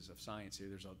pieces of science here.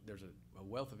 There's a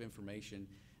wealth of information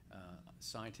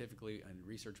scientifically and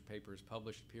research papers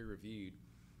published, peer-reviewed,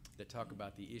 that talk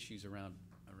about the issues around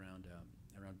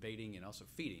baiting and also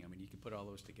feeding. I mean, you can put all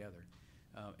those together.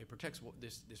 It protects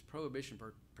this prohibition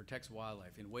protects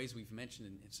wildlife in ways we've mentioned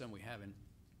and some we haven't.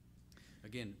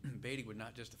 Again, baiting would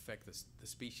not just affect the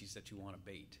species that you want to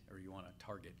bait or you want to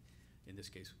target, in this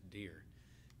case, deer.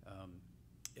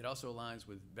 It also aligns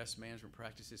with best management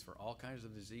practices for all kinds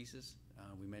of diseases.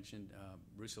 We mentioned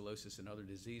brucellosis and other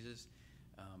diseases.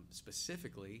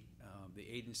 Specifically, the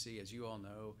agency, as you all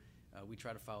know, we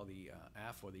try to follow the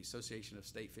AFWA, the Association of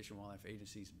State Fish and Wildlife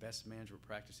Agencies, best management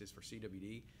practices for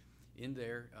CWD. In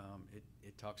there,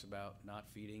 it talks about not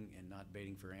feeding and not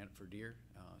baiting for deer.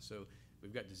 So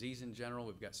we've got disease in general,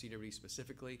 we've got CWD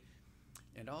specifically,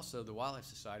 and also the Wildlife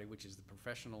Society, which is the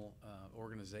professional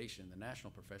organization, the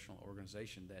national professional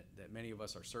organization that many of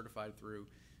us are certified through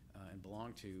and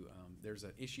belong to. There's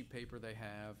an issue paper they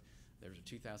have. There's a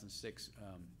 2006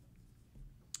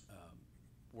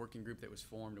 working group that was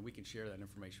formed, and we can share that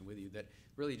information with you, that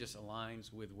really just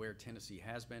aligns with where Tennessee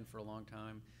has been for a long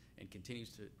time and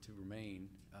continues to remain.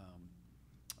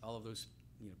 All of those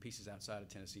pieces outside of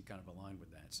Tennessee kind of align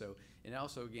with that. So, and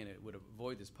also, again, it would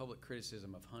avoid this public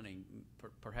criticism of hunting,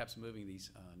 perhaps moving these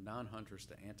non-hunters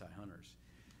to anti-hunters.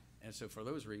 And so for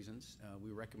those reasons,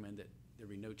 we recommend that there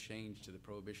be no change to the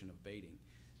prohibition of baiting.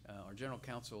 Our general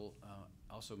counsel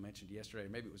also mentioned yesterday,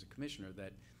 maybe it was a commissioner,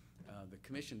 that the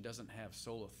commission doesn't have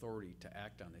sole authority to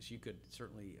act on this. You could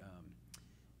certainly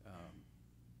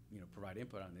provide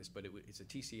input on this, but it's a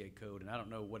TCA code, and I don't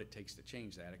know what it takes to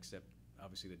change that, except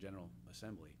obviously the General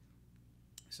Assembly.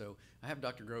 So I have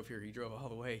Dr. Grove here. He drove all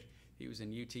the way. He was in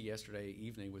UT yesterday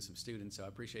evening with some students, so I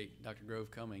appreciate Dr.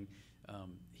 Grove coming.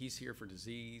 He's here for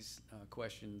disease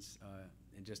questions,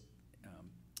 and just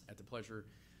at the pleasure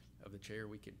of the chair,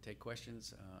 we could take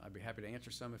questions. I'd be happy to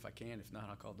answer some if I can. If not,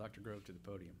 I'll call Dr. Grove to the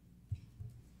podium.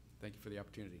 Thank you for the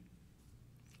opportunity.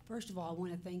 First of all, I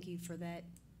want to thank you for that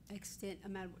extent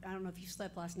amount. I don't know if you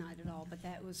slept last night at all, but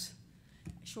that was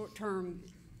short-term,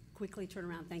 quickly turn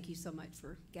around. Thank you so much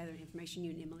for gathering information,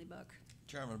 you and Emily Buck.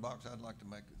 Chairman Box, I'd like to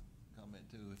make a comment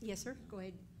too. Yes, sir. Go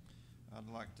ahead. I'd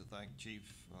like to thank Chief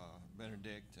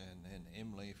Benedict and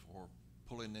Emily for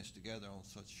pulling this together on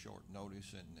such short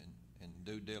notice and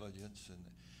due diligence. And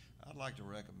I'd like to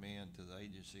recommend to the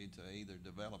agency to either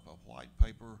develop a white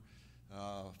paper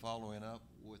following up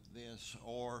with this,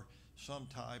 or some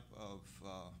type of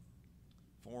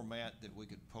format that we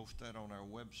could post that on our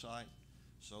website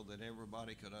so that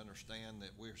everybody could understand that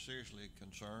we're seriously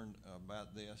concerned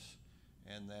about this,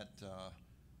 and that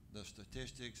the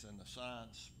statistics and the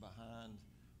science behind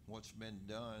what's been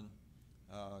done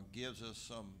gives us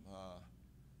some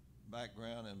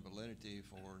background and validity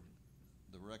for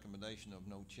the recommendation of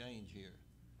no change here.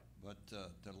 But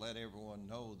to let everyone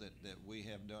know that we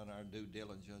have done our due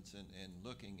diligence in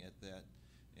looking at that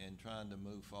and trying to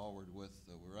move forward with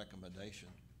the recommendation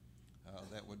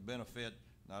that would benefit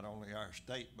not only our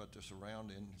state but the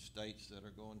surrounding states that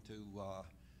are going to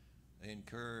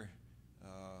incur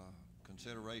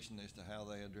consideration as to how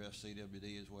they address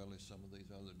CWD as well as some of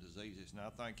these other diseases.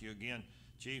 Now, thank you again,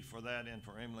 Chief, for that, and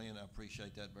for Emily, and I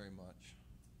appreciate that very much.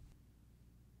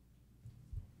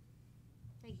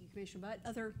 Thank you, Commissioner Butt.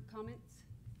 Other comments?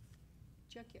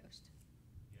 Chuck Yost.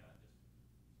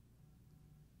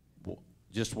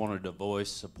 Just wanted to voice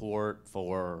support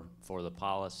for the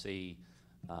policy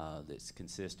that's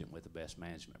consistent with the best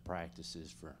management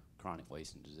practices for chronic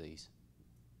wasting disease.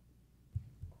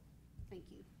 Thank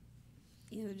you.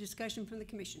 Any other discussion from the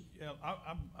commission? Yeah,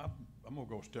 I'm gonna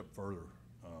go a step further.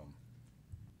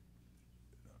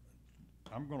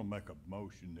 I'm gonna make a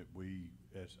motion that we,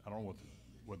 I don't know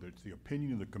whether it's the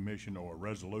opinion of the commission or a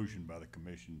resolution by the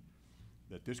commission,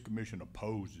 that this commission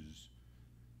opposes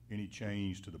any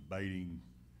change to the baiting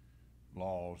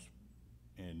laws,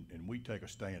 and we take a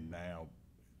stand now.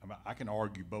 I mean, I can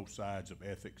argue both sides of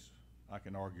ethics. I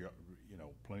can argue,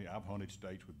 plenty. I've hunted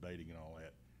states with baiting and all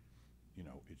that.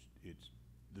 It's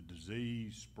the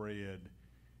disease spread,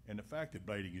 and the fact that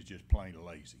baiting is just plain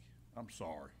lazy. I'm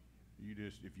sorry.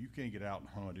 If you can't get out and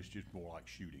hunt, it's just more like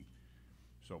shooting.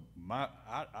 So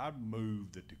I'd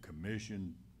move that the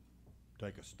commission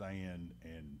take a stand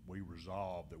and we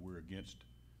resolve that we're against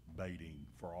baiting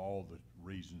for all the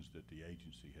reasons that the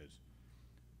agency has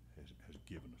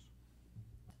given us.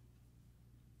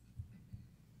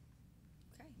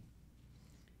 Okay.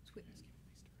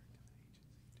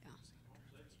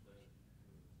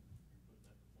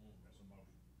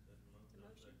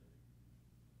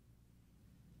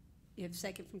 You have a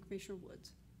second from Commissioner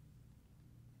Woods.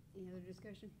 Any other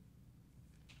discussion?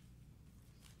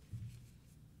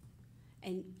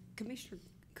 And Commissioner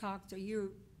Cox,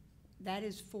 that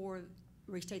is for,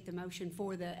 restate the motion,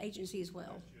 for the agency as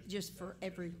well, just for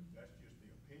every. That's just the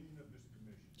opinion of this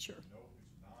commission. Sure. No,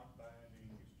 it's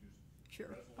non-binding, it's just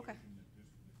Sure. a Okay. resolution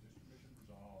that this commission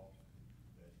resolves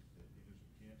that it is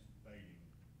against baiting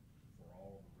for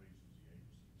all the reasons the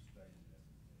agency has stated, and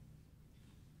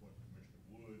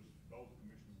what both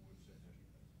Commissioner Woods said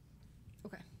yesterday.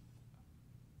 Okay.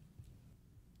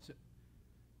 So,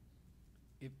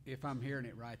 if I'm hearing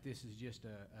it right, this is just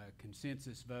a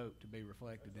consensus vote to be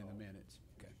reflected in the minutes.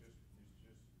 Okay. It's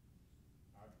just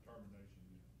our determination,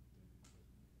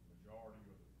 the majority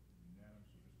or the unanimous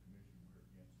of this commission, we're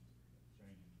against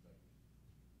changing the baiting.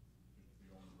 Just to be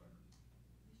on the record.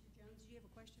 Mr. Jones, do you have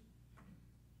a question?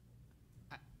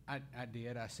 I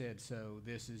did. I said, so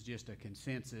this is just a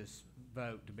consensus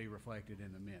vote to be reflected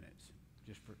in the minutes,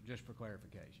 just for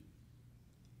clarification.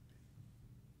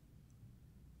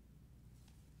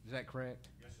 Is that correct?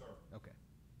 Yes, sir. Okay.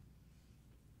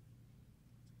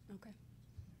 Okay.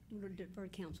 I'm going to defer to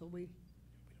council. All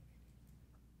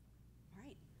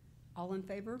right. All in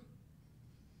favor?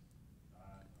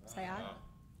 Say aye.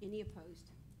 Any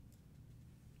opposed?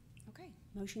 Okay.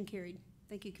 Motion carried.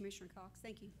 Thank you, Commissioner Cox.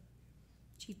 Thank you.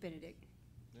 Chief Benedict.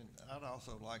 And I'd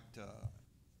also like to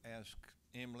ask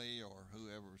Emily or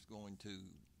whoever's going to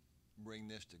bring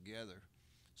this together,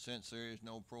 since there is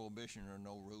no prohibition or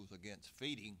no rules against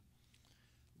feeding,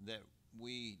 that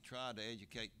we try to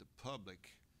educate the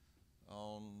public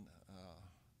on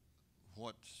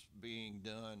what's being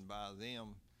done by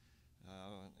them.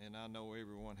 And I know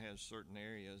everyone has certain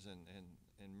areas, and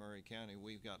in Murray County,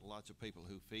 we've got lots of people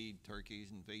who feed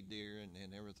turkeys and feed deer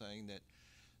and everything,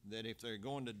 that if they're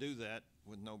going to do that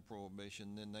with no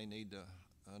prohibition, then they need to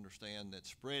understand that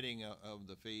spreading of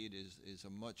the feed is a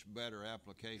much better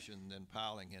application than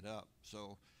piling it up.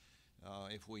 So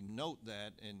if we note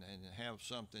that and have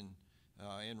something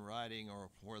in writing or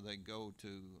where they go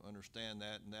to understand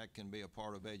that, and that can be a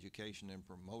part of education and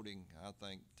promoting, I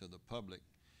think, to the public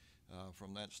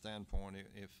from that standpoint,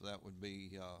 if that would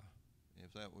be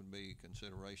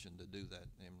consideration to do that,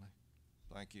 Emily.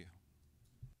 Thank you.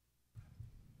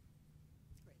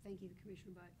 Great, thank you,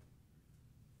 Commissioner Butt.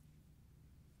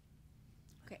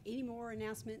 Okay, any more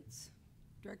announcements?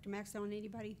 Director Maxon,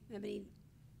 anybody have any?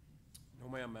 No,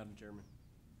 ma'am, Madam Chairman.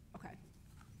 Okay.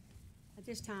 At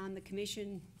this time, the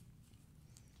commission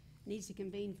needs to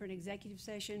convene for an executive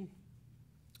session.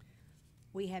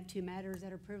 We have two matters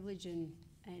that are privileged and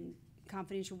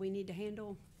confidential we need to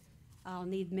handle. I'll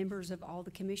need members of all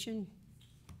the commission.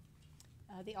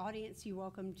 The audience, you're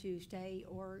welcome to stay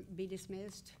or be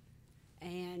dismissed.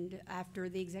 And after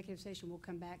the executive session, we'll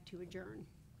come back to adjourn.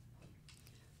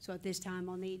 So at this time,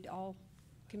 I'll need all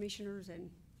commissioners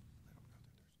and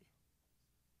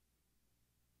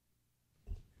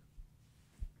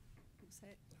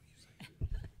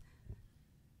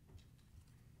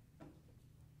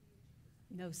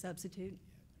no substitute?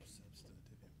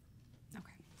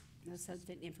 Okay, no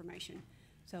substitute information.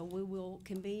 So we will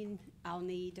convene. I'll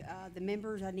need, the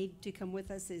members I need to come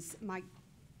with us is Mike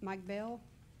Bell,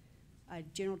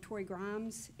 General Tory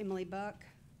Grimes, Emily Buck,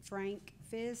 Frank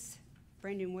Fiss,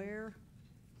 Brandon Ware,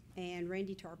 and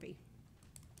Randy Tarpey.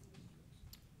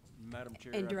 Madam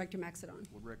Chair. And Director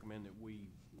Maxedon. Would recommend that we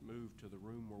move to the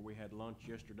room where we had lunch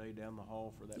yesterday down the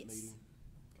hall for that Yes. meeting.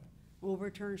 We'll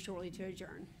return shortly to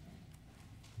adjourn.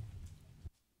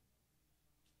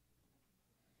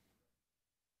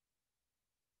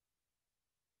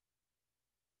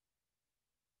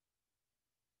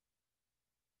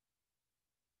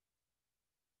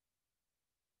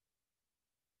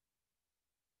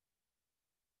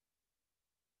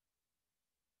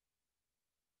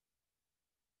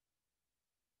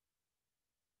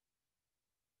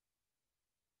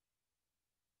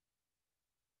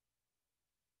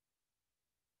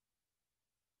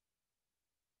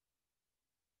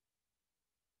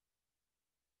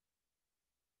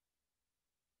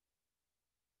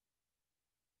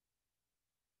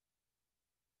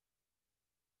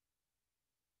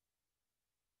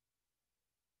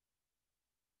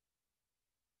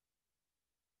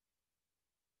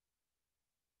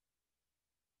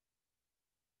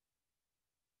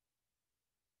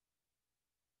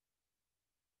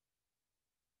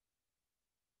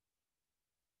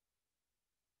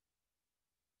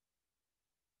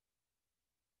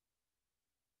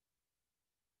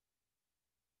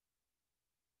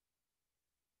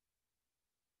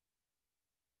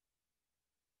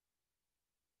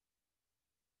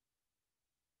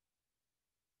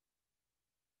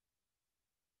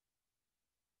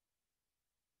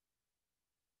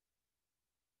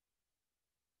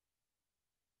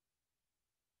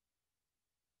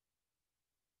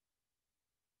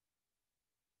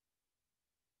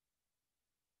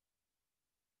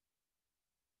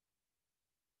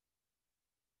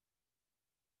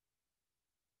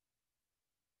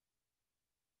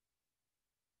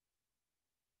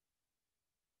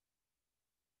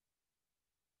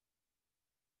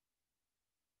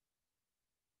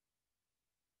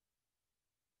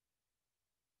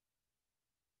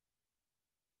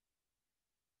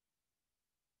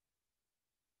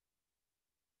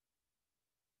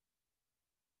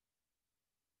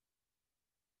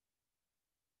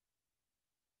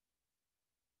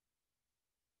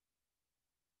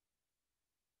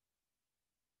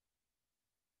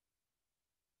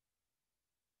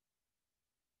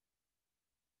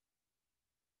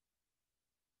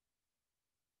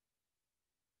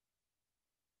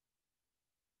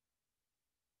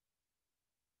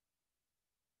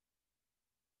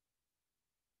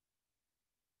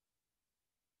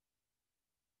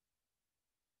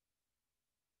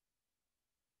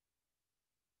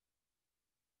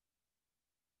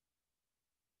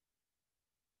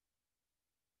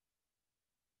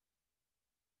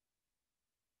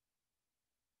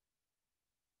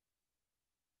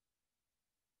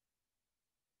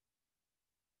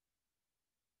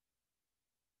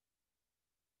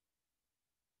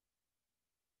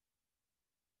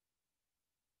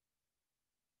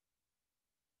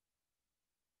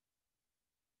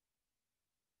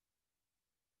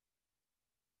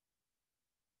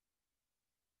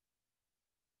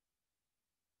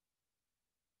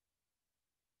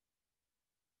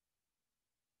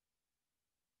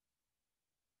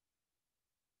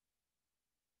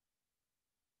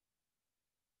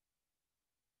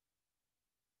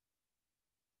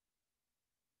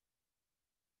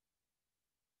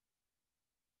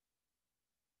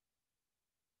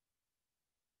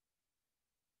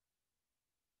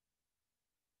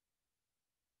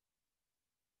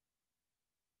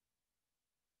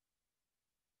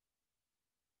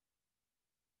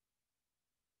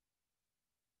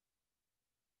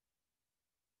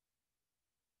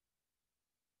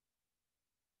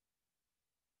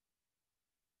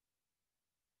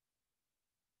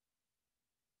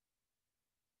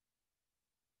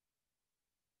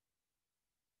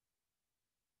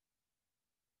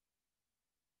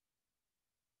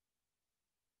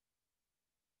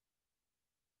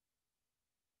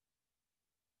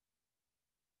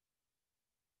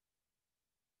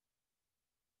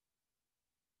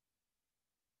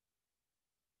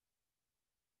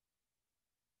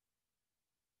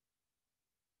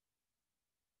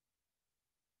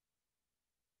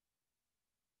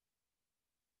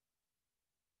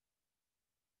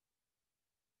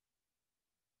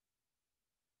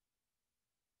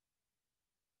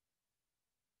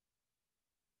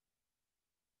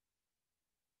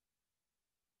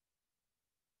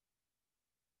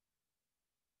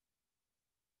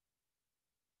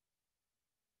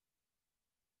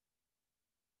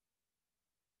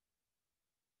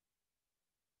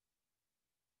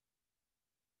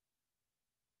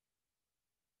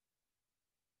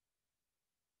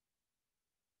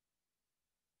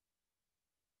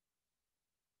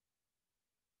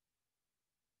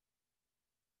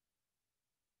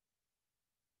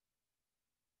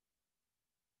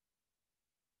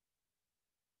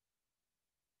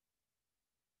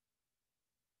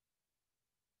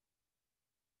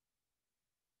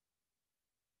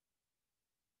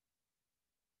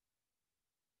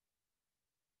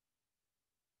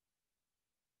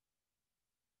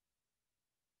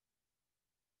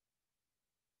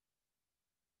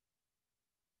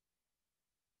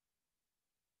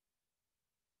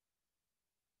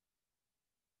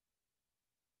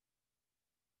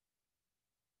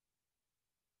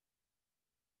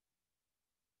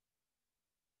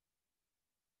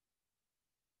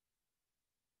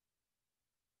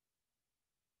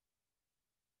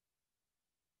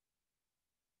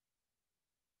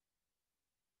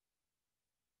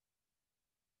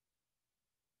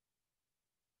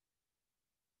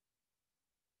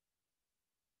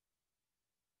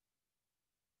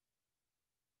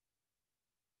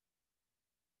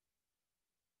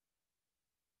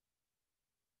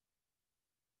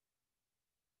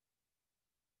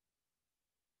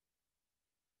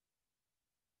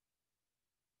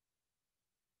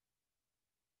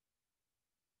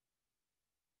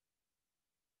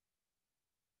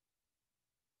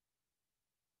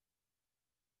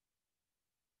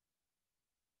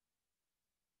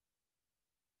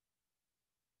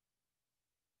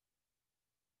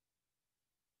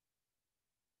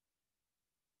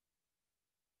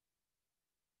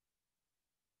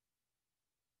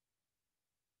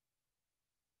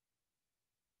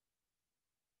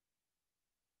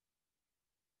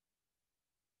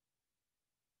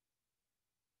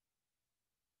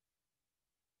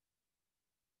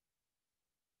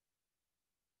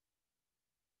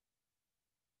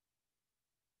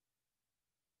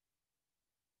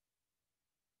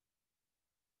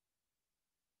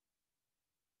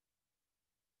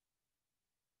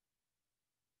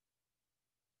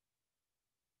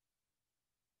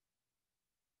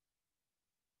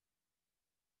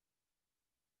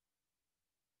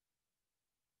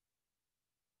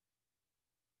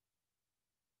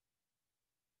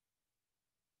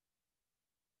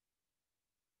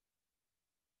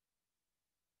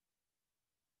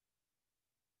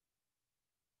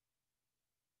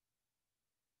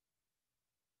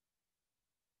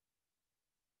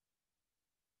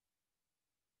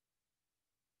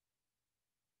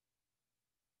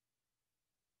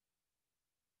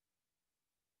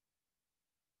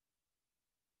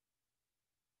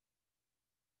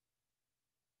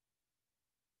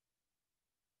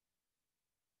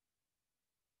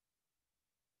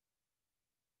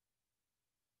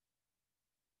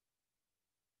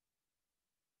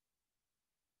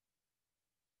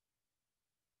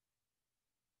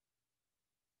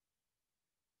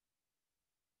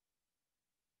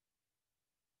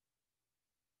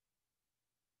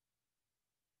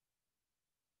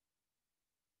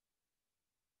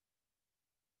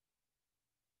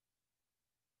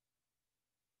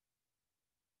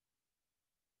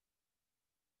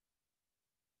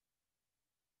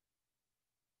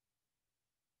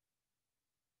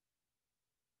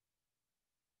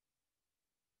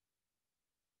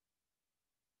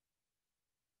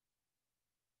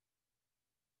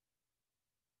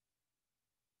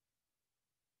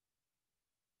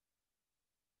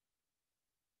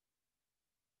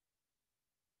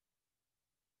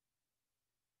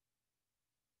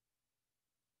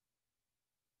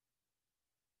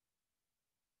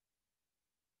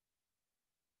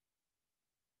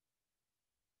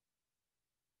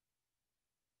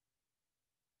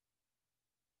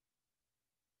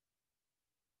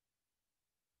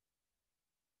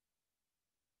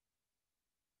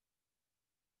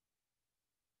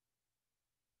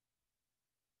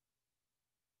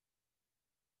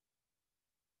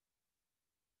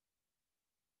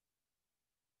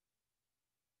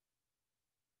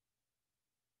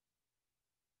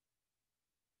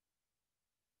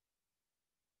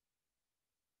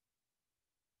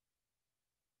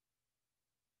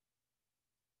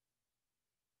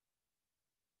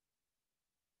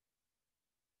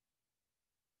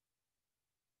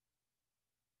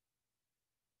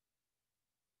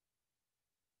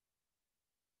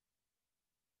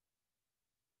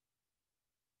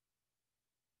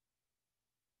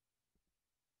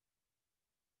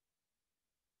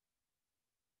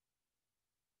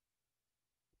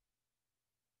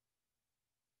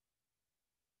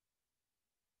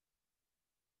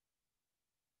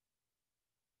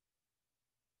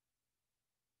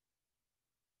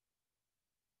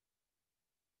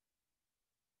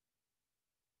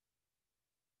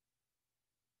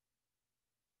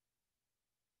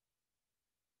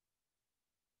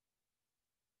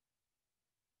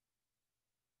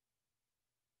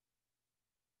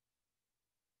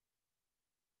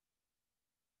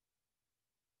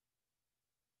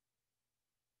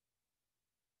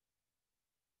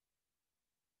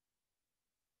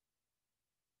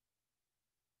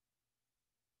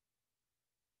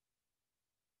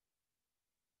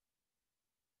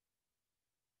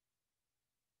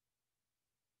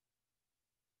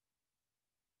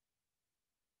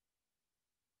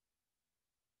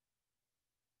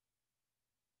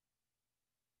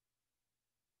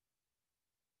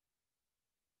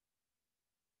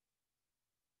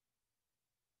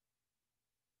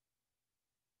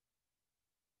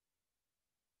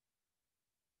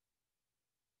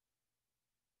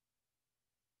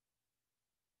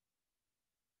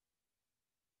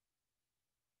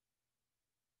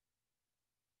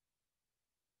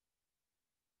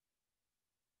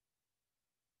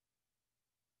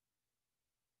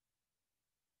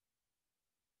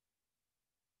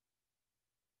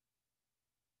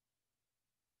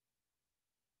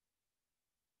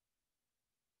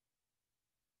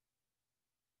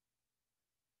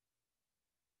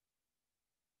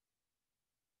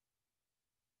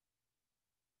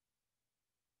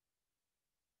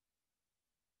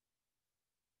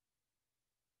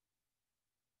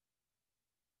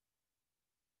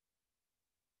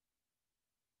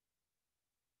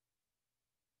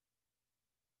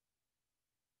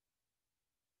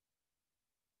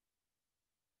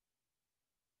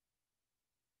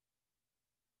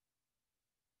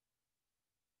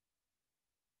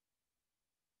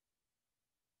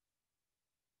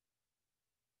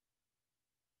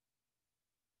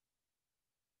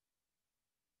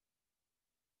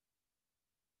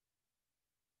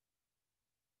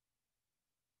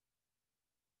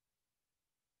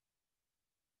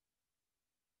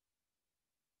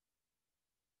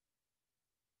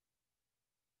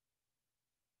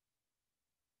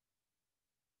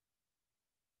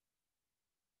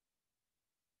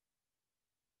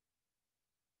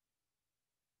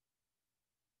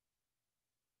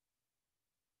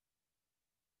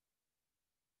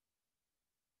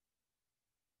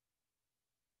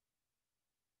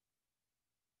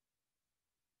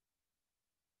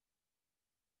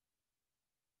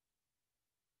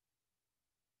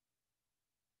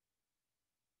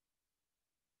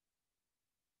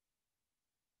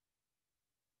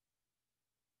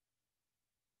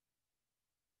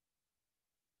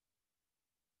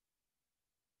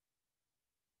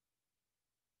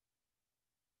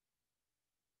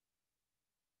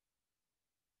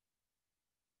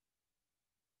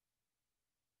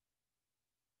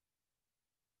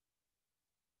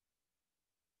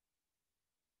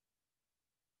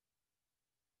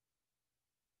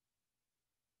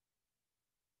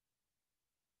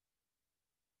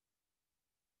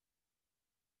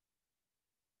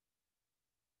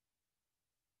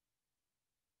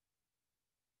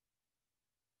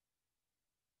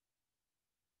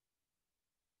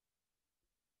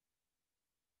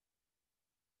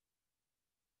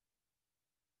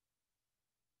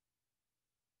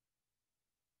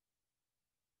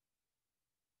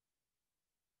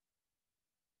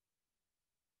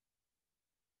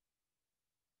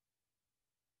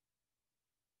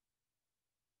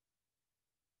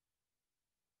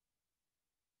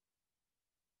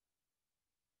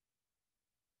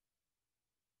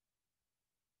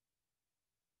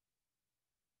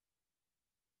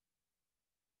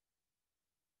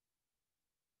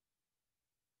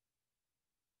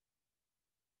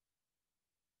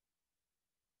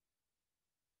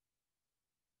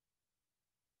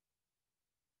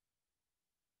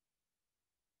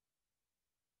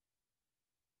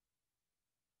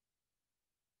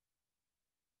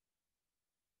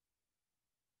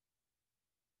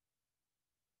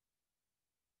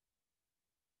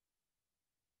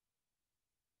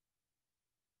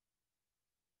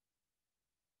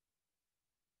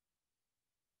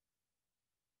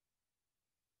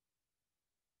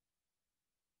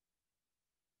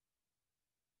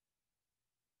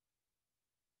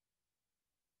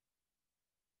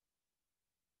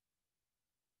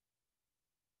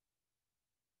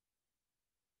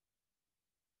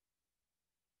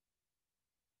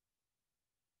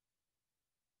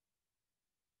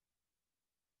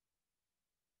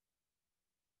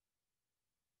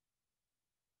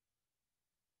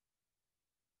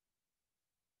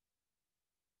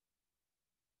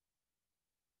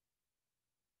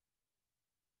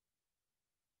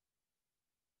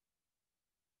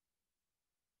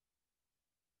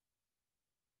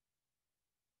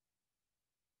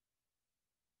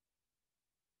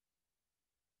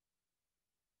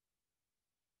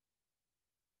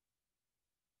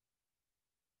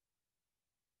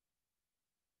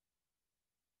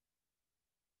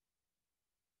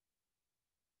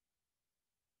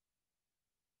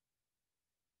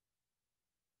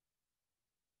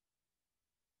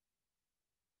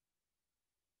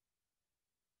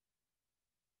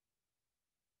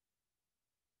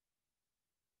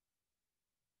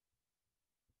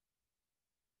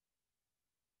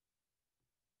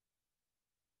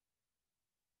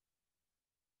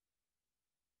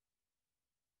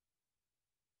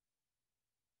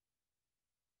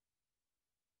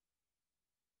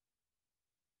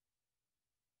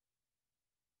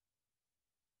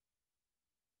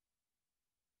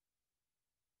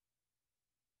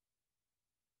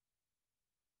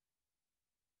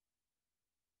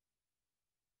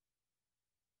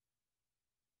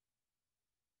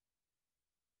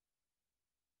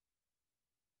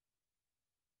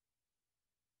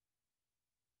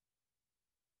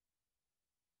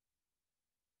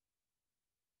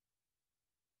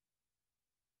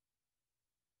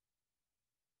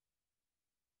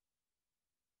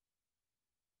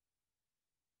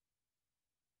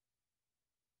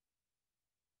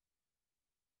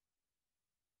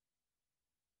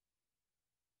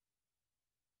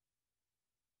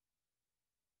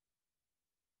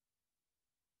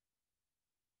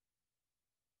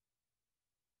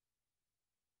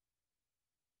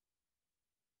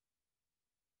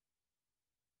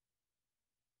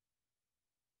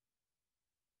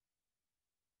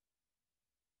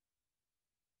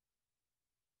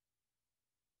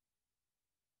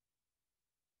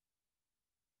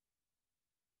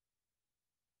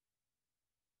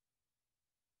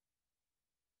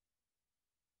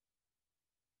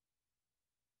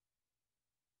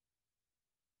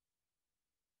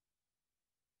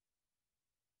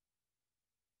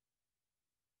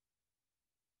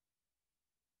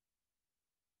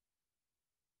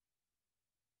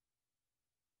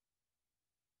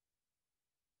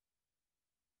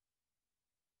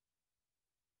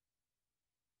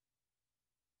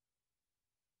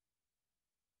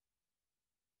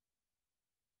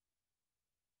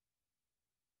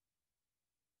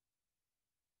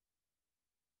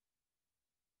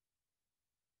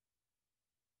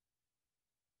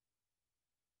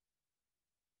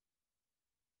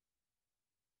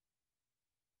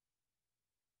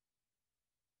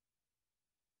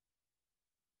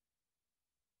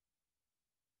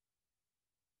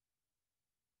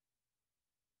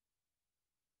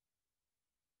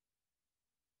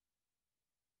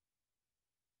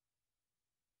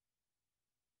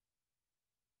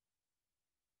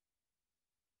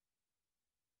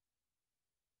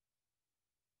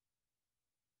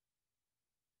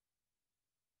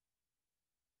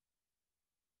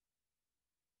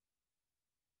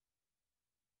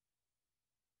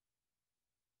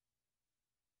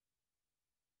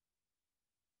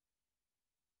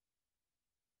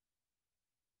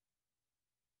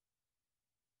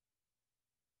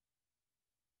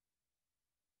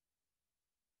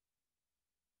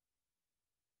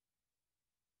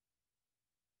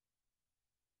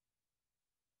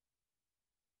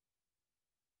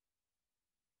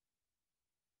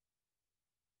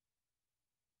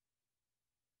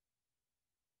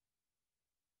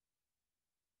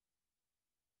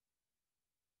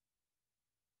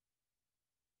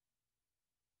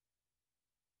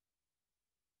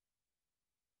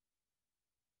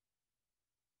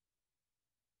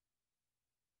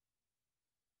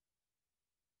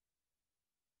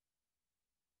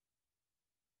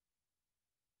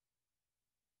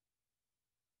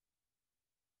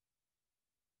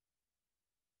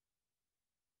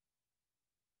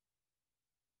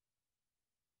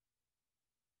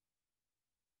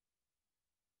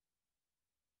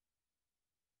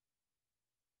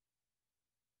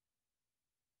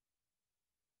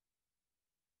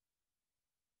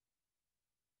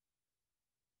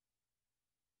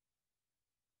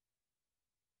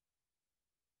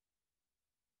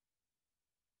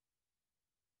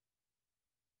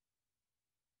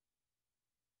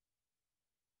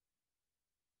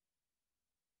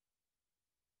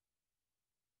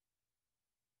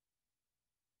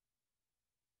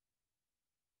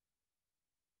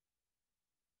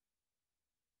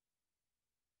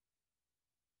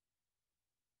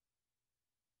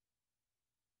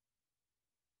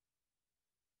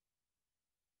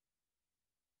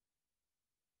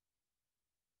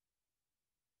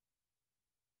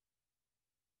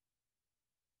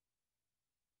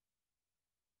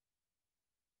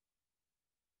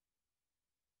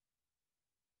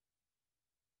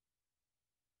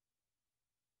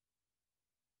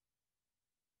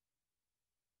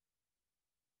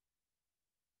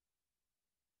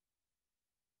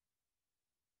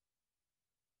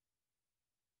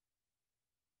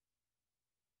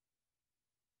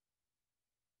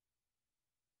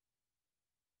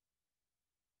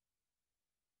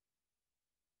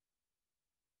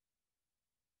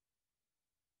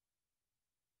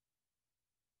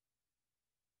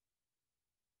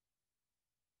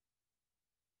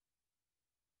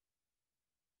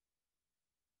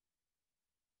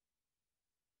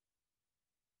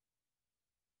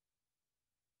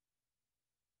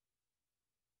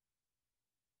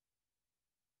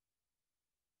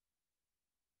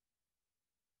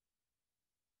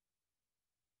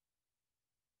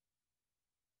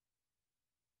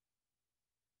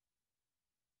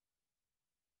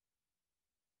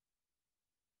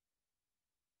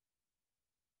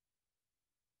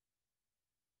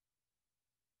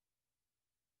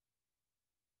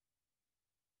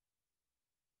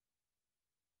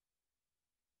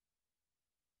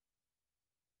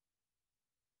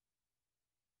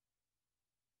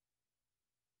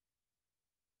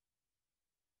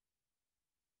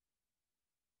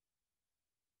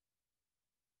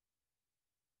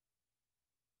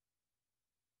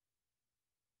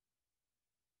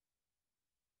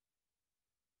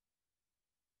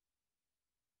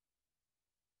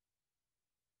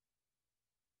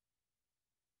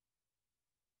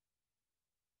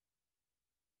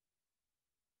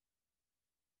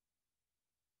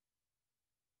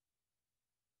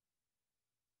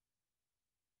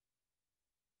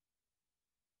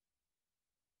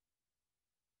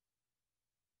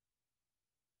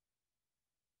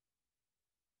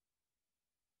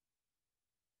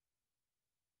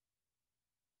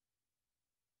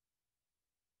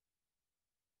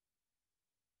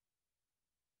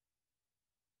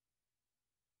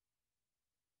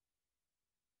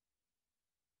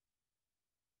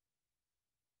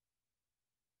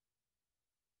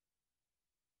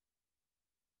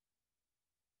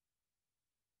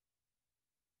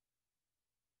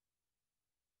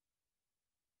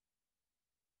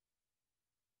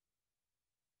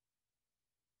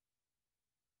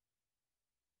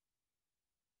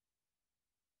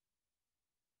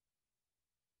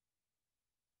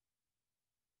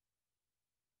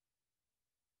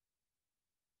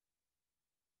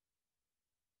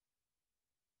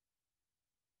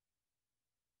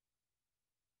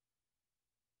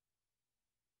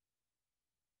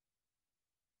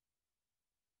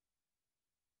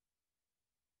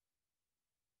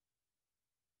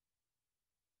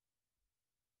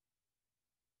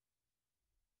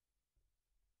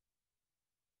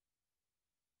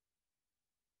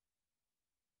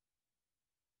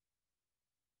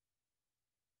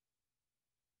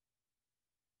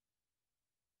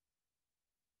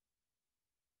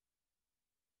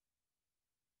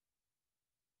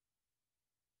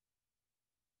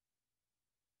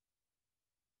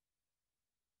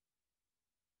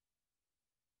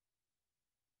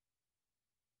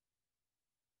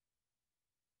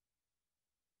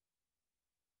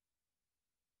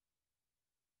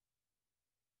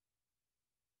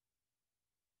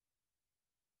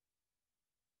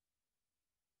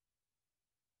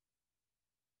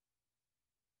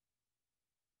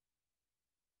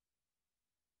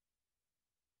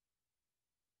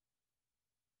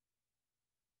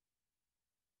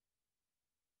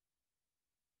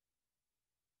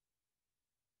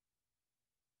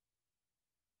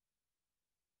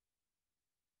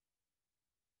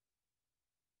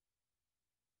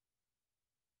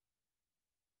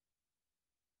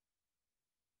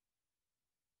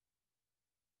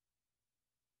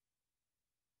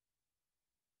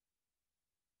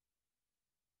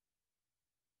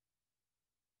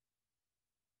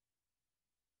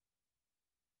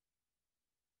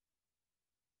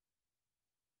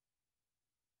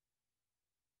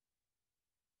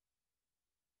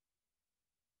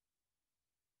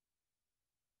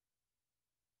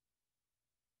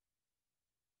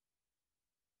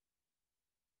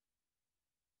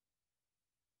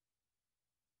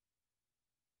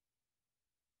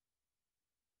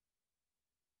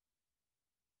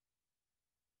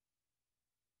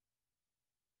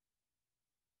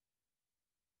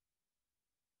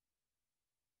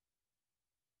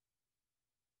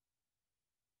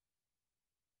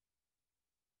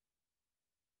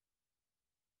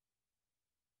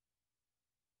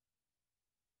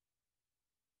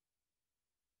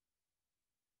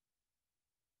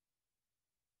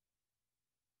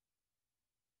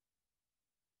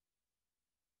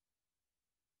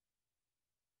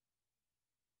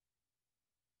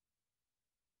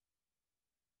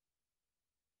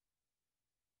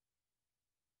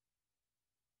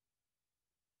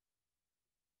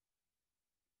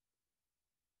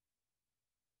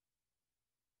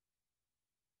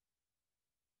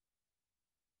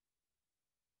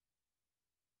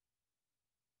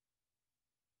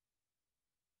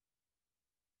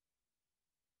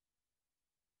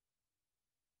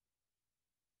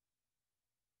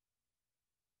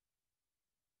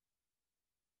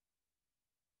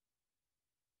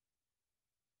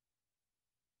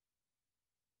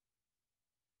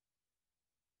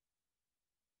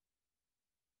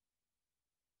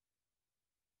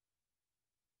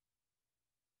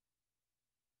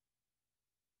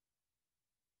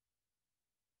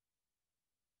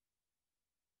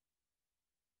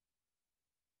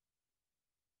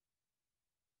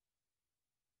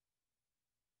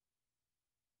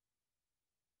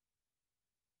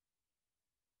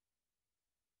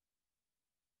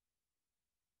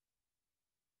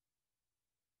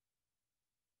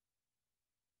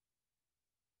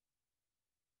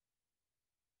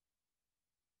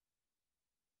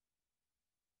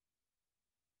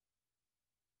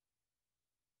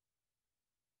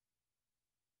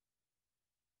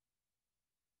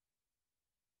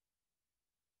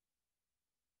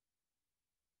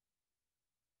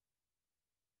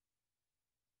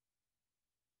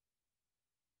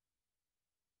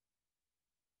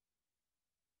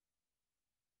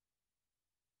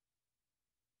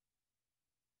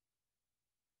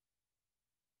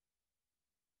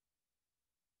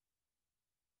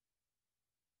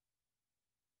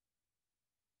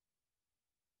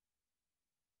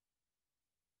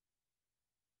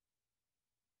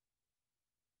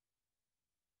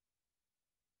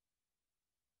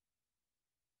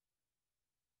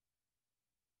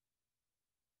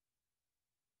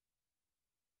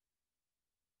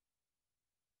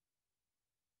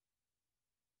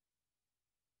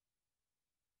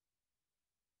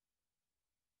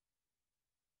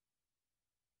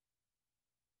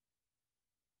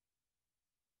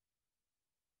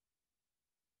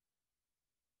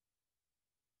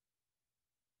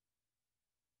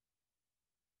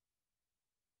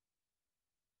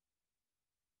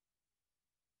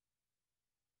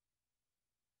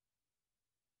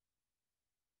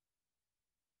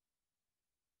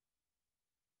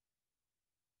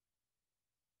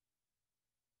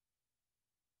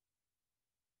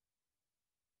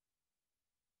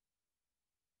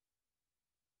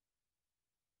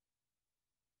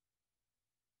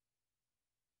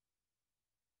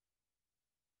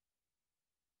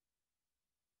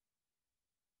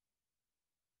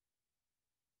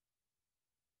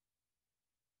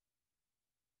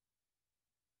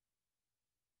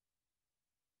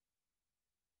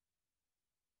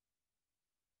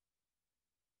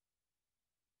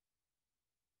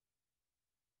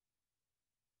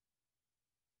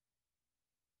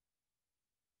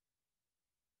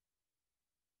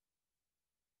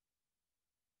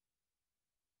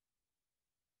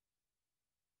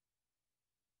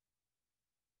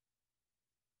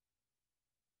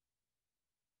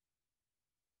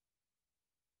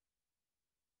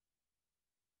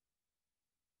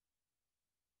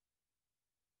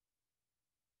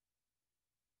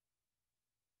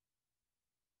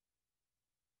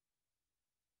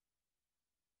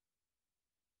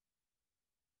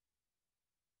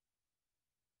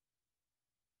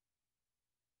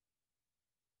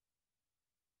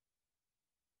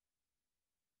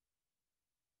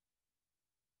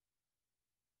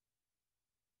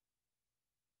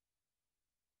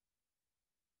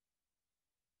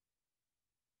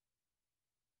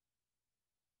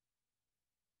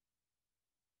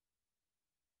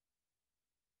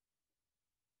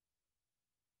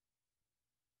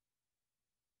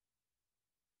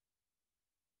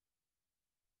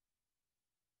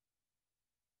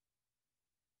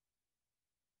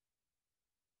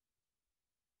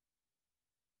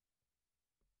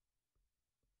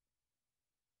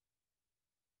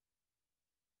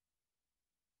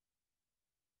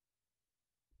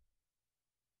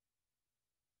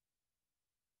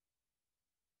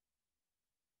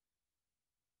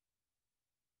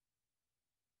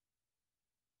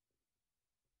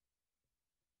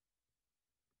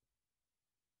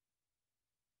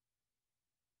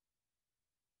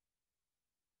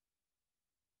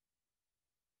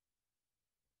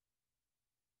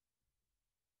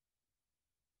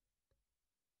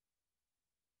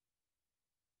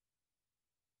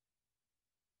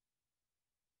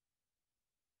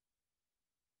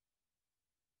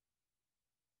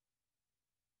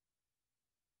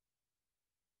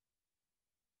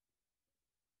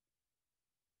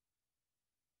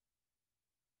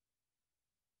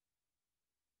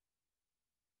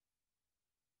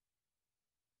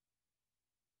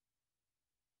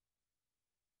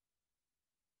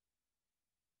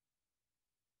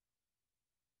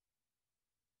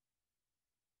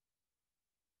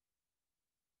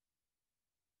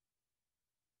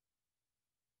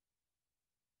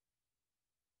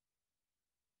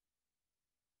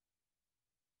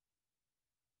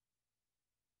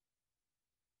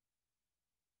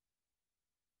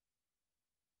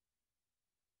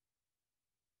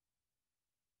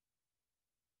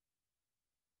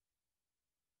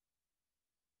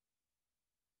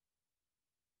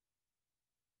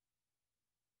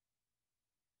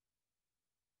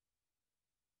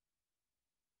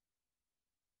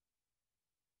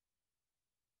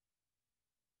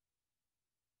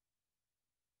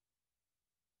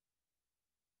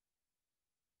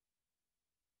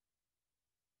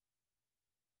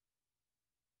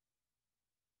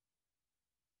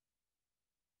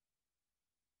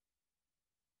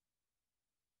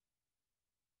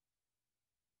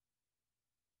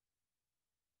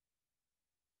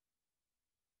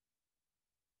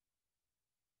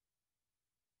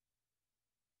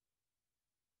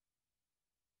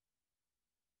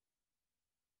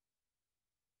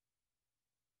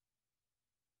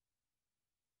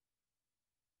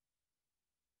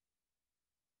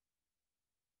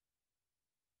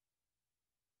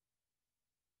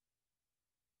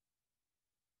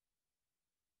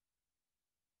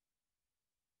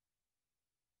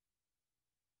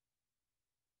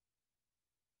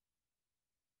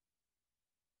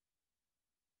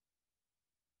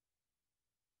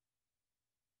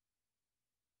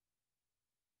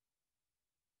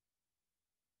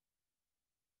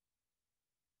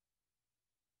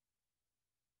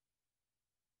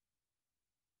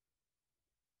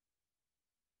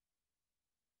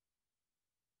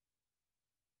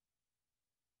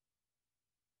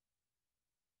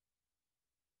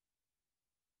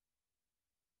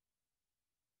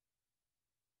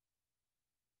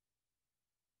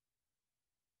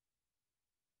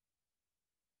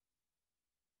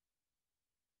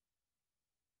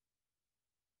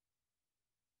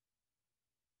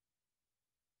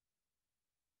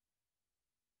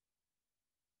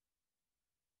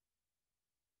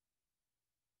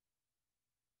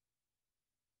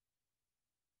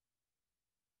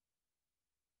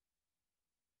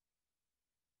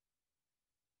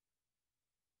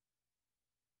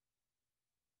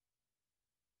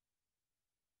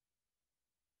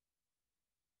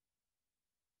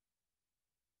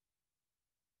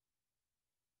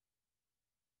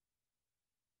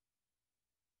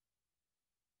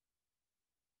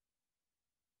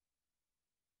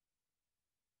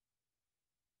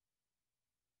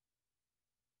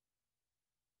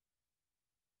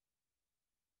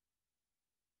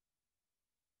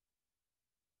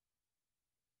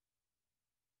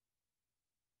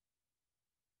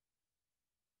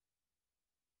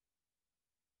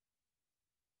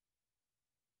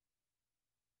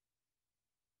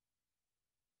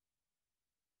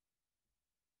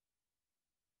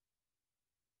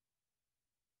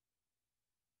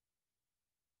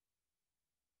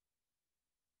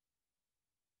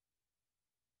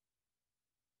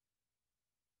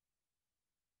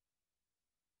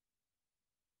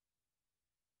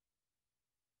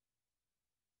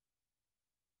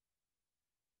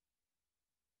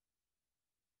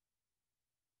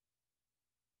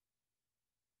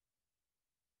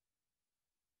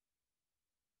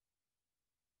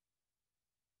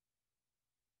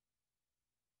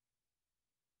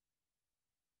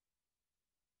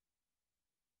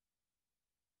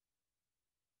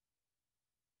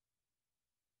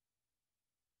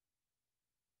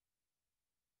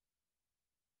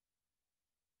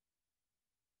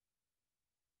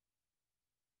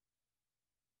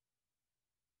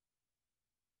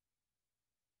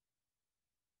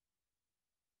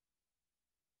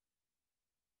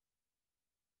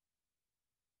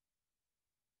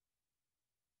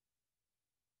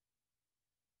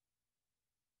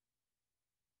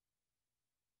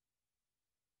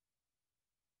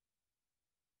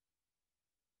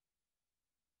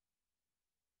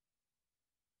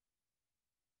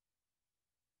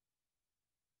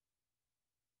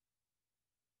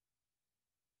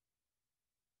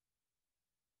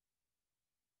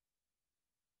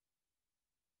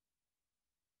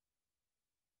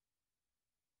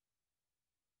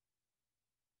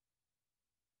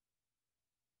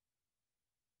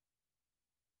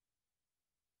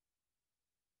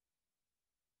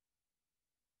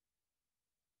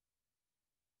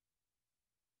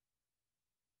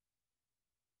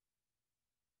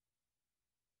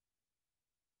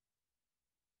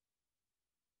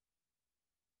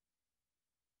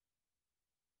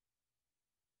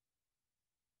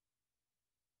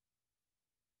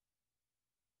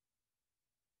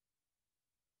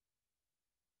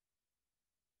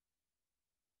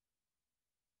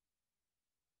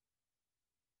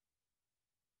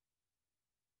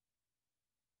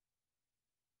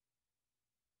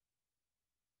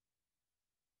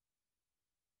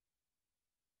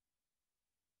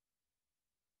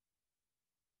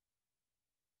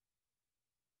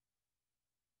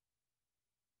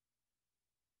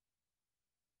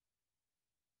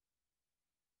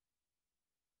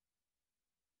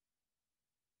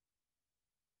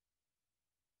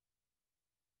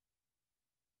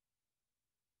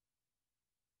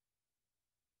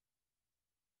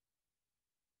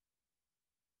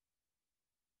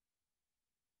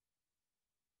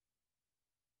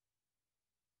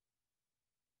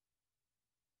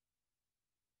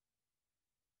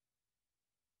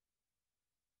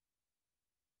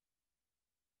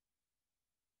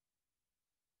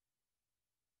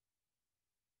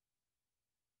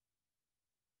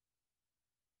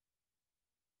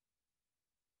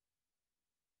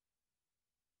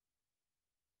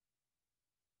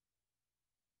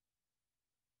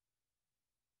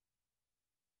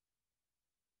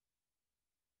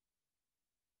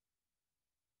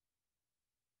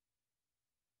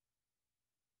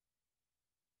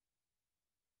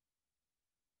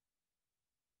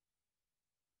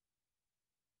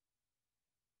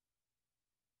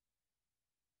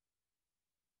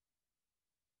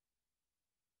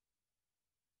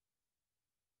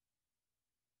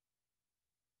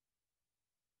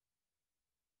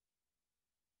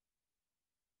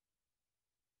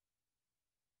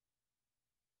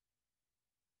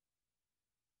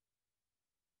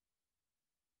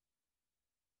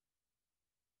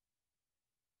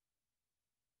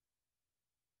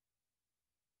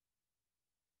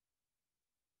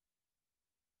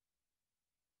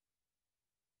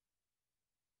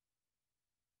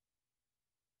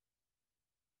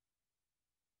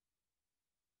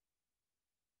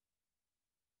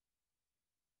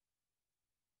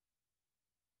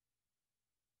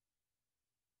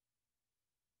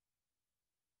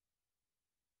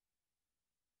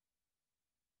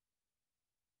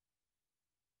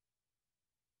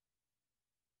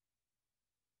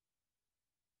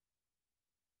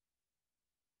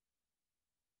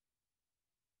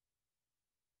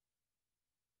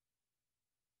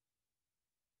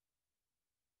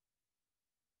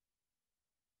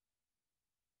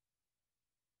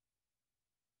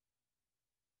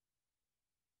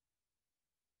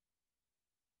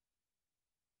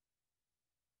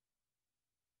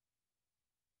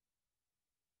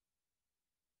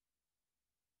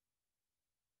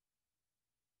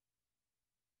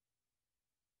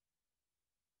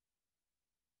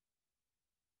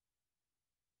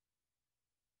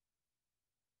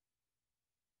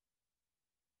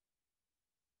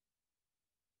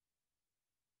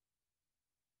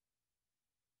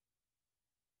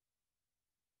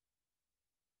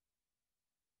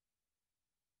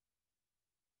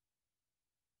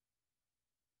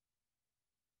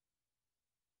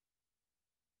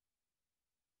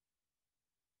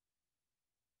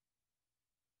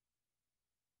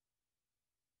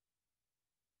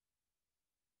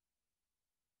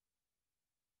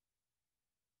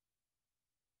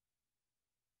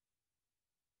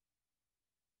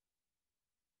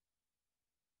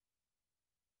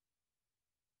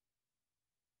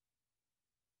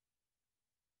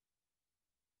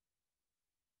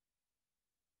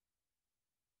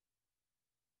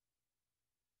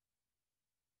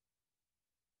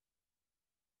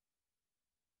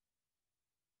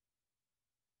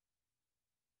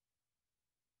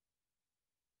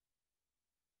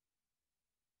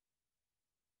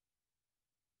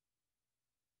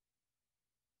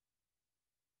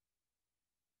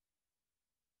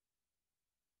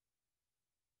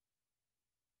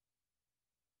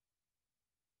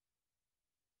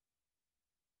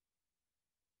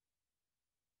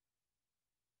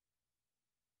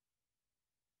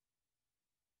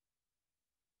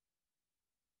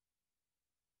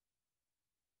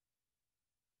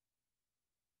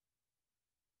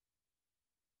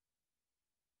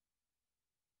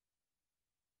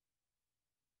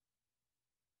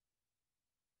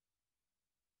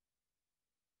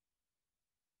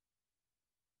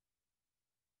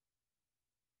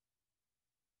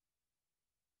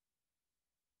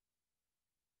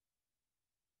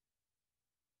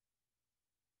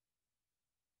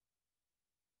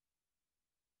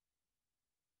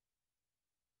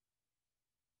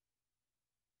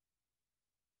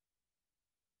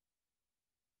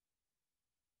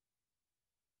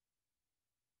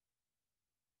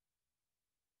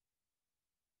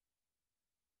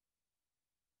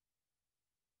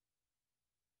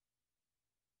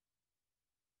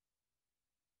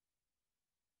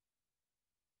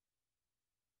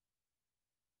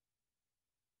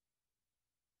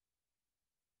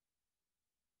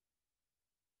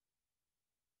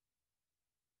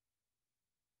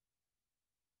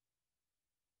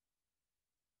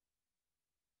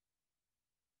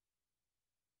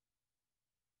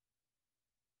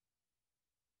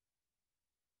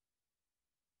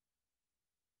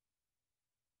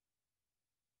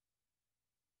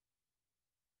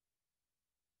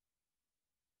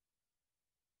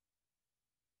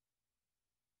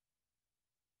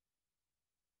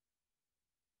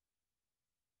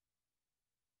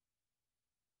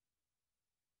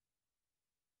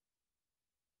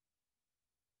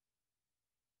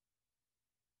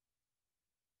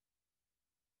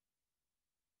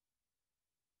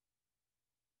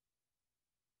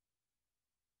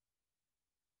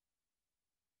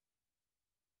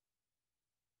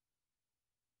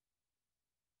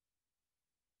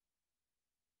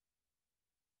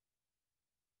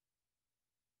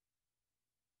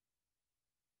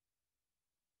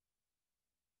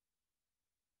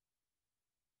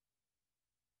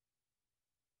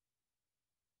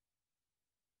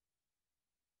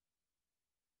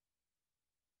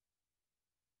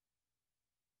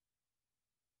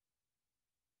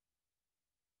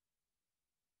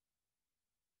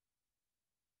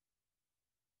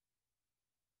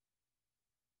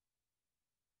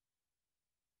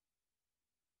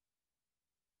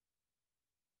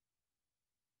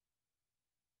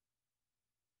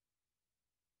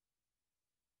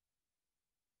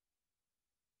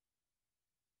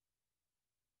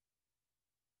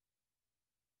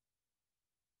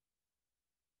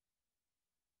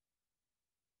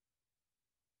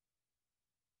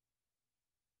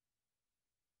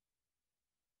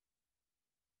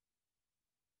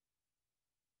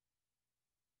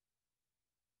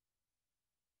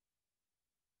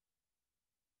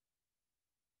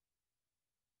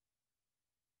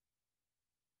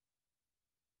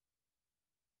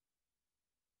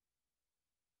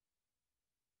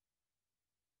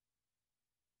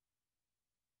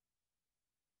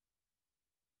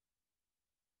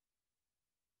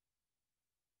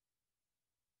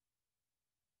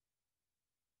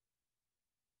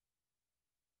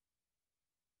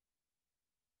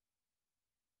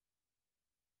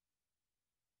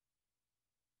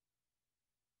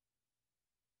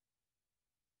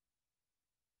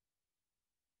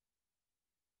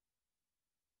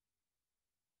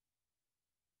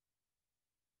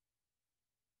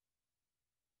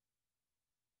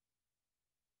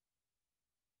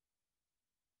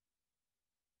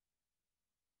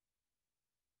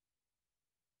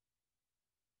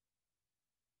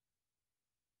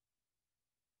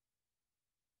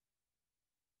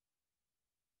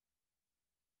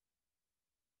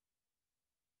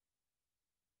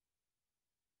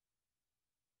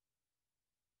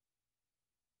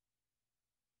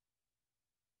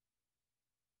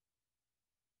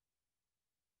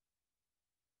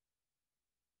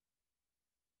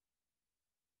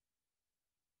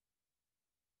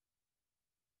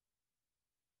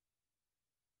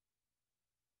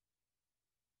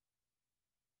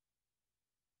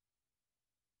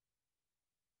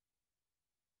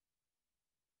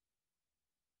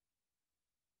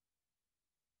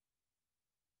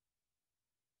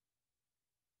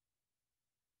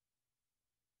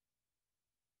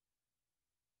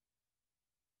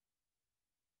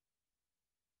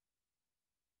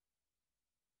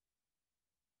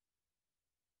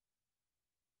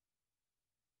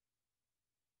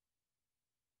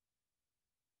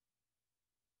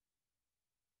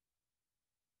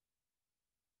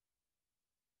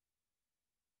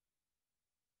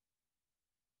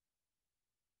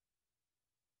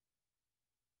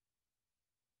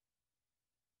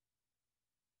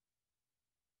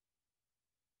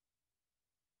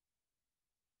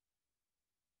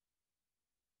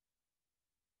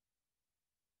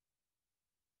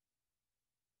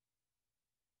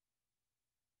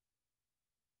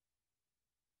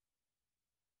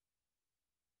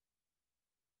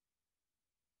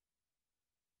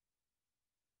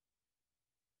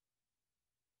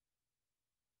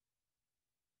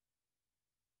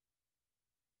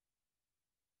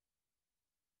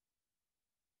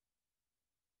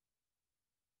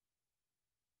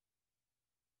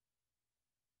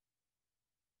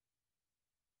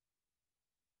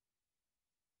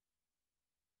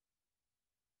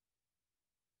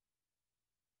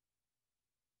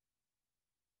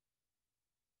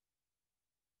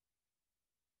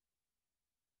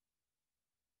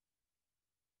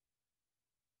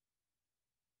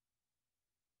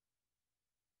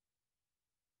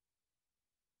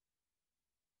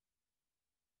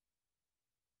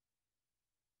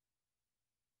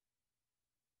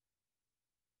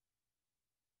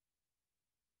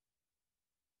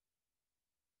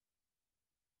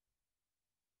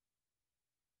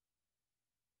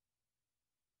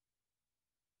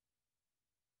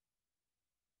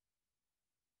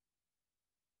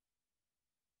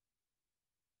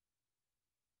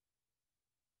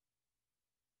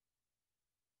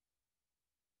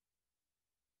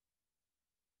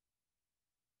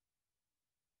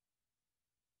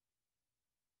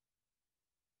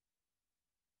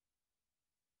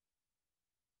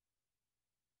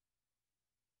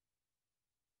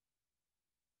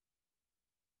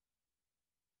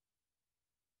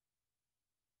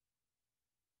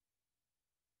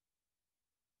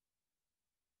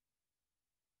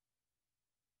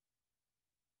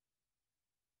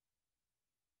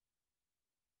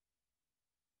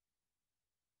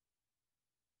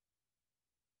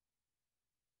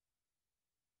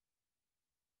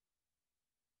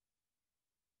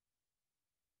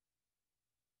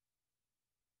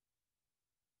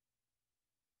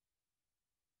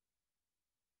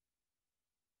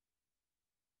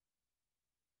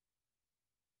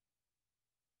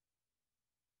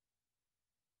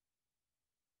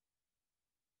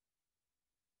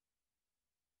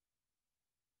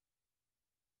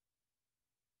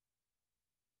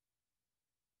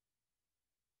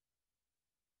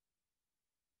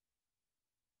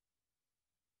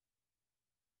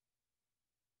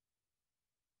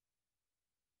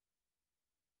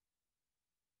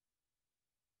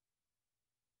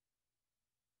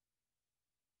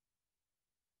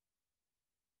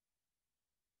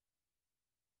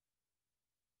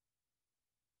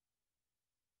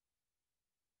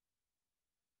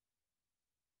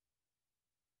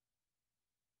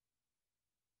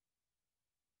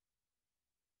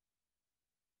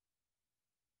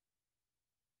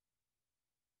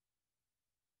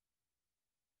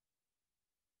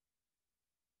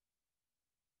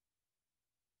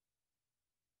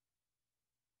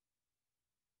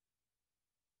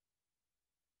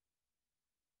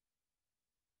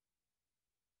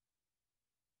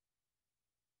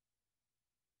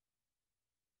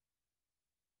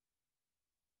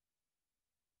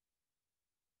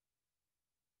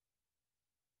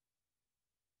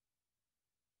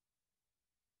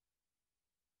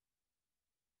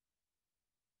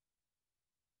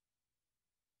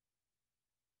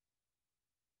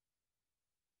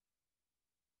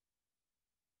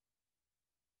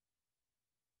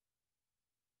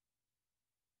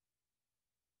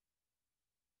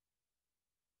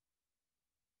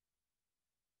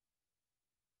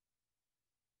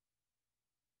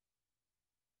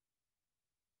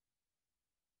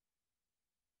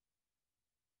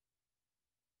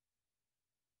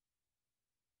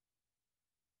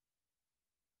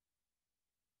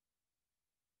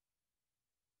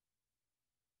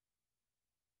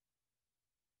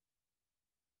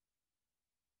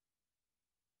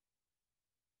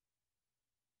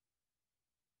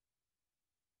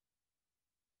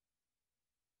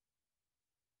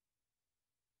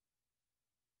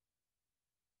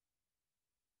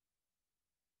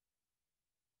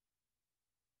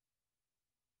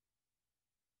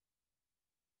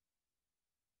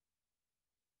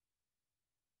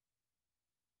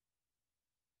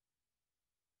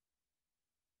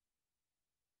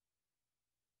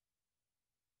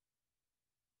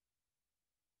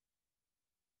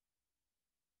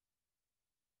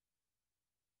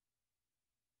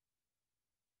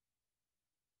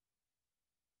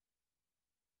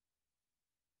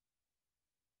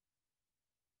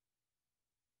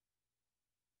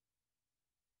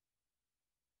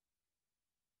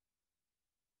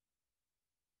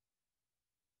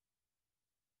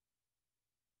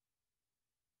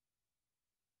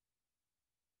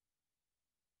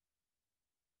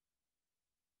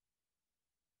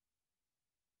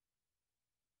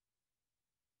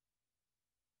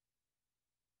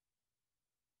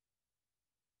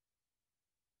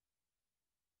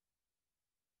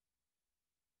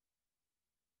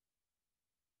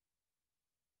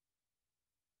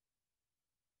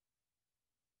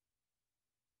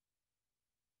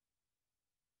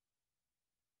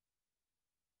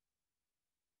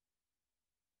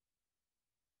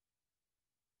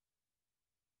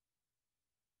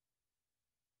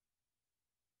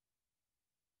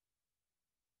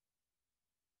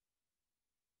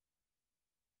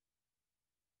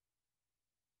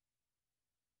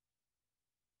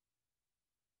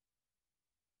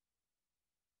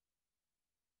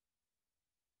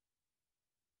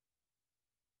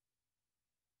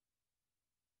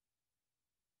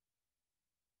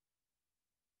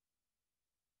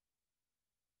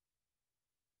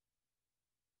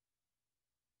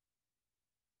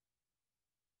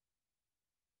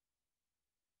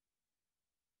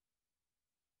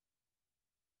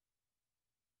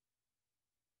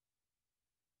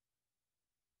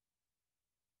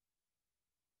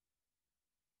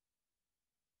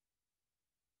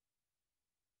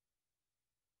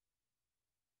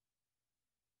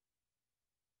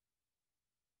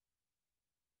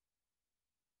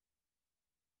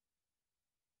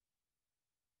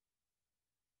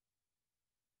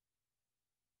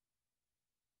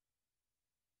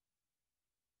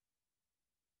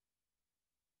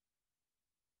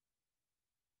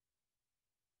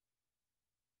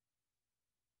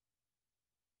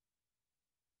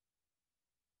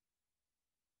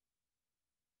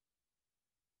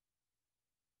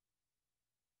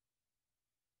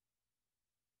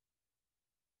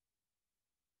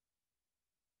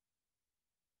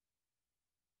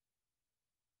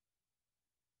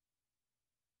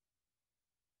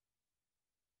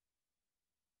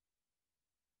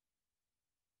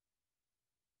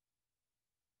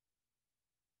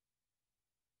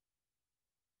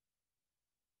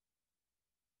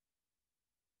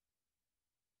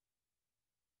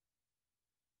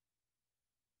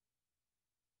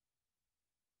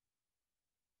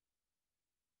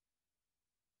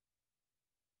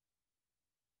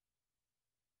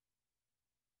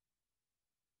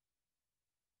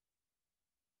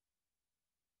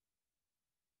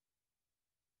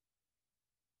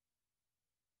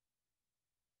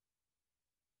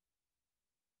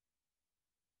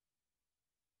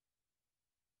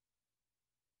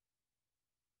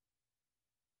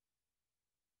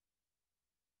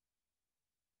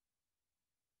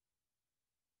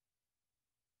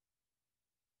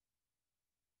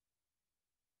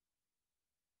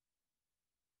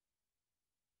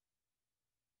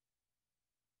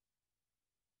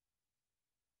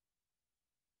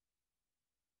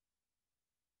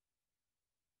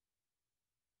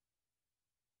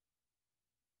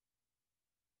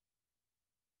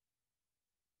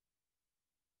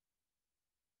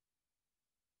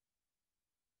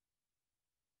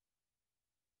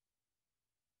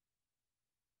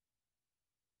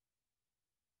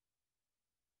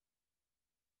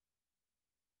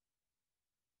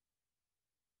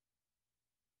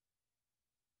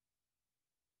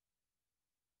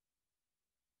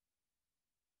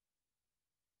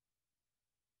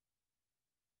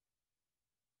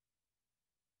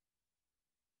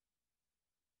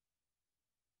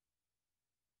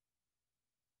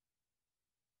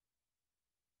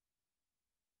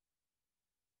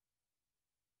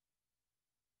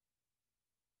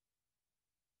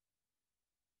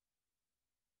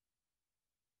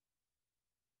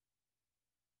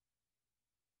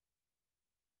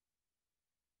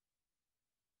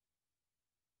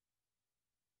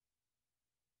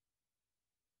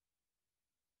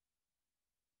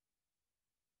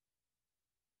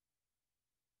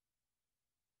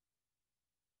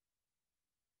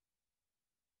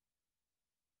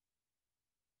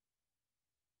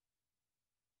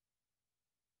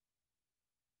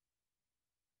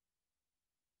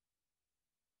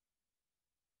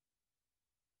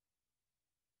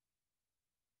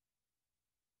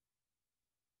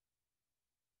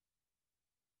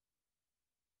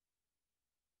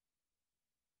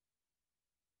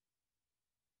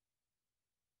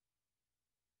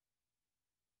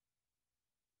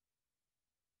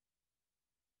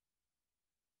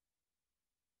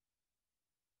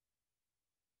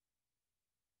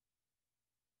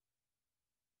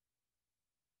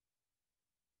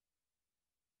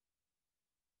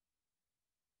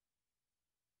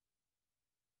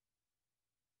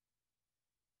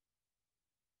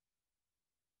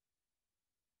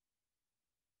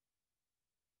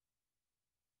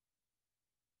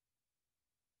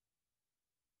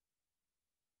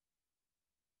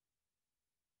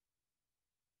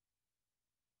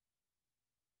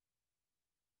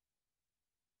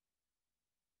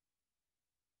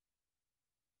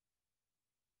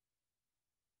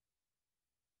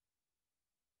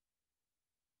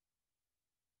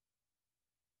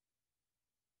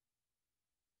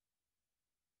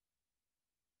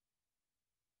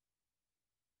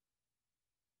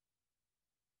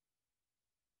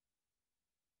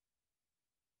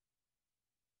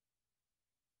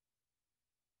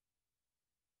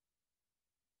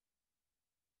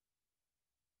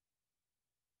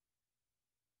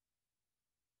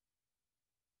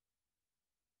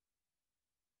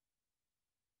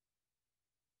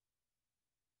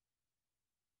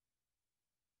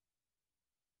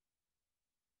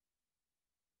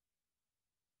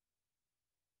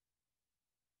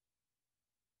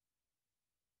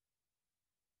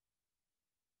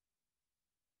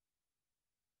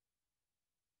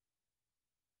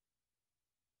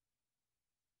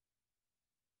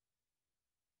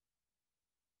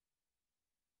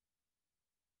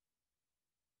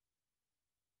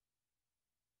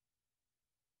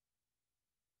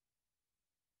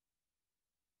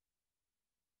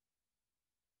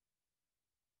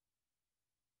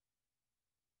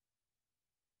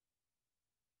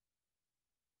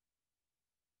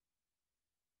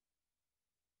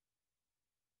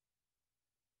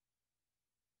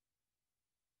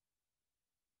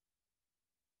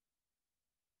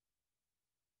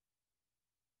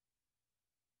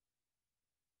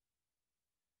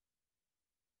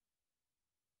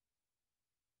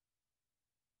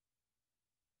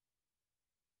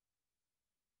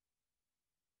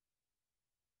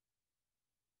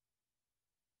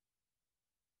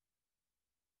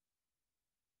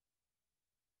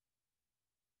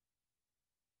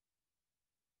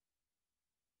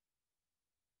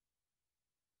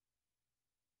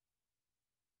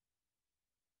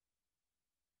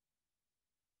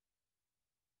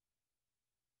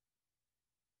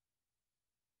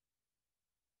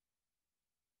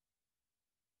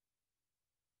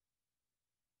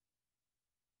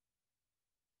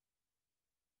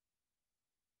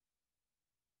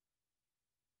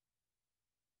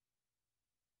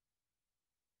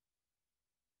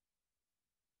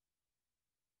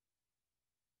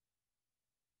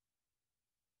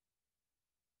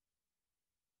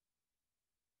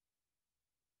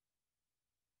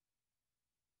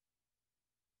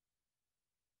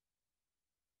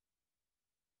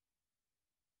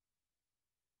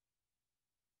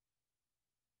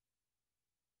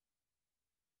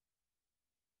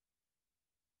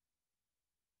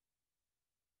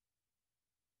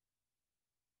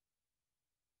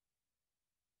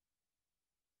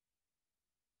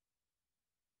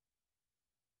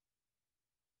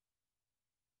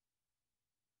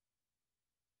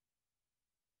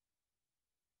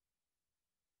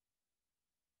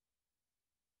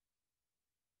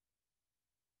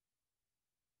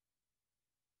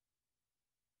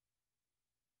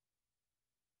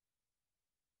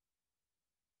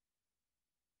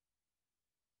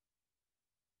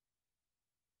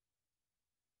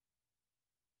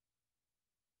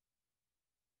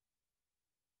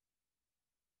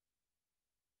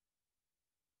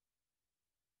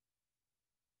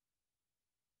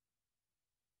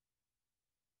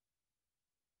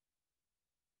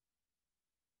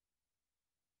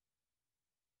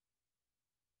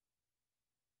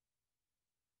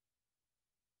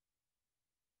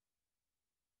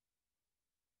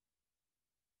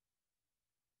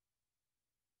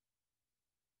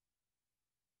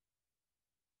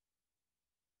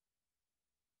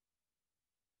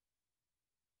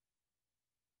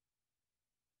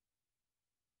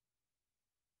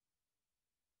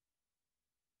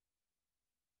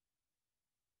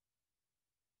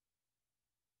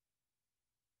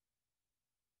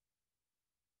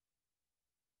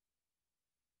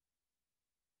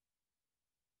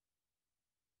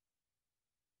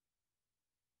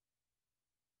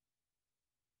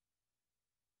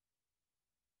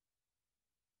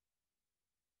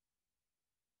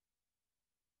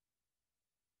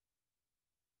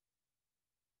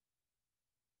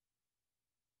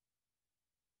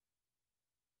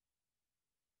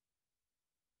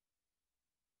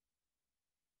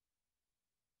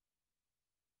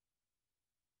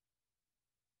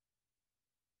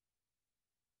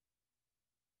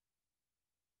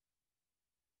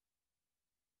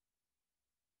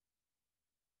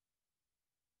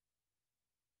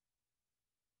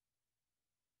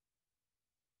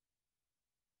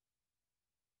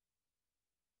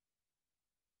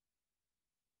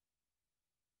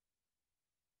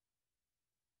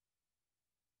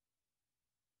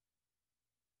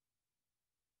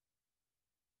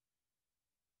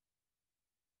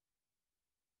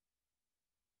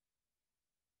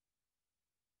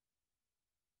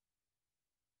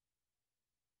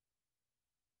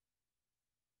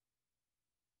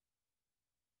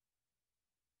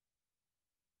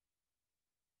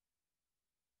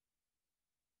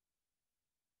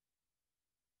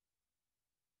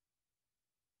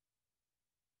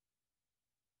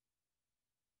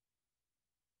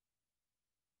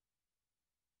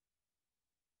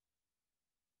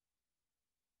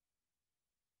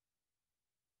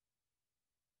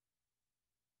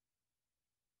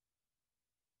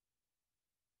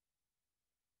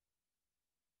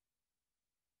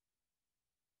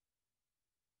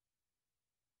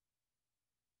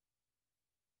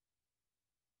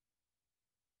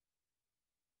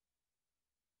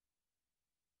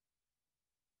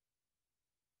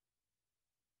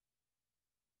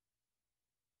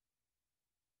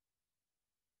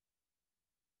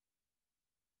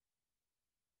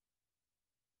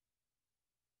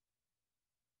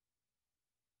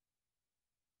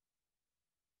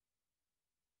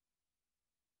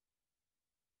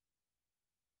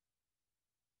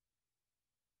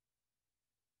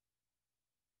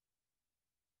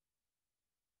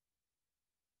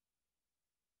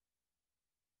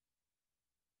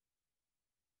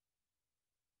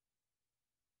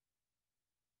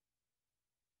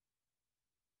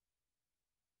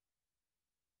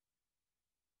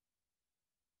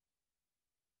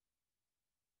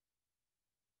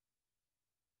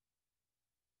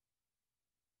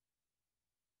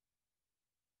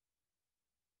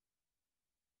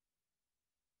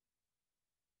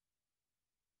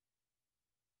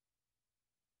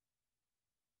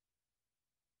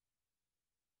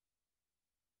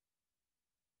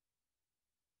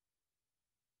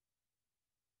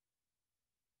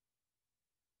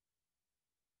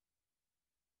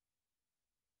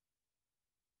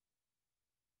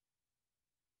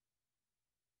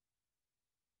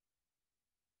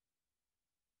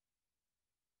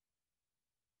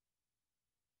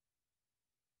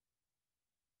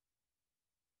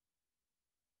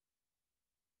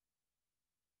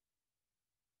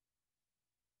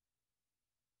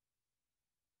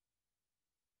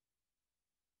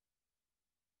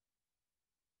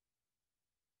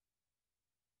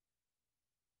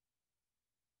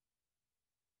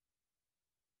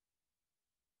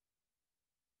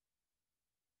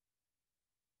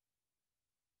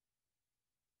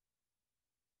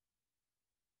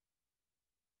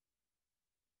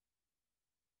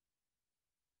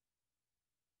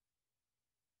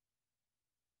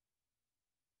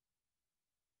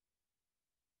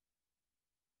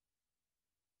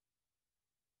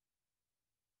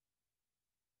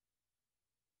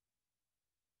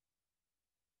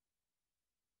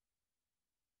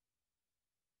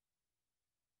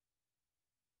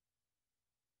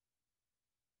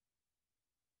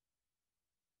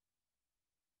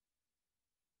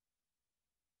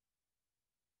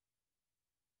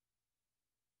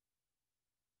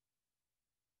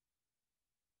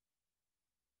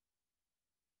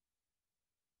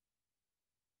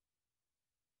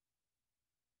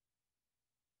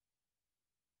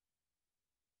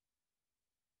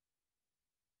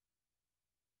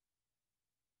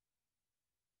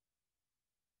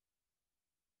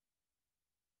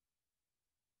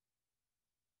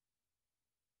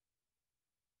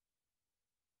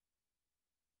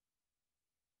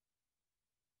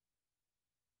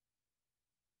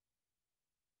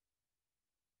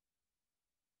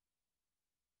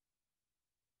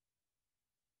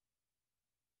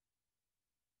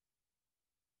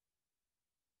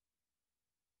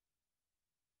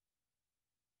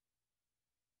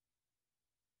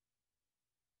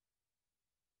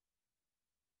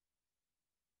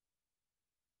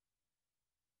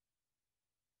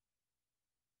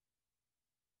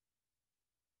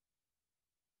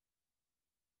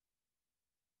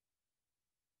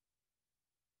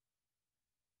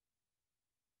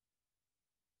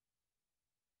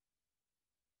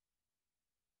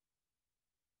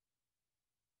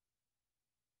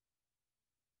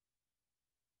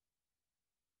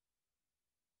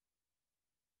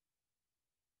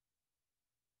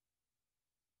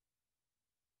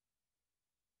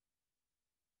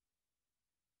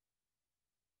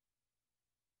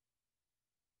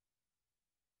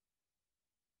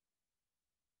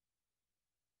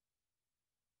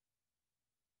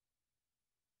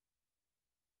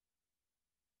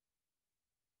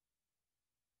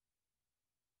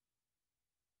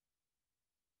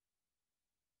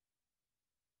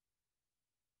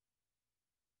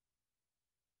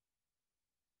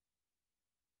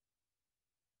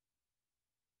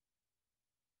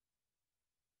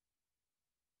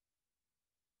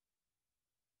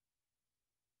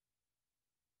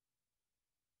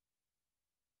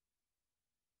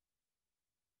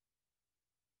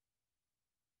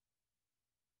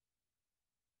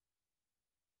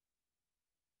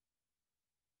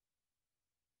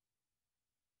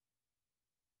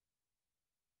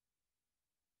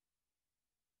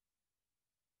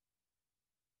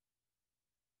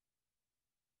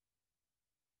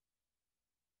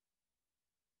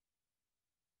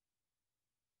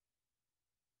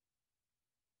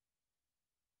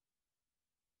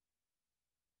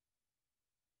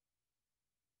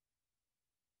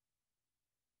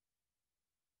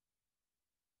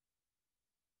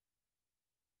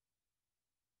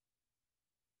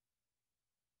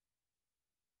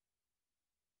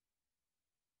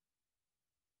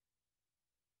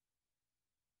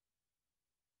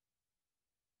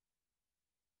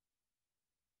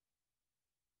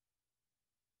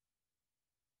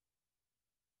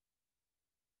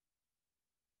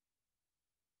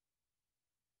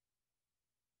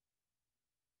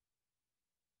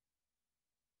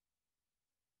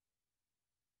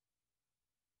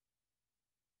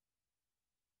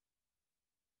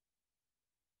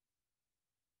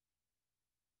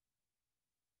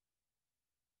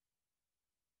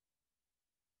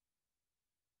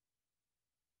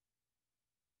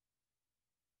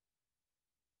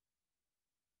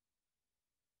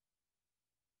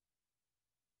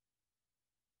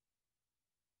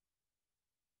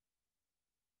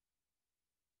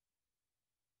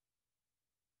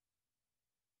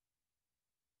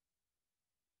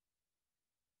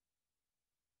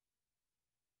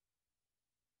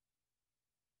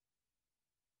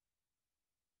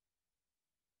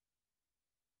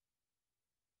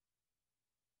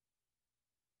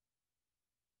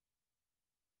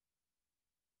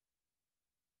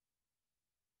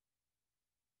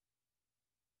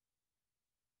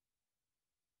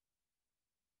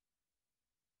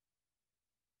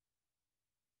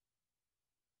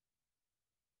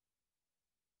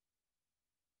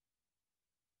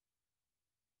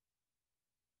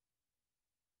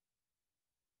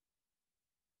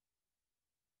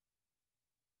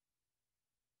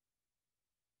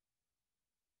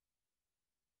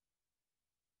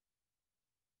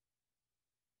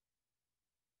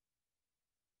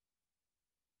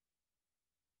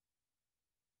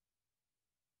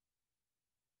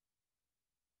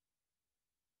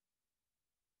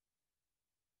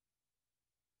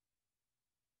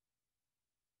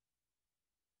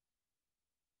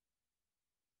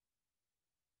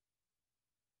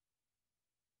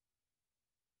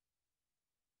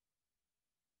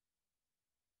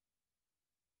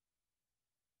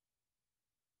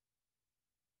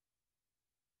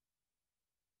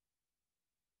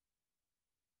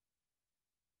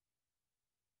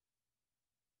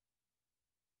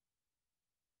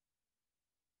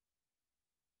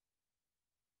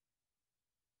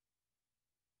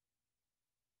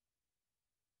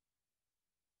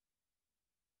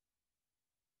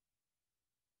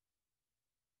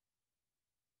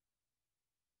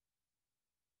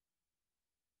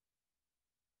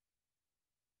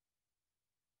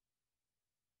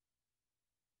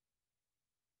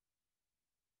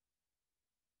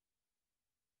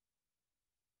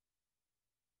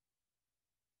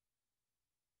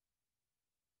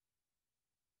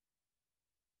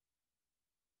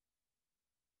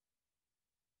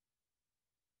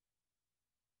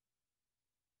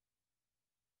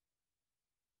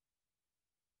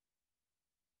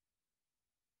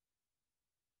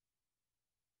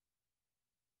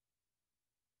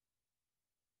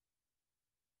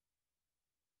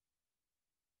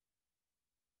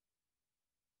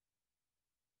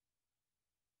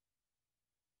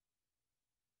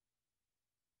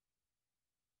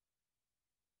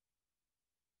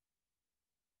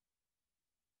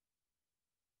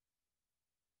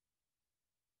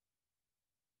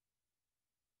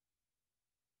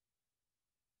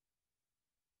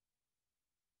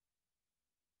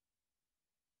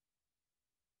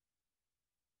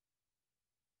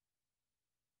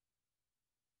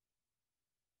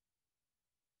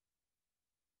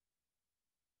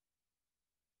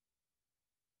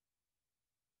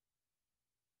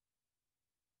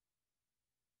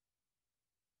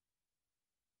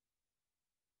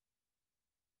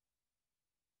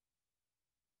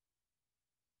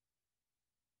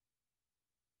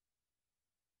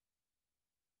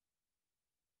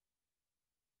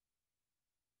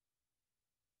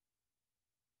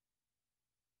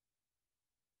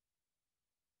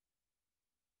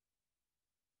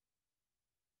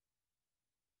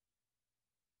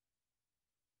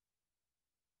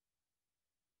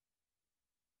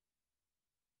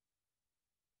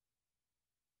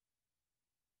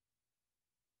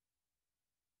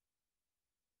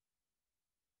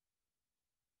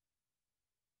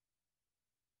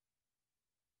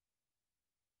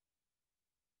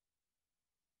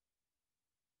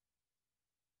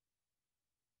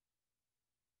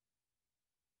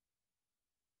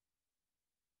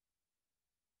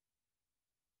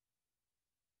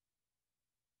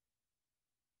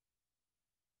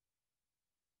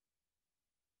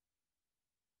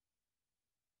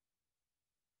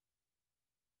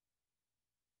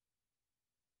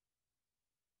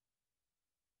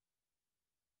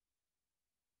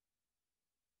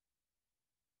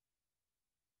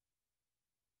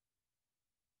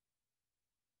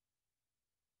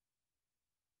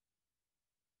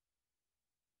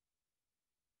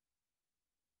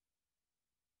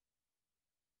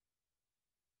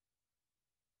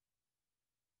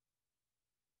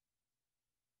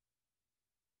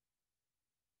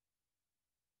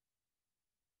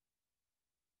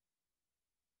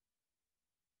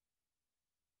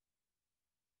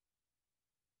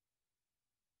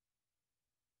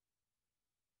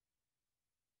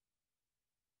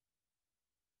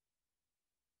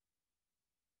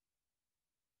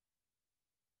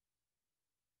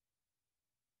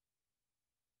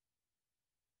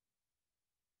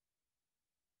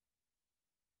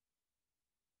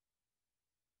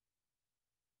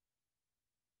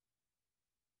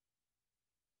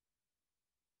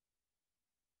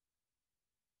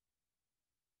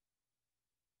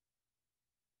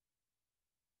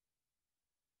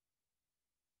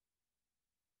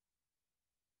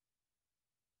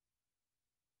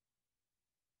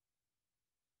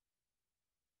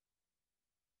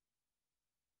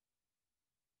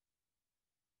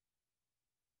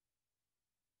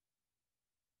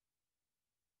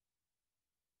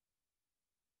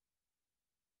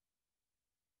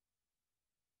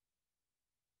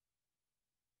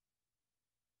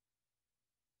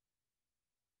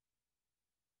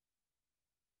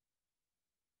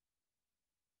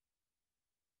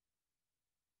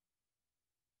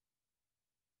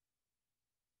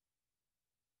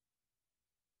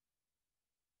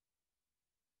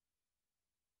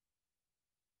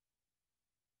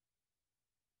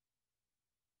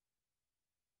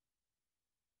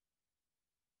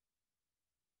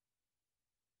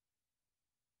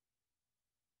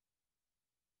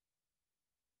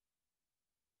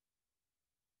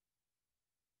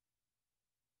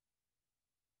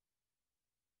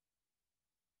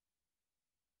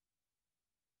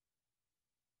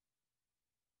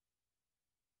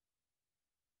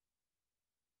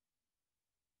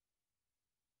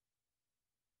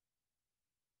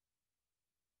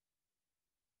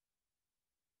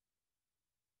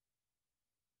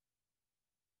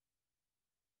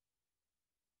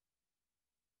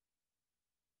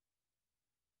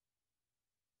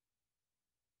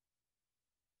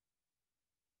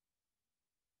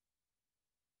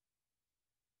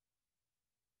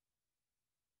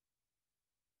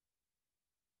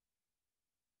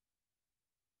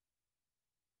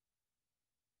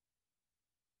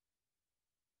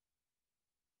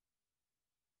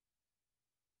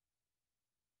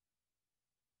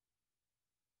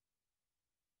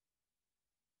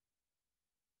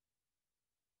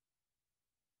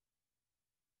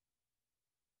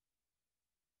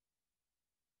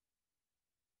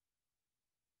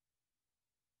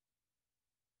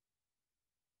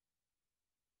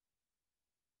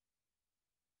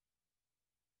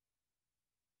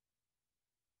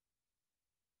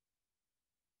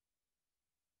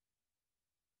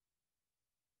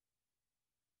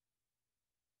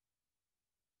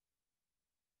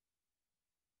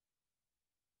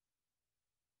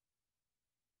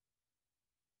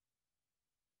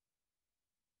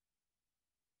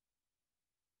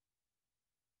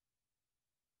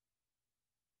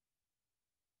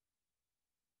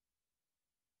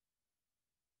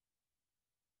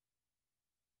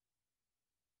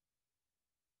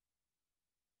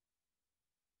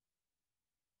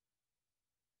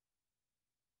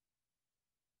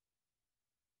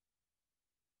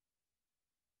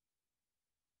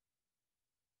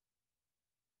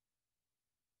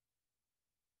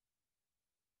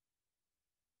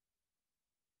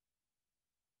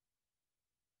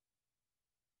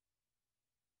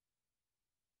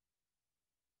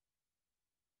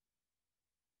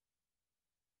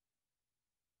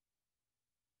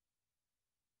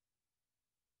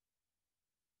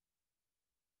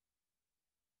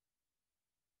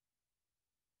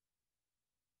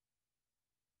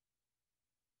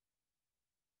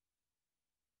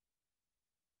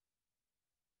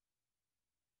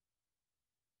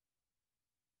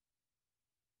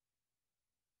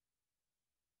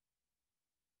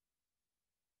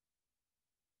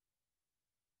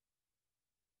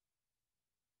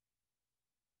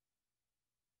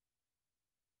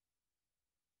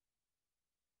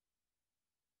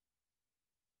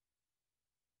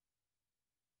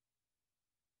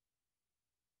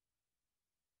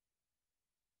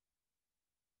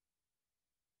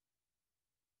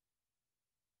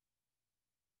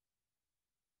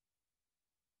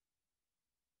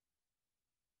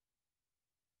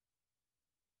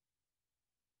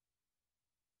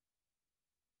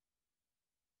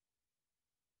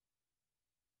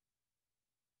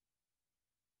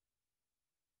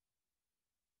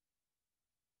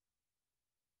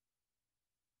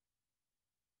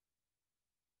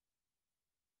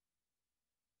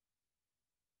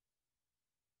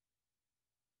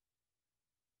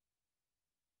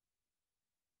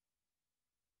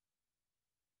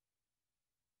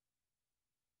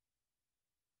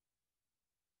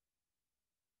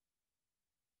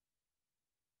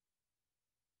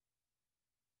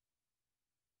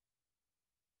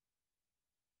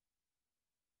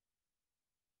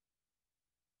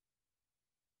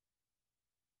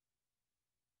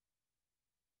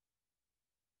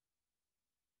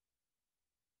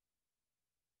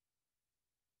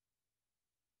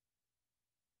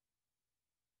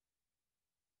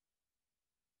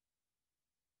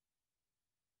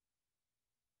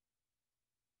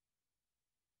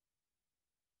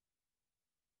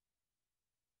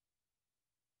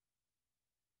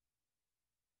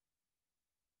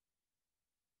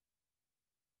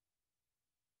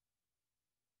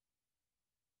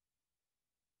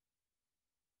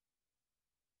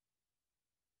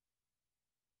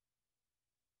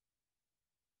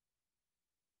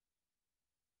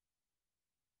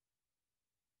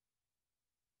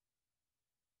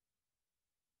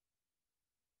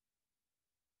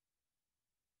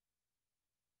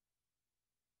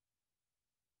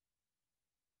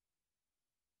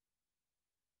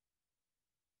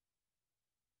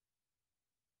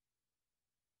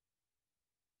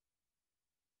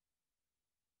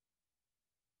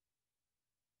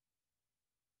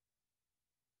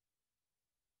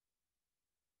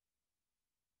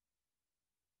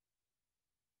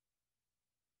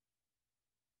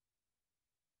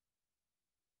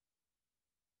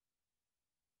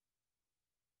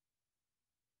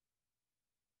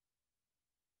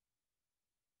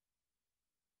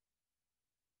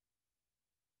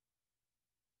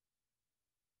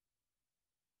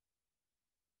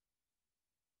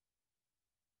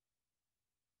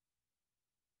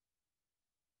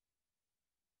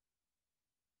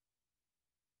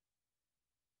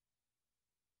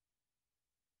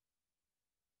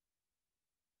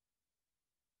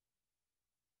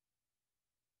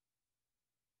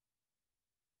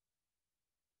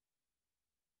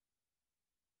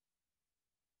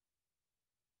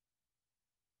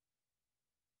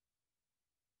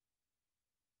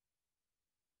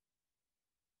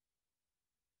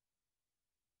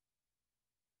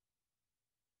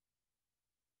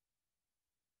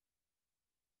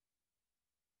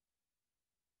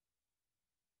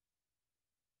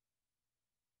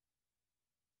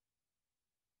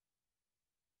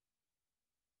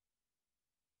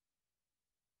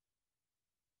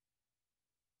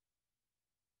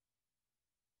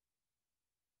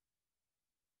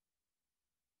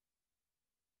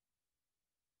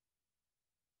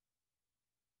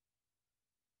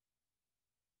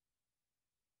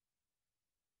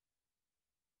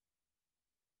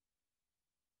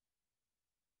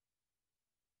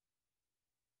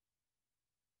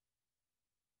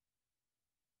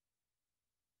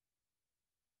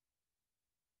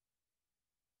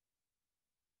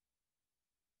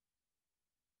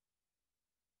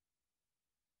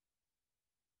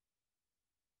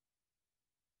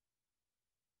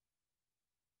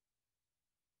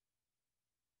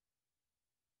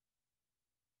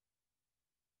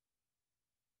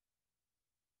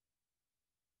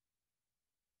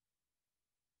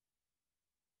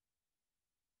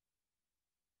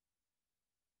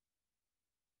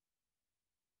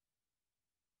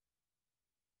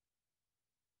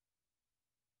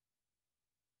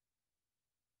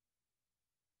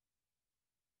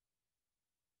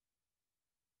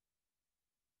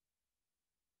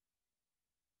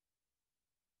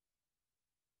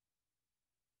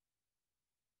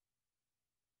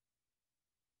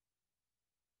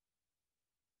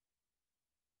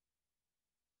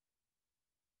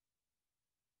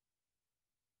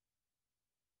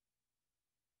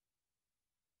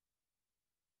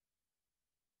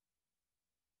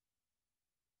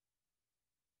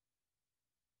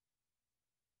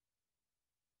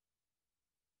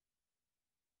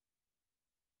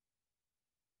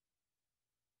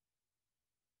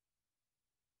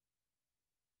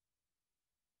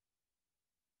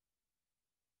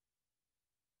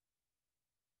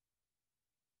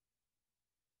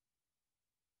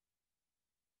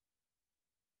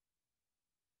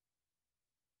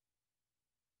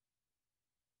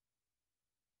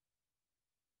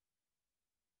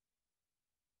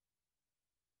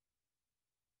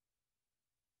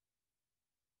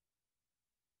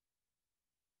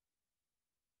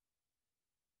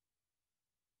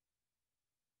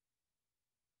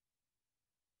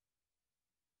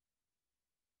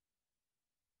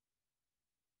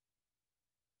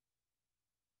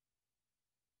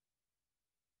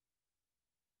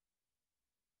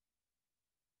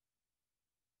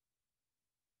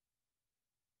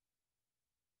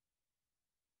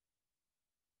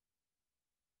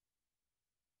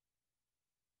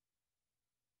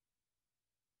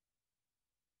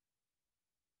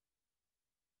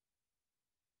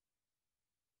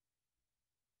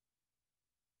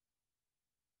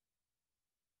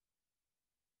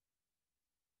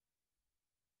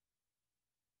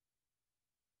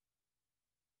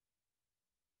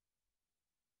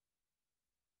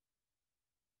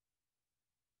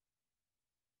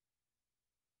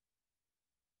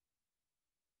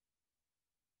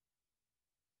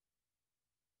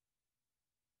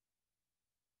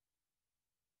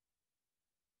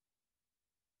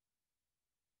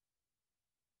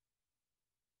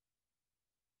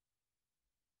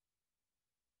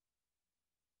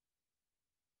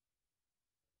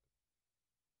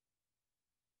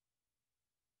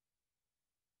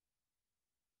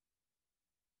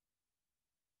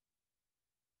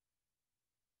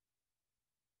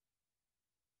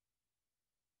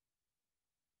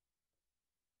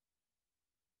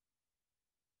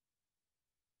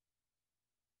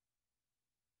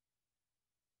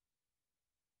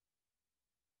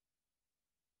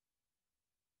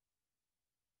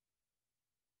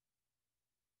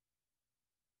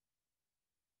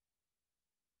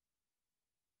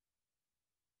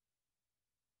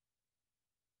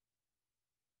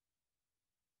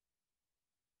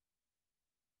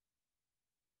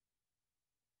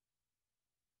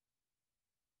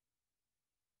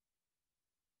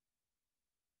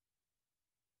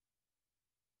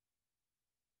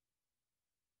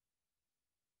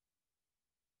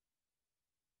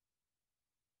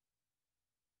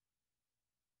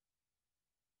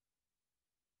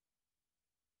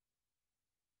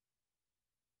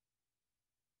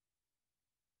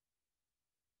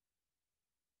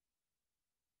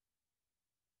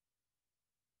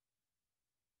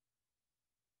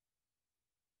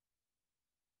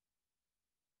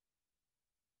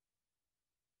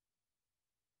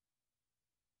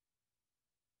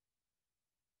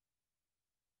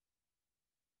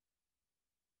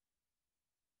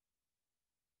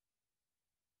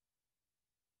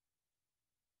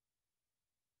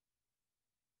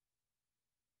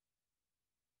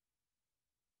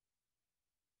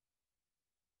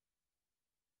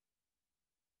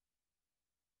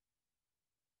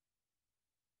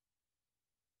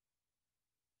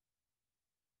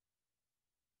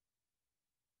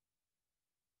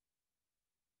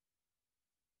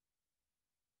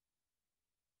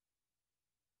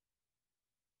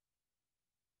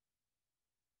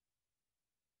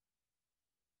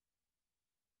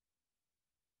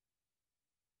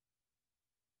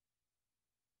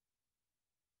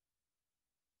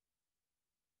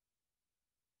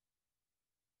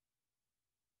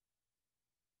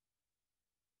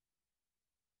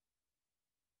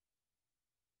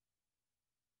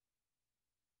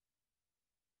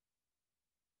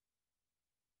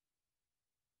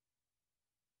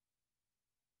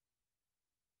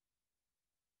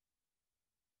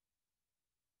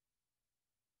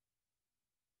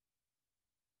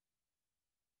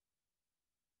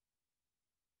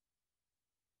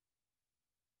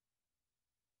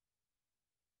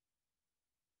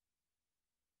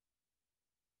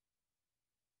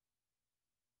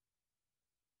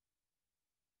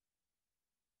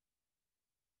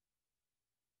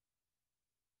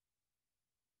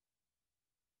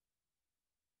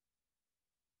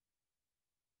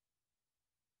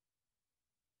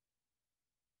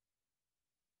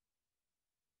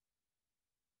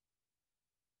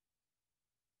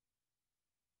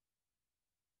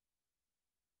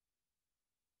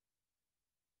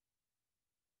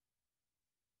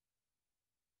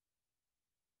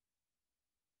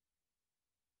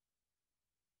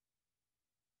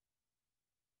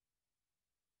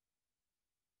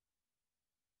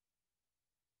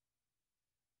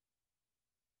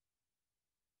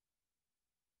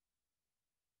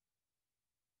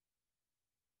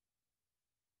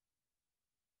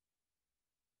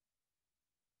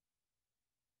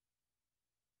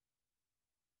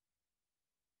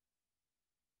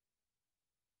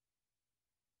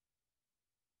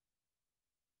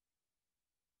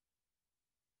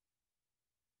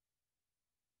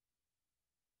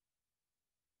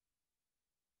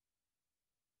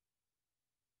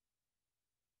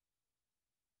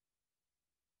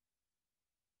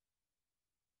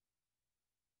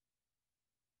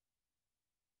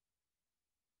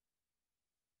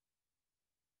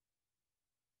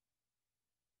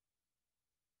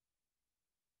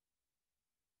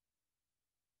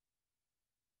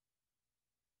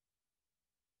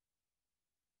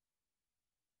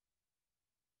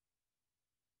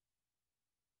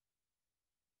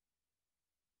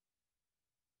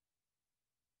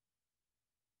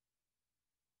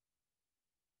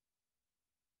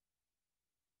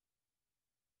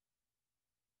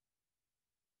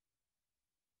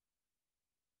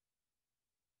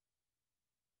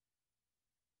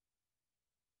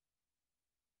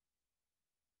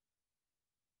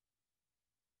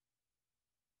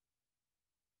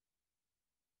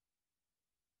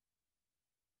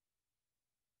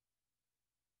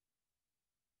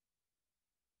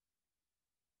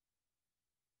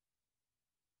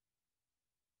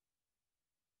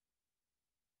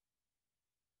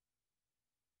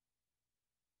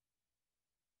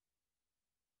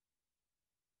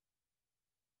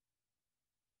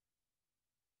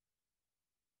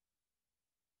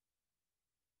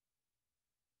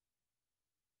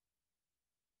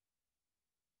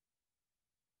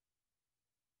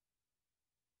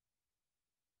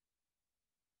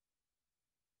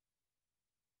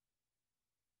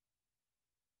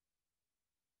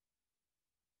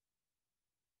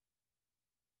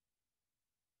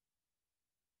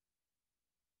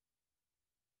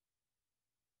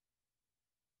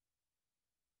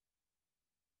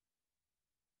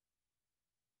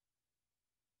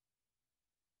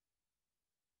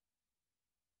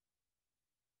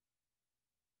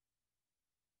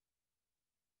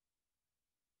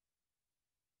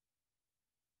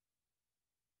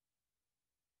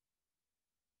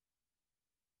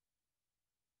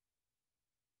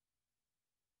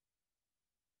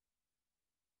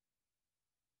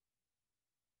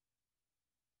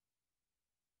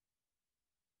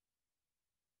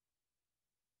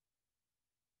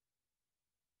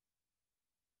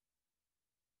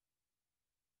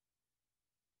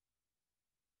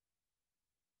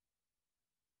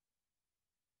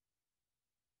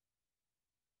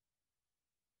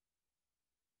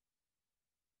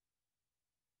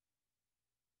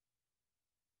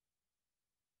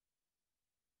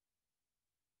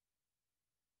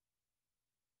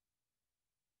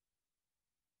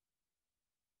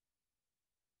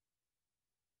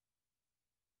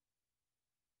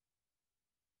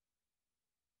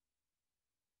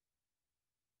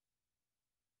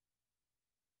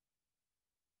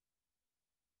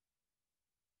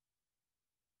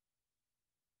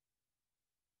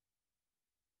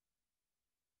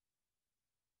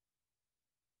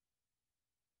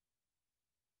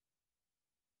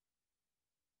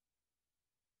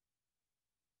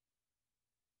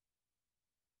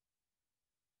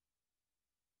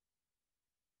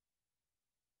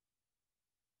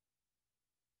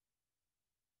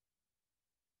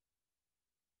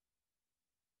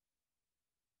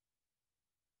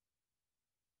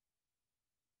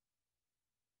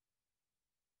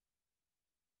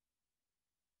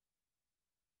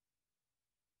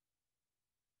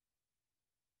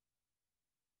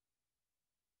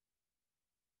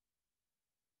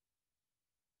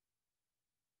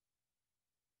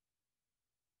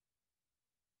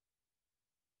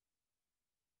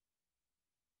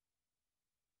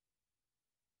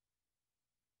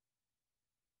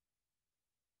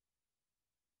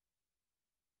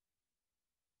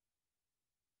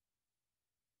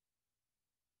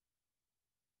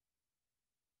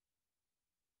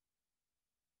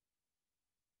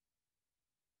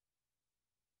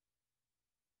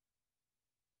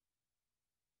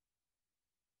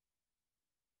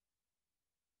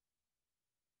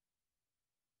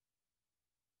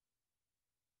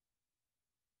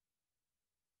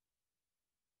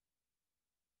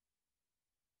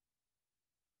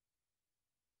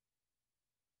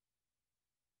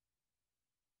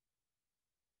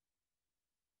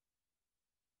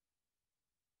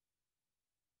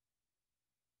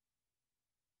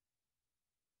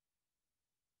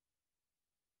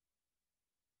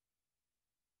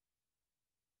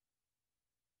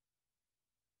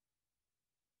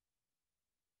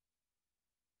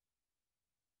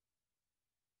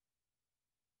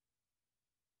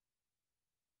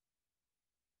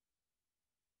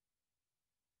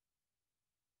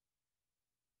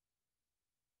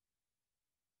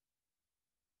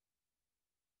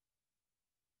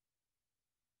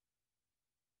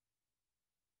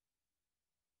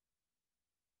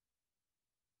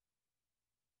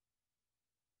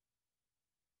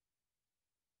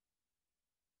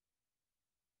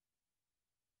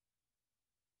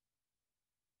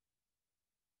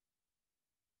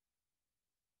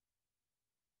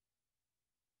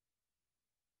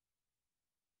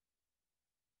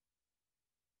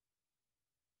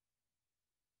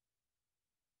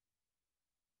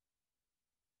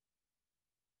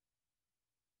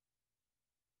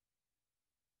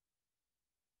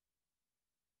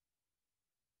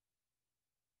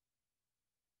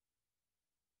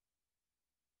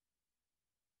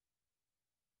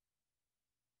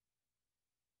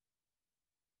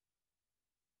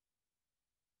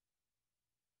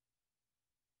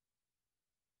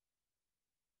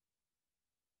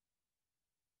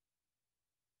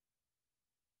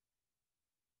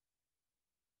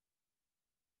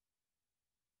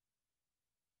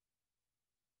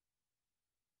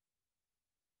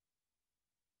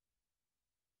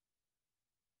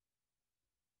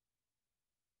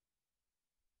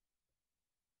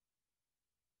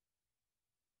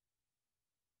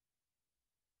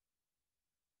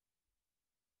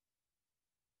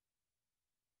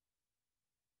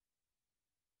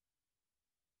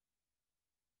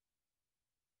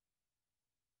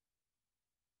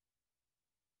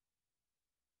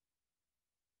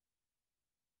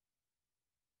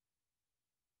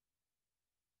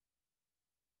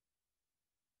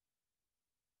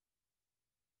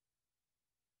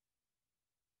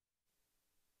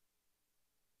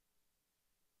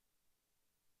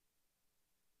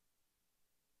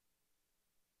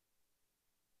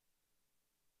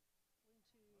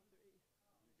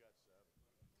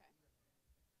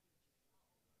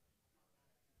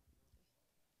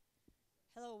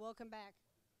 Hello, welcome back.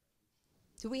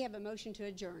 Do we have a motion to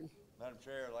adjourn? Madam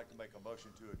Chair, I'd like to make a motion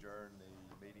to adjourn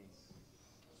the meeting.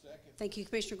 Thank you,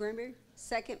 Commissioner Granberry.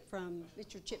 Second from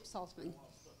Mr. Chip Saltzman.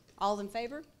 All in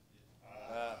favor?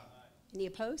 Any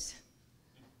opposed?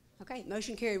 Okay,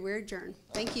 motion carried. We're adjourned.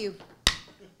 Thank you.